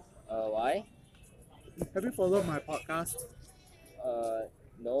 Why? Have you followed my podcast?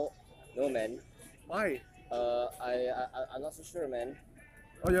 No, man. Why? I'm not so sure, man.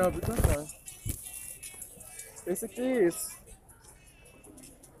 Oh yeah, because basically it's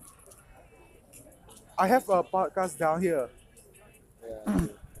I have a podcast down here. Yeah.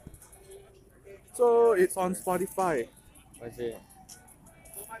 So it's on Spotify. I see.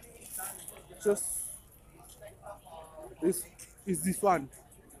 Just it's this one.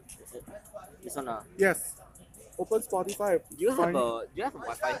 Is it? This one, Yes. Open Spotify. Do you have Find- a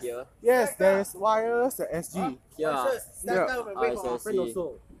Wi-Fi here? Yes, there's wireless at SG. Yeah. Yeah.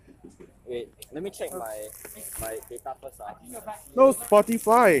 Wait, let me check my data first. No,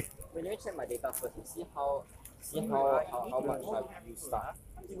 Spotify. Wait, let me check my data first and see how much I've used stuff.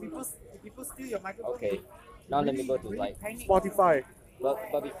 If people steal your microphone, Okay. Now let me go to like Spotify.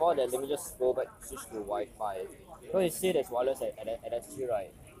 But before that, let me just go back switch to Wi-Fi. So you see there's wireless at SG,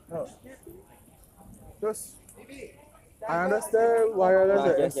 right? No. Just I understand wireless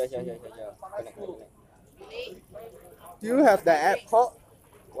at Yes. SG. Connect. Do you have the app called?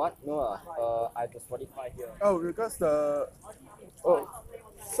 What? No, I have the Spotify here. Oh, because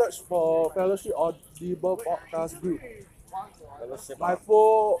search for Fellowship Audible Podcast Group. Fellowship. My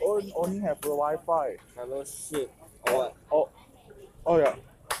phone only have the Wi-Fi. Fellowship. Or what? Oh yeah.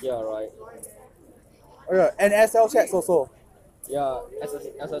 Yeah, right. Oh yeah, and SL Chats also. Yeah,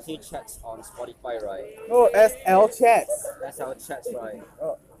 SLC chats on Spotify, right? No, SL Chats. SL chats, right?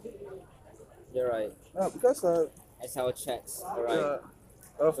 Oh. You're right. No, because SL chats, alright.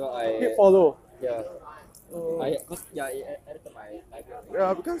 So hit follow. Yeah. It added to my library.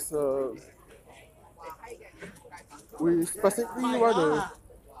 Yeah, because we specifically want to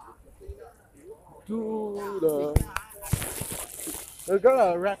do the. We're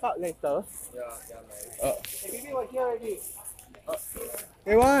gonna wrap up later. Yeah, man.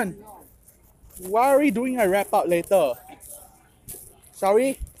 Hey, one. Why are we doing a wrap up later? Shall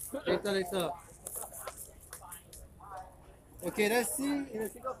we? Later. Okay, let's see in the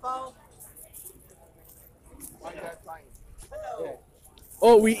single file.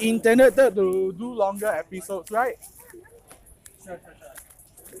 Oh, we intended to do longer episodes, right? Sure.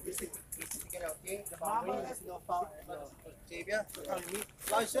 Okay, the boundary in the single file and Xavier, come with me.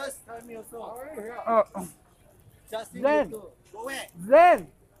 Luscious, come with me also. Justin, Zen. you too. Go where? Zen!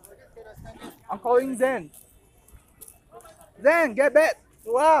 I'm calling Zen. Zen, get back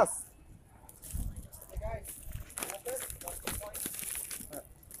to us!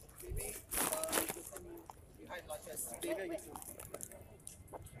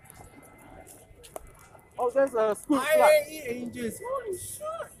 Oh, there's a school flag. Angels. Holy shit.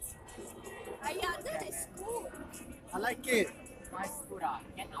 That is cool. I like it. My scooter,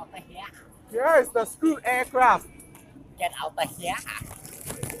 get out of here. Here is the school aircraft. Get out of here.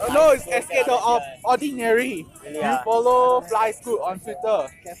 Oh no, it's Escape of Ordinary. Yeah. You follow Fly Scoot on Twitter.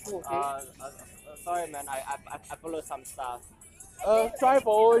 Careful, okay? Sorry, man. I follow some stuff. Try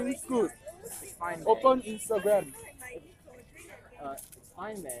following Scoot. It's fine, man. Open Instagram. It's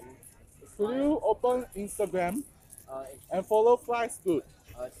fine, man. Could you open Instagram It's and follow Fly Scoot?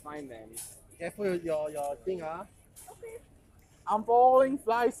 fine, man. Careful your thing, ah. I'm following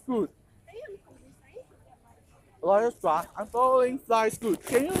Fly Scoot. Lawyer's Fly. I'm following Fly Scoot.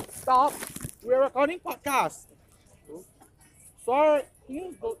 Can you stop? We're recording podcast. Sorry, can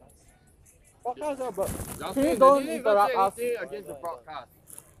you go? Podcast, but can you don't interrupt us? Against the broadcast.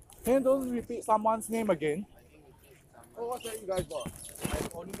 Can you don't repeat someone's name again? Oh, what's that you guys got?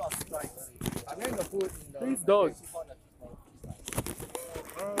 I only got strikes. I'm in the food in the. Please don't.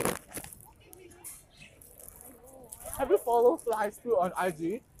 Have you followed Fly Scoot on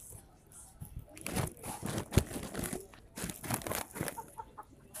IG?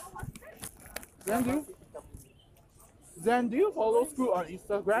 Zen, do you follow Scoot on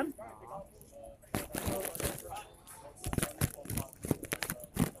Instagram?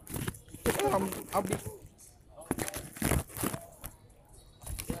 I'll be.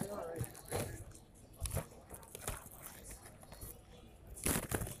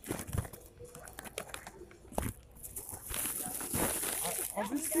 I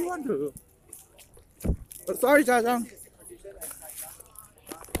obviously want to. Sorry, Jajang.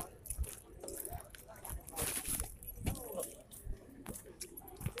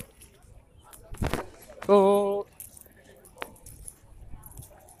 So,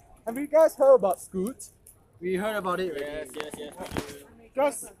 have you guys heard about Scoot? We heard about it. Yes, yes, yes.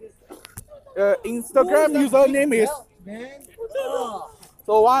 Just Instagram username is Man.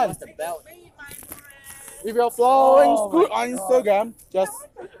 so one. What's the belt? If you're following Scoot on Instagram, just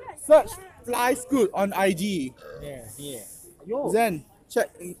search Fly Scoot on IG. Yeah, yeah. Then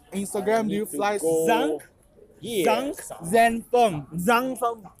check Instagram. Do you fly Zhang? Yeah. Zhang Zen Feng. Zhang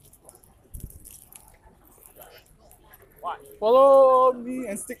Feng. Follow me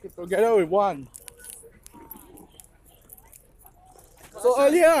and stick it together with one. So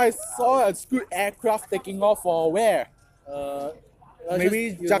earlier I saw a Scoot aircraft taking off for where?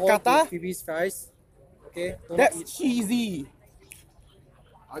 Maybe Jakarta? Phoebe's fries. Okay. That's cheesy.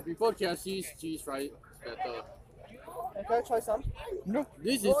 I prefer KFC's cheese fries better. Can I try some? No.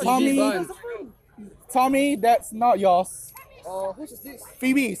 This is Tommy. cheesy bun. Tommy, that's not yours. Whose is this?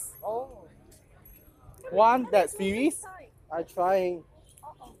 Phoebe's. Oh. One, that's Phoebe's. I'm trying.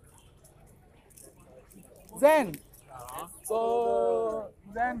 Zen. So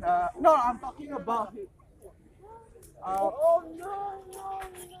then, no, I'm talking about it.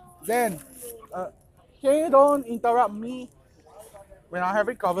 Zen, can you don't interrupt me when I'm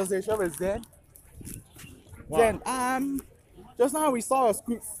having conversation with Zen? Zen, just now we saw a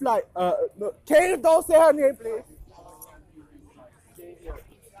Scoot flight. No, can you don't say her name, please?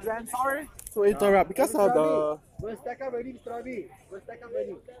 Zen, sorry to interrupt because of the. We'll stack up ready, Mr. Ravi. We'll stack up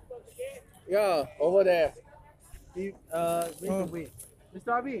ready. Yeah, over there. Wait. Mr.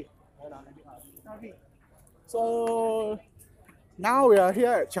 Ravi. Mr. Ravi. So now we are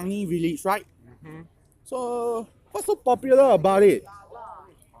here at Changi Village, right? So what's so popular about it?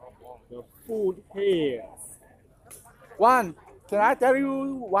 The food here. One, can I tell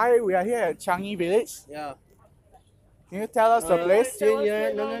you why we are here at Changi Village? Yeah. Can you tell us the place?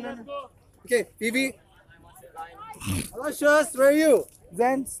 No. Okay, Phoebe. Aloysius, where are you?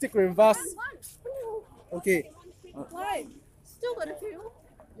 Then stick with us. Okay. Why? Still got a few?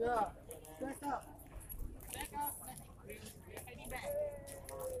 Yeah. Stack up.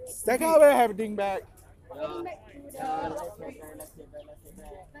 Stack up, we're heading back.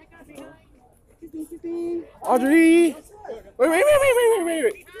 Audrey!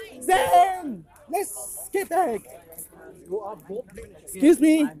 Wait. Zen! Let's get back. Excuse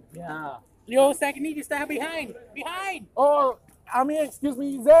me. Yeah. Yo, second need to stand behind. Behind. Oh, I mean, excuse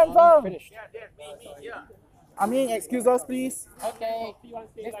me, Zen Feng. Finished. I mean, excuse us, please. Okay.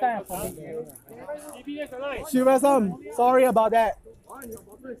 Next time for me. Shivasam, sorry about that.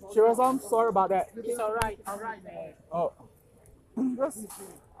 Shivasam, sorry about that. It's alright, man. Oh.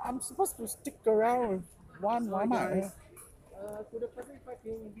 I'm supposed to stick around with one mama. Could the person if I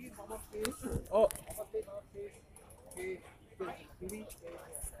can be Mama please? Oh. Okay.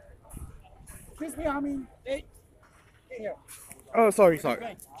 Excuse me, Amin. Hey. Here. Oh, sorry.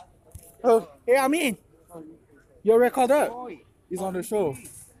 Oh, hey, Amin. Your recorder is on the show.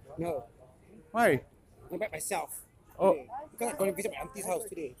 No. Why? I'm by myself. Oh. Because I'm going to visit my auntie's house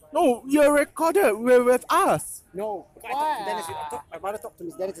today. No, you're recorded with us. No. Because I talked to Dennis. My brother talked to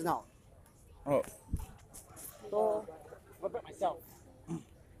Miss Dennis now. Oh. So, I'm by myself.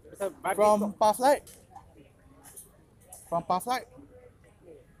 From Pathlight? From Pathlight?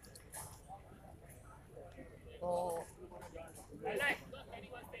 Oh.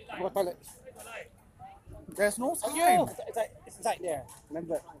 What toilet? There's no Oh, time. yeah. It's inside there.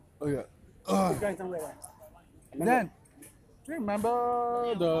 Remember? Oh, yeah. It's going somewhere. Then, do you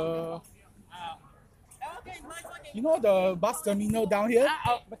remember the... You know the bus terminal down here?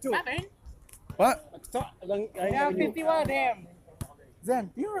 What? Yeah, 51 them.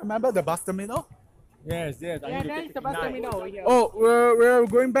 Zen, do you remember the bus terminal? Yes. Yeah, that's the bus terminal over here. Oh, we're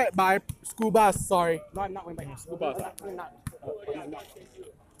going back by school bus, sorry. No, I'm not going back to school bus. I'm not.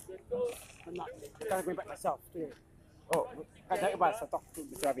 I'm going back myself today. Oh. I take a bus. I talk to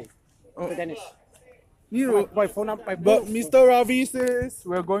Mr. Ravi. Oh. To Dennis. You My phone number. But Mr. Ravi says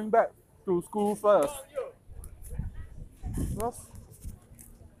we're going back to school first.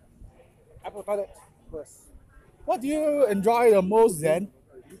 I put toilet first. What do you enjoy the most, Zen?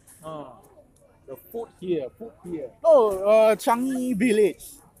 The food here. No, Changi Village.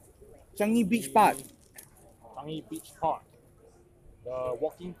 Changi Beach Park. Changi Beach Park. The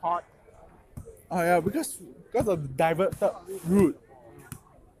walking part. Oh yeah, because of the diverted route.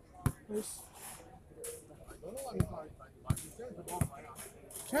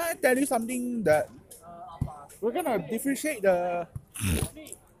 Can I tell you something that we're gonna differentiate the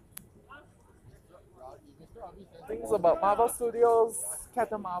things about Marvel Studios,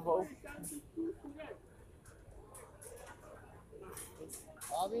 Captain Marvel.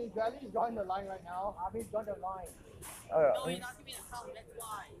 Armin, Jelly's joined the line right now. Armin's joined the line. No, you're not giving a count, that's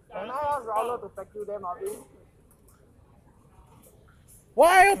why. Can I ask Rowler to tackle them, Armin?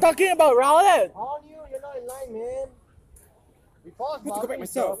 Why are you talking about Rowlet? On you, you're not in line, man. Because I need to go back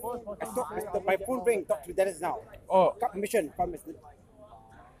myself. My phone ring. Talk to Dennis now. Oh. Got permission from Mr.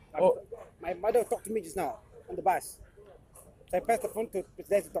 Oh. My mother talked to me just now on the bus. So I passed the phone to Mr.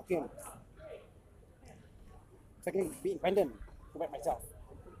 Dennis to talk to him. So I can be independent. Go back myself.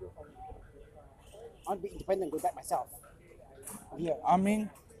 I want to be independent. Go back myself. Yeah. I mean,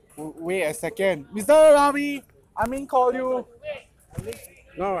 wait a second. Mr. Ravi, I mean call you.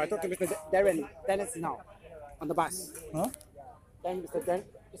 No, I talked to Mr. Dennis now on the bus. Huh? Then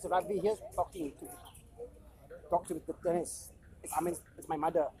Mr. Ravi here talking to Mr. Dennis. It's my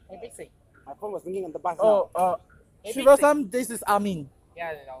mother. My phone was ringing on the bus now. Shivasam, this is Amin.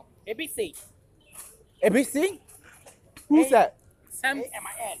 Yeah, I know. ABC. ABC? Who's that? Sam.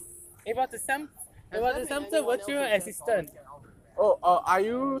 It was the Samsung virtual assistant. Oh, are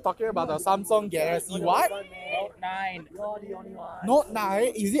you talking about the Samsung Galaxy what? Note 9. Note 9?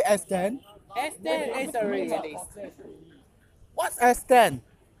 Is it S10? S10 is already released. What's S10?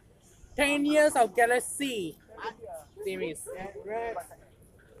 10 years of Galaxy series.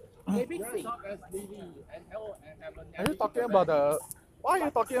 ABC. Are you talking about the... Why are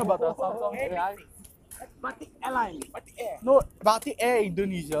you talking about the Samsung AI? Batik Airline. Batik Air. No, Batik Air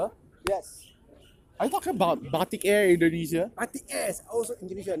Indonesia? Yes. Are you talking about Batik Air Indonesia? Batik Air is also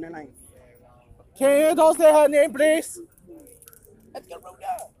Indonesian airline. Can you don't say her name, please?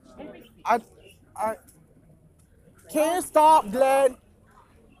 Can you stop, Glenn?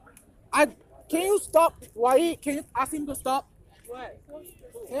 Can you stop? Why? Can you ask him to stop?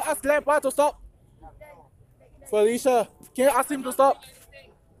 Can you ask Glenn why to stop? Felicia, can you ask him to stop?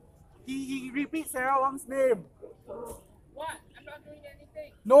 He repeats Sarah Wang's name. What? I'm not doing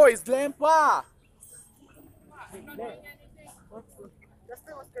anything. No, it's Glenn Pa. I'm not doing anything.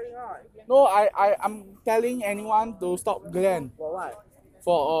 What's going on? No, I'm telling anyone to stop Glenn. For what?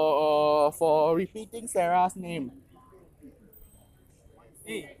 For repeating Sarah's name.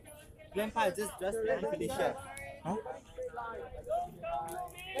 Hey, Grandpa just Felicia. Huh?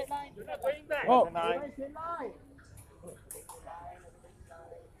 Oh.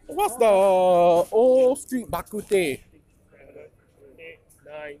 What's the old street bak kut teh?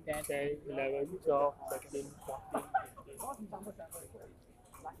 8, 9, 10, 11, 12, 13, 14.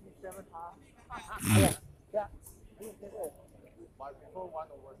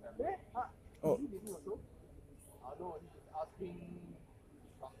 Oh.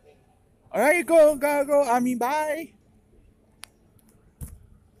 Alright, go. Amin, bye.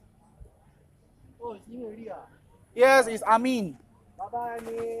 Oh, it's you already. Yes, it's Amin. Bye-bye,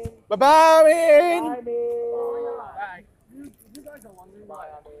 Amin. Bye-bye, Amin. Bye, Amin. Bye. You guys are wondering why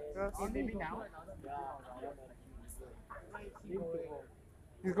Amin.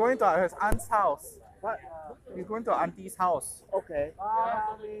 He's going to his aunt's house. What? He's going to auntie's house. Okay. Bye,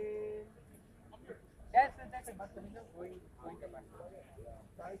 Amin. That's a bus terminal going to bus.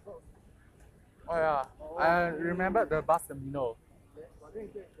 Oh yeah, I remember the bus terminal.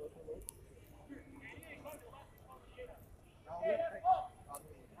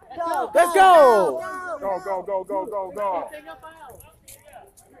 Let's go! Go!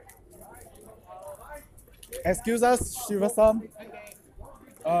 Excuse us, Shivasam.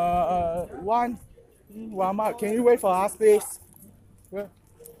 Wama, can you wait for us, please?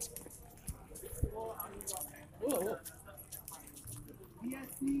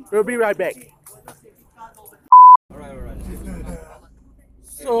 We'll be right back. Alright.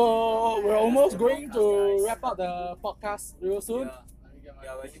 So we're almost going to wrap up the podcast real soon.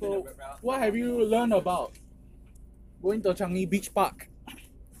 Yeah, we're So gonna wrap up. what have you learned about going to Changi Beach Park?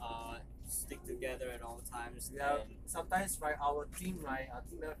 Stick together at all times. Yeah, and sometimes our team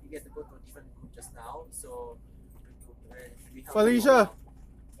member get to go to a different group just now, so we help Felicia,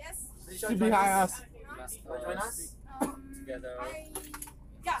 Yes. sit behind us. Join us together.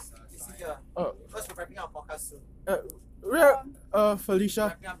 Yeah. First, we're wrapping up podcast soon.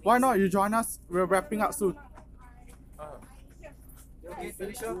 Felicia, why not you join us? We're wrapping up soon. You okay,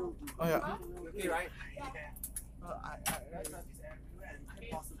 Felicia? Oh yeah. You okay, right?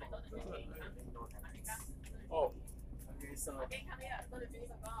 Oh. Okay, so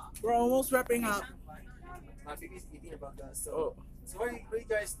We're almost wrapping up. my baby's eating a burger. So what do you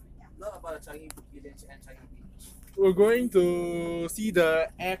guys love about the Changi Village and Changi Beach? We're going to see the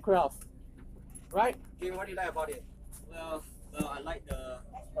aircraft, right? Okay, what do you like about it? well, I like the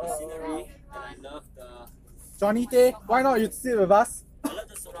scenery and I love the Johnny Tay, why not you sit with us?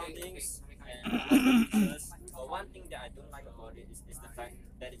 surroundings and I like the pictures. But one thing that I don't like about it is the fact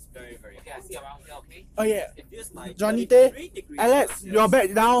that it's very, very hot. Okay, I see around here, okay? Oh yeah. It feels like Johnny 33 Tay, degrees Alex, Celsius. you're back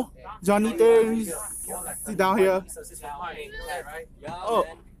now. Johnny Tay, sit down here. Right? Yeah, Oh,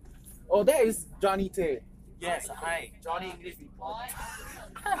 man. oh, that is Johnny Tay. Yes, hi. Johnny English report.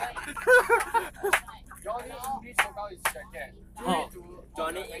 Johnny English workout is second. Oh.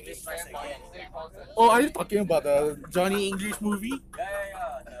 Johnny English strikes again. Oh, are you talking about the Johnny English movie?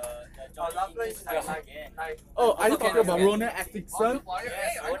 Yeah. The Johnny English strikes again. Oh, are you talking about Ronan Atkinson? Oh.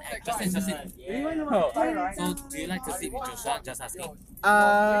 So, do you like to sit with Joshua? Just asking.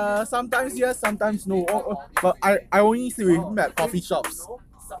 Sometimes yes, sometimes no. But I only sit with him at coffee shops.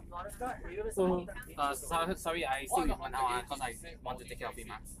 So, sorry, I sit with Man Hao because I want to take care of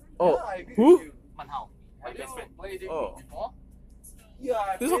him. oh, who? Man Hao, my best friend. Oh,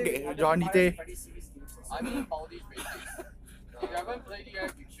 Yeah, it's okay, Johnny Tay. I mean, about this basics. If you haven't played it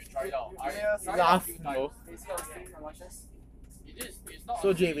yet, you should try it out. Laugh, no. It is. It's not.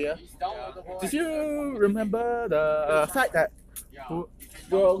 So Javier, It's downloadable. did you remember the fact that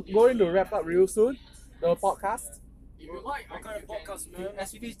we're going to wrap up real soon, the podcast? If you like, What kind of podcast, man?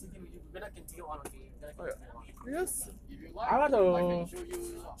 As we continue, we better continue on, okay? Yes. if you like, I want I to can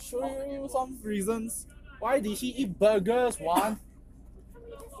show you some reasons. Why did he eat burgers, Juan?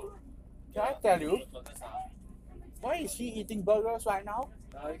 Can I tell you? Why is he eating burgers right now?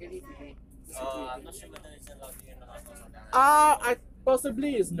 You can eat with me. I'm not sure whether it's allowed to in the house or something. I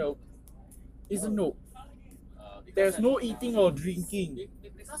possibly is no. Is no. There's no eating or drinking.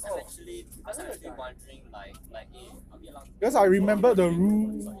 Because I'm actually wondering like are we allowed to Because I remember the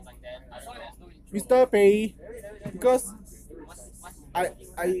rule, something like that? I don't know. Mr. Pei. Because I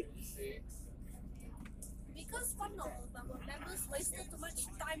Because one of our members wasted too much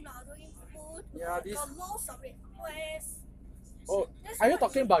time doing food. Yeah, this. Got lost of requests. oh, are you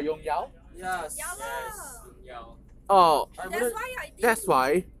talking about Yong Yao? Yes. Yeah lah. Yeah. Oh, That's why I did. that's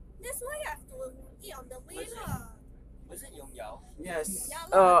why. That's why I have to eat on the way lah. Was it Yong Yao? Yes. Yeah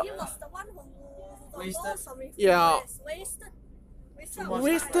lah. He was the one who got Wasted. lost of requests. Yeah. Wasted.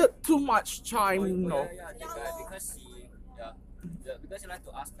 Wasted too much time, no. Because he like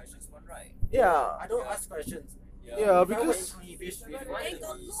to ask questions, one right? Yeah. I don't ask questions. Yeah, because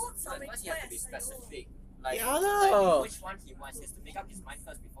Because he has to be specific. Like, Yeah like lah. which one he wants, he has to make up his mind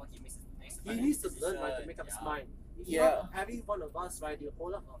first before he makes his next He needs to learn right, to make up his mind. Yeah. Every one of us, right, they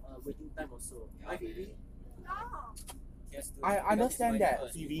hold up a waiting time also. Right, Phoebe? He has to I make up his understand mind that,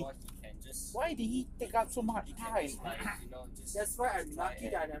 first Phoebe. before he can just Why did he take up so much time? just That's why I'm lucky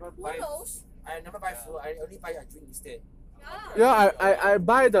that I never buy. knows? I never buy food. I only buy a drink instead. Yeah, I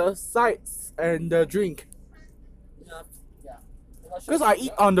buy the sides and the drink. Yeah. Because I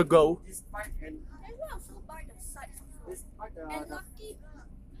eat on the go. Despite and Then we also buy the sides. despite the And lucky.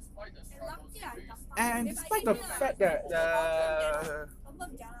 And lucky I dapat. And If I despite eat the it, fact that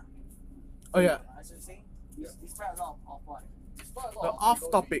confirm jialat. oh yeah, as you say, despite a lot of what? the off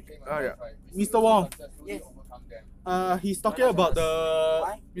topic. Oh yeah, Mr. Wong. Yes. He's talking about the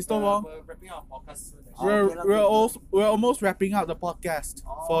Mr. Wong. We're wrapping up our podcast soon. We're almost wrapping up the podcast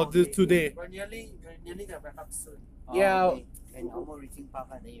for today. We're nearly gonna wrap up soon. Yeah. And almost reaching part,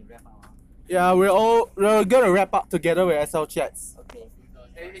 and then you wrap up. Yeah, we're gonna wrap up together with SL Chats. Okay.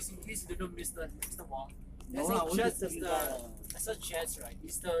 And in case you don't know Mr. Wong, No, I SL want Chats to is see the SL Chats, right?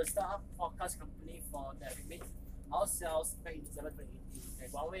 It's the startup podcast company for that we made ourselves back in December 2018.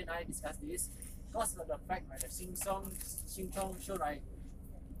 And Huawei and I discussed this because of the fact, right, the Shing Chong show, right?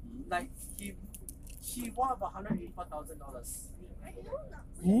 Like he won about $184,000.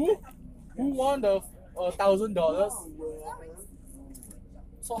 Who won the $1,000?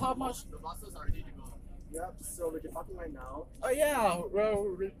 So how much? The buses are ready to go. Yep. So we're departing right now. Oh yeah, we're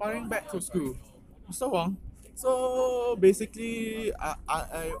returning back to school. Mr. Wong. So basically, I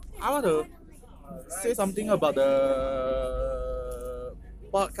want to say something about the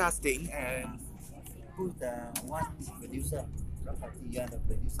podcasting and Who's the one producer? You are the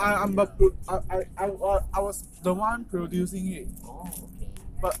producer. I was the one producing it. Oh, okay.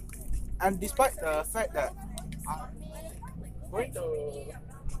 But and despite the fact that I'm going to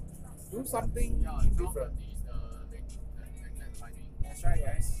do something different. That's right,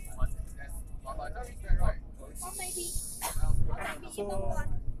 guys. Or maybe. So,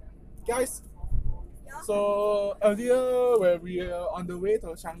 guys, so earlier when we were on the way to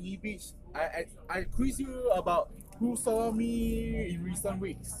Changi Beach, I quizzed you about who saw me in recent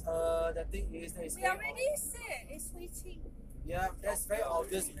weeks. The thing is that it's We very already said it's waiting. yeah, that's very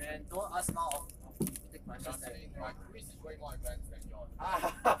obvious, man. Don't ask now of take questions. My quiz is way more advanced than yours.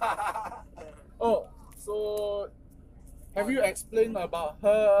 Oh, so have you explained about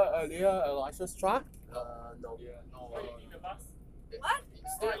her earlier, Elisha Struck? No. What?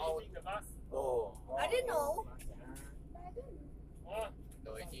 Stay out. Oh. I didn't know.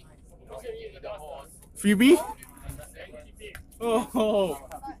 No, he the horse. Phoebe? Oh,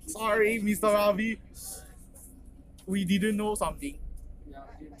 sorry, Mr. Ravi. We didn't know something. Yeah,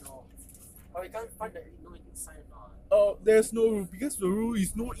 I didn't know. Oh, we can't find the no inside. Oh, there's no rule because the rule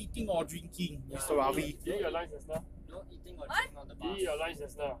is no eating or drinking, Mr. Ravi. Did you eat your lunch just now? No eating or drinking on the Did you eat your lunch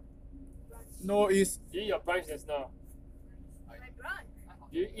just now? No, it's Did you eat your brunch just now? My brunch.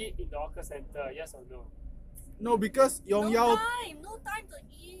 Did you eat in the hawker center? Yes or no? no because Yong Yao. No time to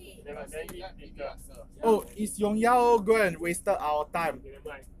eat. Never then eat later. Oh, it's Yong Yao go and wasted our time. Okay, never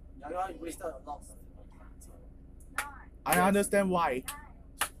mind. Yeah, you wasted a lot. I understand why.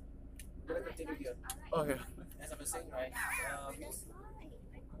 Let's continue here. Okay. As I was saying, right?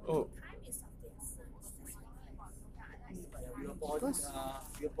 Oh. We apologize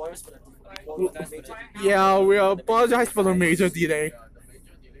for the major. Yeah, we apologize for the major delay.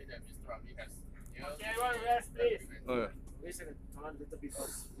 Okay, everyone rest, please. Okay. We said a little bit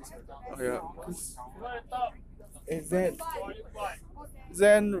because we said Oh, yeah. You want to talk? Is that Volume one.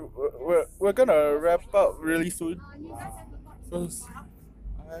 then we're gonna wrap up really soon. Because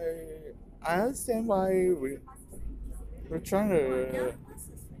I understand why we're trying to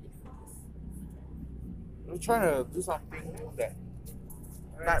do something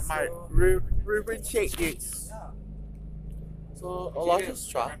that might recheck it. So I'll just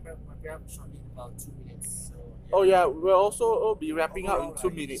try. About 2 minutes. So, Oh yeah, we'll also be wrapping up in 2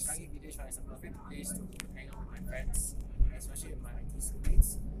 minutes. Changi Village is a perfect place to hang out with my friends, especially my IT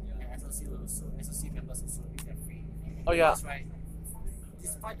schoolmates and SOC members also if they're free. Oh yeah. That's right.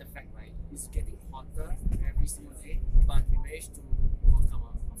 Despite the fact, right, it's getting hotter every single day, but we managed to overcome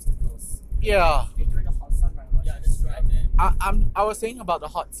our obstacles. Yeah. Enjoy the hot sun, right? Yeah, that's right, man. I was saying about the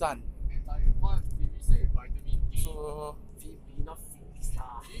hot sun. Like what Phoebe said, vitamin D. So Phoebe, not Phoebe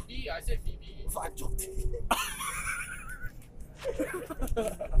star. Phoebe, I said Phoebe. So I joked.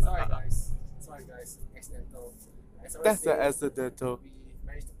 Sorry guys, accidental. As I was that's the saying, accidental. we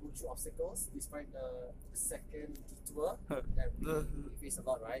managed to pull through obstacles despite the second detour that we faced a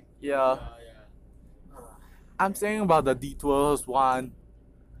lot, right? Yeah. I'm saying about the detours one.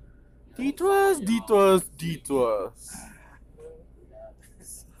 Detours.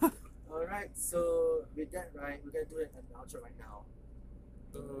 Alright, so with that, right, we're gonna do an outro right now.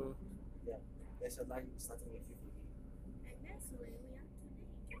 Yeah, there's a line starting with you.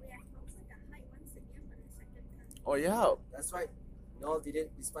 Oh yeah. That's right. We all did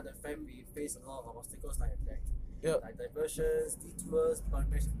it despite the fact we faced a lot of obstacles like diversions, detours, but we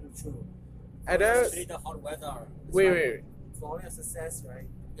managed to pull through. And then Especially the hot weather. wait. For all your success, right?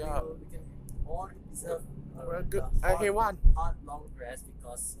 Yeah. We can all deserve Okay, one. hot long rest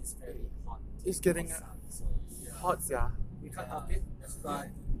because it's very hot. It's getting outside, so, hot, yeah. We can't help it, but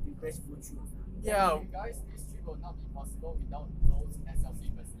we managed to pull through. Yeah. Guys, this trip will not be possible without those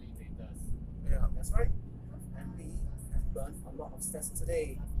SLC facilitators. Yeah. That's right. And we have learned a lot of steps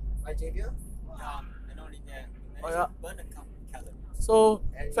today. Right, Javier? And only that, we Oh, managed yeah. to burn a couple calories. So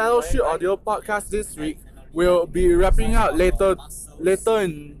Fellowship Audio Podcast this week will be wrapping up later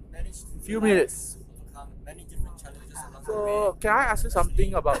in few minutes. Overcome many different challenges along the So way. can I ask you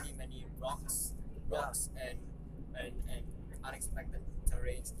something about many rocks and unexpected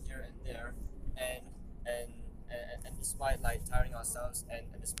terrains here and there, and despite like tiring ourselves and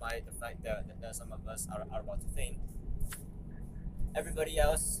despite the fact that some of us are about to faint, everybody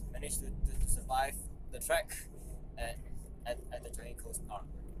else managed to survive the trek at the Changi Coast Park.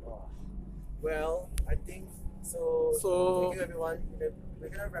 Well, I think so. So- Thank you, everyone. We're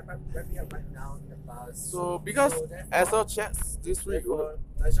gonna wrap it up right now in the bus. so because therefore- as our chats this week therefore,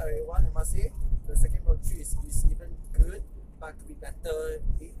 nice shot, everyone. I must say, the second road trip is even good, but could be better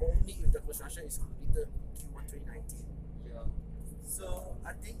only if the construction is completed in Q1 2019. Yeah. So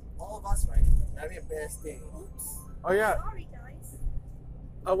I think all of us, right, having a best day. Oh yeah. Sorry, guys.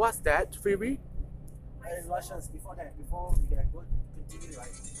 What's that, Phoebe? And Russians, before we can go continue, right?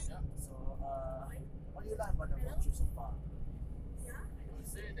 Yeah. So what do you like about the road trip so far? I would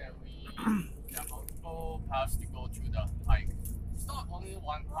say that there are multiple paths to go through the hike. It's not only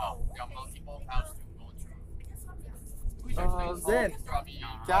one path, there are multiple paths to go through. Which explains how Then Mr. Ravi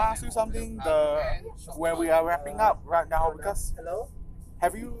can I ask you something when we are wrapping up right now because hello?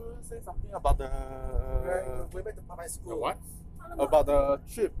 Have you said something about the We're back to Popeye School. what? About the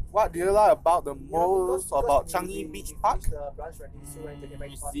trip. What do you like about the most about Changi Beach Park?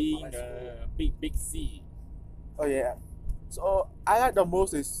 Seeing the big sea. Oh yeah. So I like the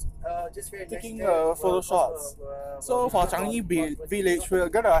most is just very taking nice day. photo shots. So for Changi Village, we're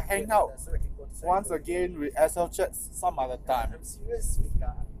gonna hang out once again with SL Chats some other time. I'm serious,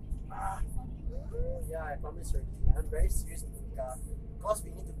 Fika. Yeah, I promise already. I'm very serious, Fika. Because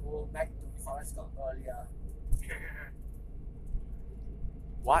we need to go back to Forest School earlier.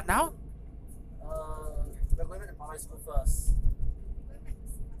 What now? We're going to the Forest School first.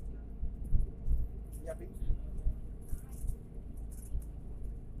 Yeah, baby.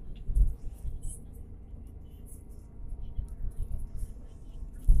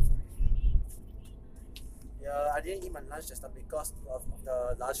 Yeah, I didn't eat my lunch just now because of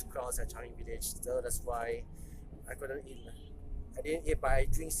the large crowds at Changi Village, so that's why I couldn't eat. I didn't eat, but I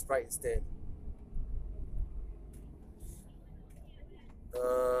drink Sprite instead.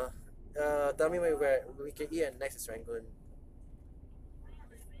 Tell me where we can eat at next Rangoon.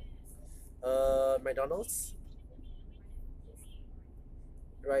 McDonald's?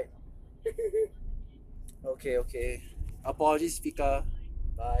 Right. Okay. Apologies, Fika.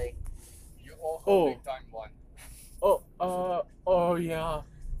 Bye. You all Oh. have big time one. Oh yeah.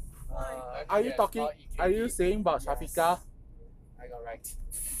 Are you talking? Are you saying about Shafika? I got right.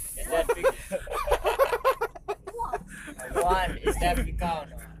 Is that big? One, is that big or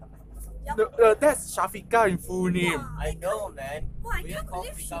not? That's Shafika in full name. I know, man. We call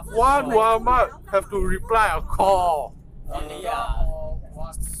Fika for One short. Muhammad have to reply a call. Yeah.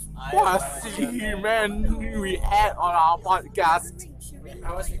 What see man we had on our podcast.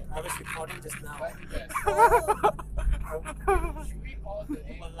 I was recording just now.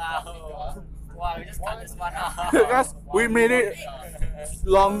 Wow, we just cut this one out. Because we made it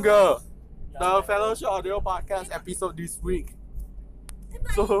longer. The Fellowship Audio Podcast episode this week.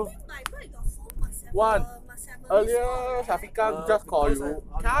 So one earlier Shafika just called you.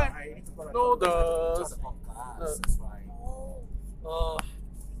 Can I know the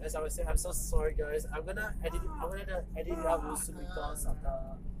as I was saying, I'm so sorry, guys. I'm gonna edit it out real soon because of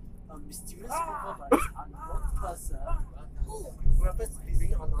the mysterious people by this unknown person who happens to be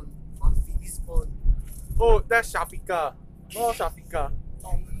ringing on Phoebe's phone. Oh, that's Shafika. No Shafika.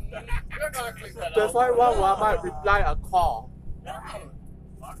 You're gonna click that That's why one Muhammad reply a call.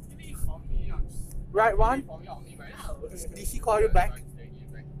 Right one? Did he call you back?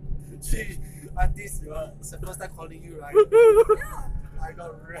 This is the first time calling you, right? I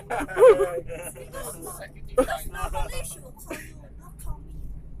got right.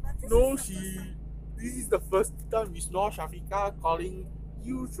 No, this is the first time we saw Shafika calling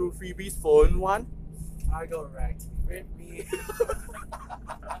you through Phoebe's phone one. I got wrecked. With me.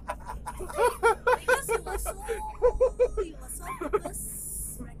 Because you were so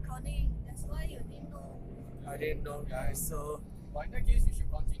focused recording. That's why you didn't know. I didn't know, guys. So, But in that case, we should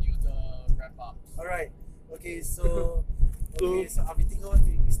continue the wrap up. alright. Okay, so I'll be thinking about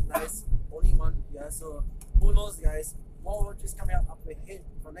doing this nice only one year. So who knows, guys? More watches coming up ahead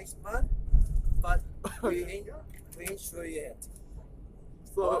for next month, but we ain't sure yet.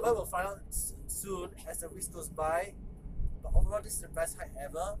 So However, we'll find out soon as the weeks goes by. But overall, this is the best hike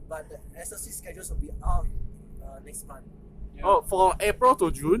ever. But the SLC schedules will be out next month. Oh, for April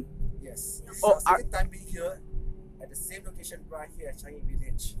to June? Yes. This is Oh, our second time being here at the same location right here at Changi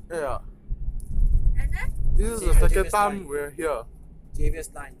Village. Yeah. And then? This is the second time we're here.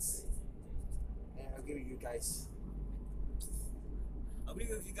 JVS Lines. And I'll give you guys. I'll be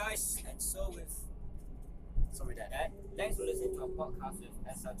with you guys, and so with that. Thanks for listening to our podcast with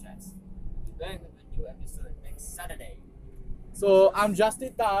SL Chats. We'll be back with a new episode next Saturday. So I'm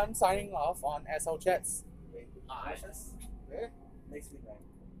Justin Tan signing off on SL Chats. Where? Next week, right?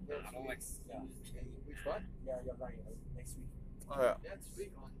 Yeah. Which one? Yeah, you're right. Next week. Oh, yeah. Next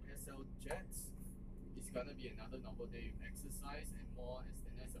week on SL Jets, it's gonna be another normal day with exercise and more as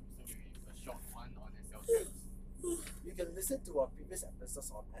the next episode will be a short one on SL Jets. You can listen to our previous episodes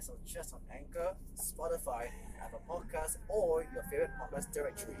on SL Chats on Anchor, Spotify, Apple Podcasts, or your favorite podcast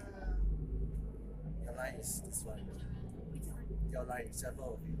directory. Your line is this one. Your line is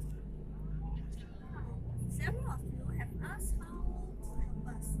several of you. Several of you have asked how to help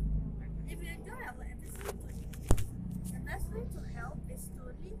us. If you enjoy our episode, the best way to help is to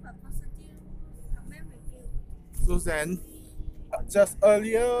leave a positive comment review. Suzanne, just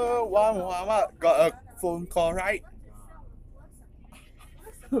earlier, one Muhammad got a phone call, right?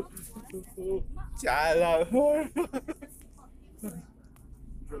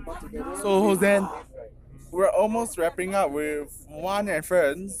 So then, we're almost wrapping up with One and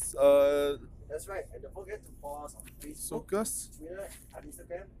Friends. That's right, and don't forget to follow us on Facebook, Focus. Twitter, and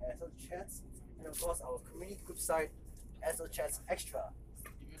Instagram, SL Chats, and of course our community group site, SL Chats Extra.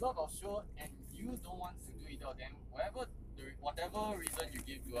 If you love our show and you don't want to do it out, then whatever reason you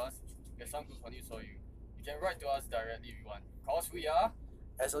give to us, there's some good for you. You can write to us directly if you want. Cause we are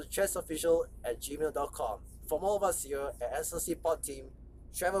slchessofficial@gmail.com. From all of us here at SLC Pod Team,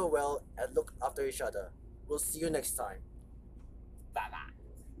 travel well and look after each other. We'll see you next time. Bye bye.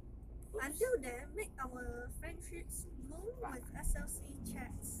 Until then, make our friendships bloom with SLC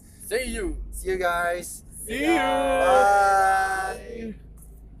chats. See you. See you guys. See you. Bye.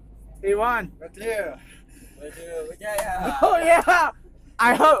 Hey, Juan. We're clear. Yeah. Oh yeah,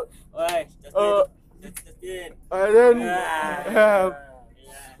 I heard. Oi, just in. And then, Yeah.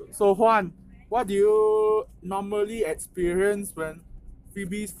 so Juan, what do you normally experience when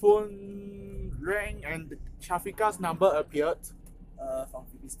Phoebe's phone rang and Shafiqa's number appeared? From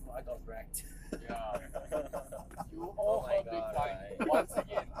Phoebe's phone, I got wrecked. Yeah. You all heard me crying once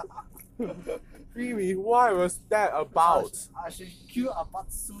again. Phoebe, why was that about? I should cue a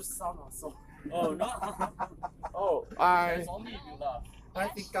Batsu sound or so. Oh no. Oh, It's only if you laugh. Hi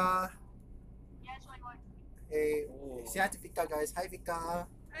Fika. Hey, say hi to Fika guys. Hi Fika.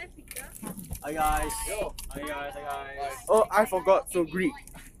 Hi, Pika. Hi guys. Hi guys. Oh, I forgot to greet.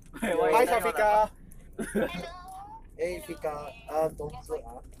 Hi, Shafika. Hey Fika. Don't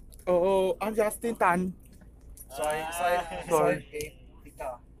float. Oh, I'm Justin Tan. Sorry. Hey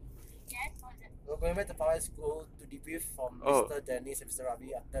Fika. We're going back to power school to debrief from Oh. Mr. Dennis and Mr.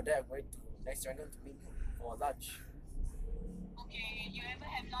 Ravi. After that, I'm going to Next Dragon to meet you for lunch. Okay, you ever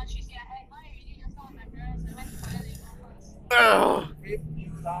have lunch? You say, hey, why already just now my parents? I went to toilet first. With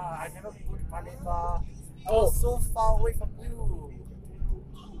you lah. I never go to Palembang. I was so far away from you.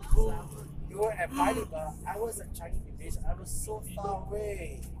 You were at Palembang. I was at Changi Village. I was so far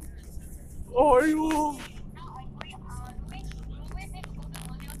away. Oh, you.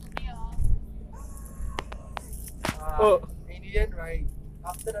 In the end, right,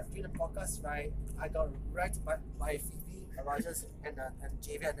 after the podcast, right, I got wrecked by Phoebe, Rajas, and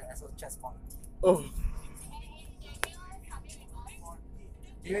Javier and the SL chess part. Oh.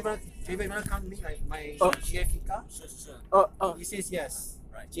 Javier, you wanna come meet my GA Fika? Sure. He says yes.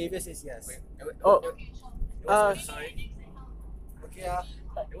 Right. Javier says yes. Sorry. Okay,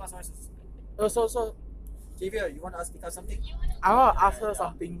 It was sorry. So, Javier, you wanna ask Fika something? I want to ask her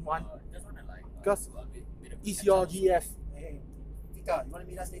something, one. Just wanna like. Because it's your GF. Hey, Fika, you wanna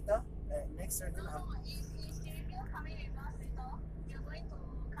meet us later? Next Saturday.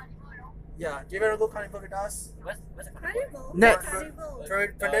 Yeah, Javier wanna go carnival with us? What's the Carnival? Next.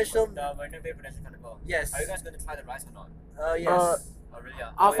 Prudential. The Marina Bay Prudential Carnival. Yes. Are you guys going to try the rice or not? Yes. Oh really?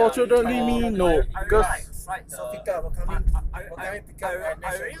 Yeah. Unfortunately, me no. Because So Fika, we're coming. I pick up at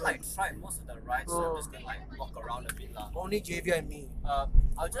next really Saturday. like tried most of the rides, so I'm just gonna like walk around a bit lah. Only Javier and me.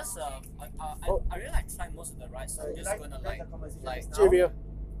 I'll just I really like try most of the rides, so I'm just gonna like Javier.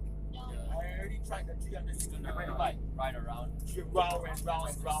 I already tried the 300. just gonna ride around. Round and round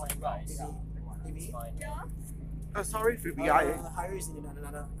and round and round. Maybe. Sorry, Phoebe. Harry is in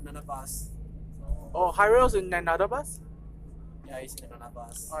another bus. Oh, Hyro's in another bus? Yeah, he's in another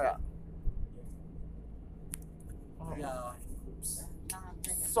bus. Oh, yeah. Yeah.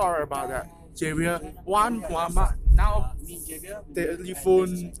 Sorry about that. Javier, Juan Muhammad, now Me and Javier.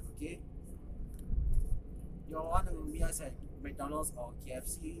 telephone. Okay. You want to meet us at McDonald's or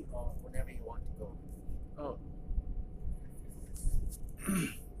KFC or whenever you want to go. Oh.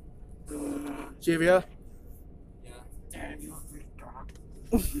 Javier. Yeah. Damn you.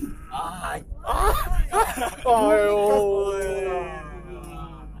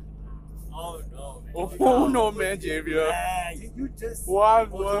 Oh no, man, Javier. You just One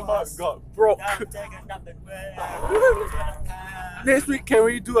Muhammad got broke. Next week, can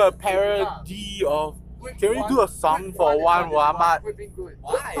we do a parody of? Can we do a song for One Muhammad?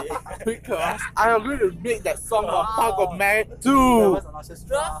 Why? Because I am going to make that song on Park of Man too.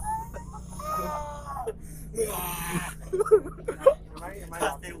 Why?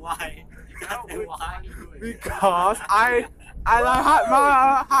 Why? Because I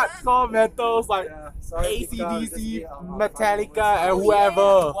like hardcore metals like AC/DC, Metallica, and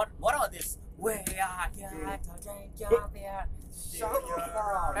whoever. What are this?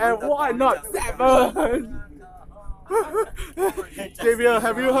 And why not 7? Javier,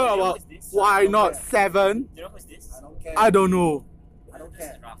 have you heard about why not 7? You know who's this? I don't care. I don't know. I don't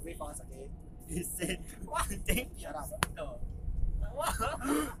care. Wait for us, okay? He said, what? Shut up. Oh.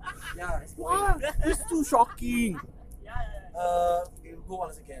 Yeah, it's What? It's too shocking. We'll go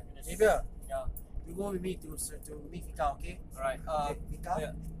once again. Javier, Yeah. you go with me to meet Fika, okay? Alright. Okay, Fika?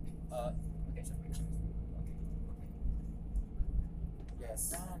 Yeah. Okay, sure.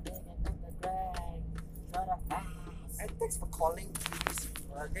 Yes. And thanks for calling, please.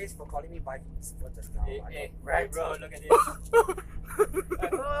 Thanks for calling me by his phone just now. Hey, right, bro, look at this.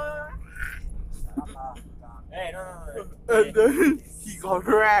 Shut up, Fika. Hey, no. And then he got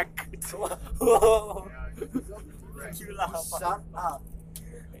wrecked. Whoa. You laugh. Shut up.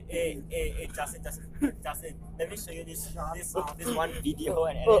 Hey, Justin, let me show you this one video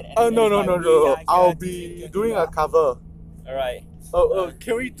and No. I'll be doing a cover. Alright.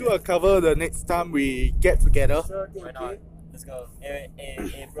 Can we do a cover the next time we get together? Why not? Let's go.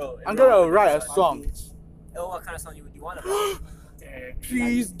 Hey, bro. I'm gonna write a song. Oh, what kind of song you want to write?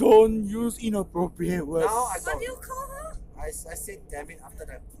 Please don't use inappropriate words. Now I got. What do you call her? I said damn it after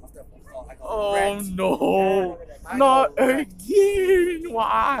the phone call. I got Oh wrecked. no! I Not got wrecked. again!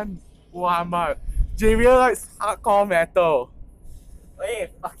 One more. Javier likes hardcore metal. Wait,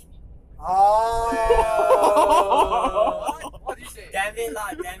 fuck. Oh! What did you say? Damn it,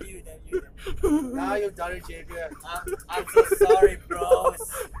 lah, damn you. Now you've done it, Javier. I'm so sorry,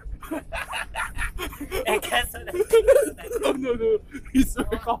 bros. Hey, cancel that. No. It's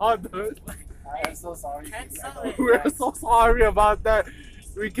recorded. I am so sorry. Cancel it. We're so sorry about that.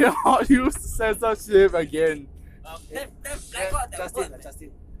 We cannot use censorship again. Then black out that Justin, word.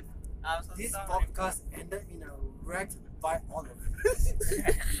 Justin. I'm so This sorry. podcast ended in a wreck by all of you.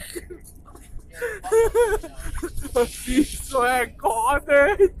 It's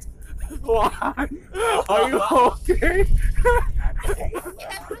recorded. One. Are you okay?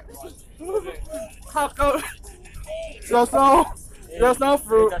 How come? Just now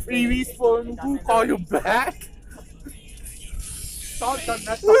through Evie's phone, who called you back? Stop the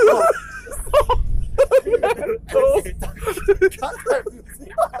metaphor. Cut the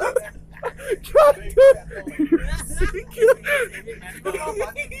music. Cut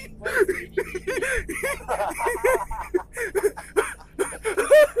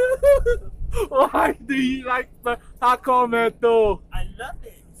Why do you like the hardcore metal? I love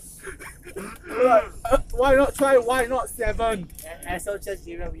it. Why not try Why Not 7? As so just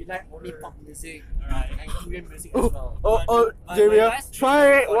Javier, we like only pop music and Korean music as well. Javier,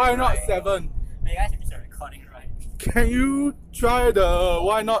 try it, Why Not 7? You guys finished the recording, right? Can you try the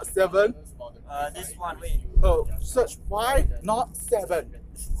Why Not 7? This one, wait. Oh, search Why Not 7.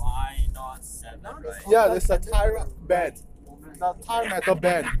 Why not 7, right? Yeah, there's a Thai rock band. The Thai metal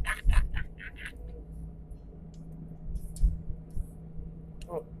band.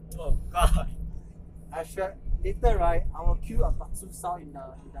 Oh god. I should later, right? I will cue a Batsu sound in the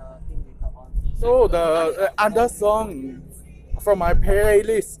thing later on. So the other song from my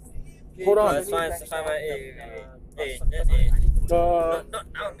playlist. Hold on. It's fine. Hey, The not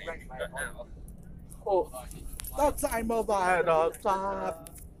now, man. Not now. 都在冇拜到三。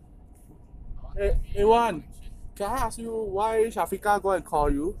Ewan, can I ask you why Shafika go and call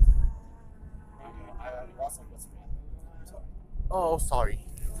you? Oh, sorry.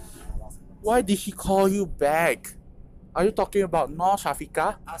 Why did she call you back? Are you talking about Nor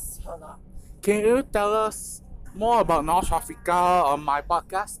Shafika? Ask her lah. Can you tell us more about Nor Shafika on my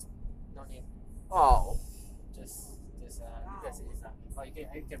podcast? No need. Oh. Just you guys say this. Or you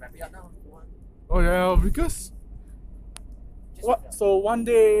can wrap it up now if you want. Oh yeah, because what? So one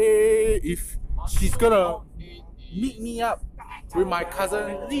day, if she's gonna meet me up with my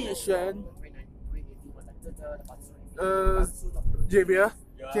cousin Li Xuan, Javier,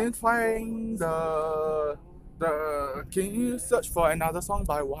 can you find can you search for another song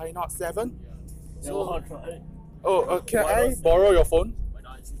by Why Not 7? So, Can I borrow your phone?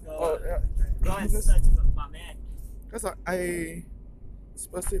 go and search for my man. Because I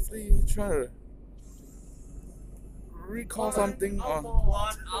specifically try to recall something on.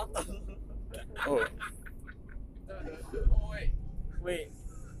 One out. Oh. Wait.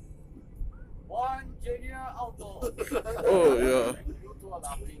 One Junior Auto. Oh yeah.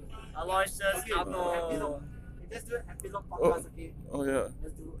 Aloysius Auto. Let's do an episode podcast, okay? Oh yeah.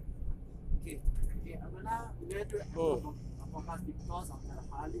 Let's do. Okay. I'm gonna do an episode podcast because of the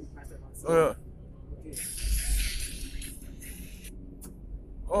highly impressive answer. Oh yeah. Okay.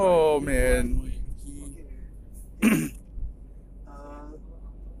 Oh man.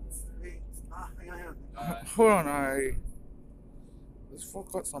 Wait. Hang on. Hold on, I just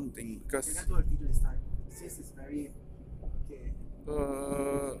forgot something We're because gonna do a video this time. This is very okay.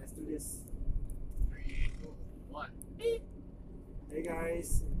 Let's do this. 3, 2, 1. Hey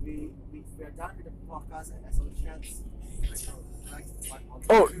guys, we are done with the podcast and associates.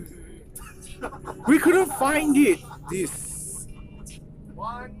 oh, we couldn't find it. This.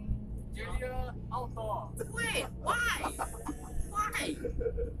 1 Junior Outdoor. Wait, why? Why?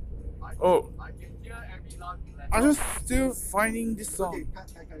 Oh, I can hear every loud I'm just still finding this song.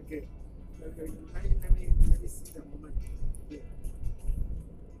 Okay. Let me see the moment. Okay.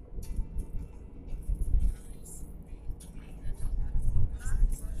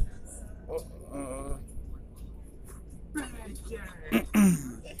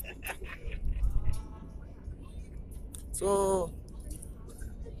 So,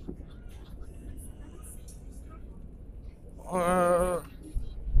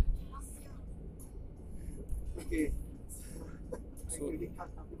 Okay. so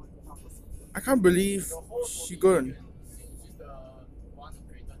I can't believe she gone. She's the one who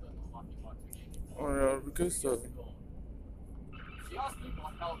created the No Marking One game. Oh yeah, because She asked me for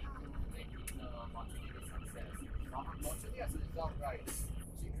help to make the Martini a success. Now, unfortunately, as a result, right,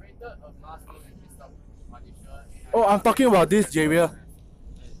 she created a mask and Mr. Punisher. oh, I'm talking about this, Javier. As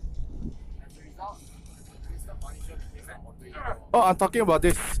a result, Mr. Punisher became an auto-hero. Oh, I'm talking about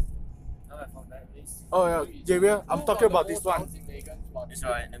this. Now I found that, please. Oh yeah, Javier, I'm talking about this one. It's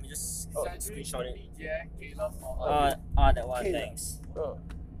alright, let me just screenshot it. Caleb, That one, Caleb. thanks. Oh.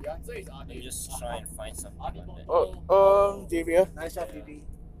 The answer is Let me just try and find something like that. Javier. Nice shot, Phoebe.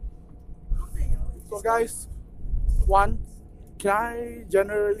 So guys, one, can I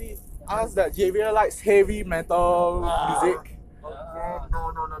generally ask that Javier likes heavy metal music? No.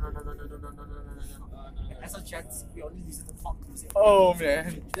 As a chat, we only listen to pop music. Oh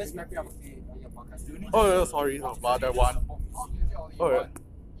man. Let's wrap it up your podcast. Do you need Oh yeah, sorry about that one. Oh yeah.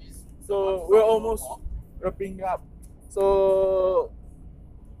 So we're almost wrapping up. So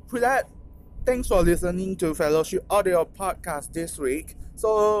with that, thanks for listening to Fellowship Audio Podcast this week.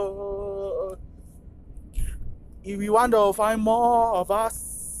 So if you want to find more of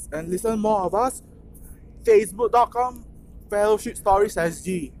us and listen more of us, facebook.com Fellowship Stories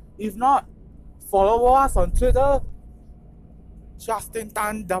SG. If not, follow us on Twitter, Justin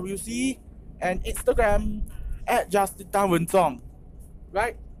Tan WC, and Instagram at Justin Tan Wenzong.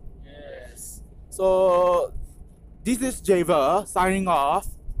 Right? Yes. So this is Javer signing off.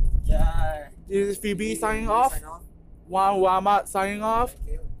 Yeah. This is Phoebe signing off. Juan Wamat signing off.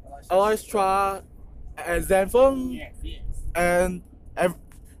 Alois Chua and Zenfeng. And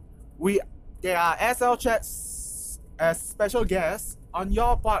there are SL Chats as special guests on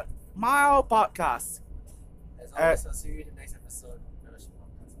my podcast. As always, I'll see you in the next episode.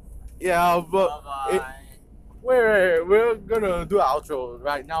 Yeah, but we're gonna do an outro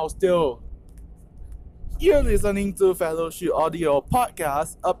right now still. You're listening to Fellowship Audio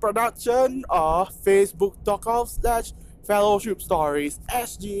Podcast, a production of facebook.com/Fellowship Stories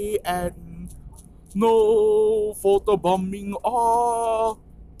SG, and no photobombing or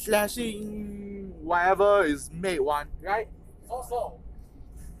slashing whatever is made one, right? Also,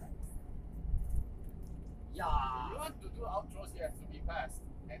 you want to do outros, you have to be fast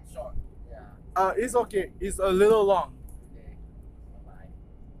and short. Yeah. It's okay. It's a little long. Okay.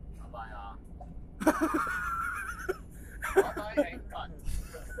 Bye-bye. Bye-bye.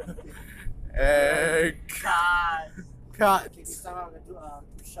 And cut. Okay, this time I'm gonna do a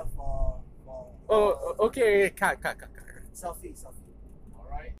push-up for Oh, okay. Cut. selfie.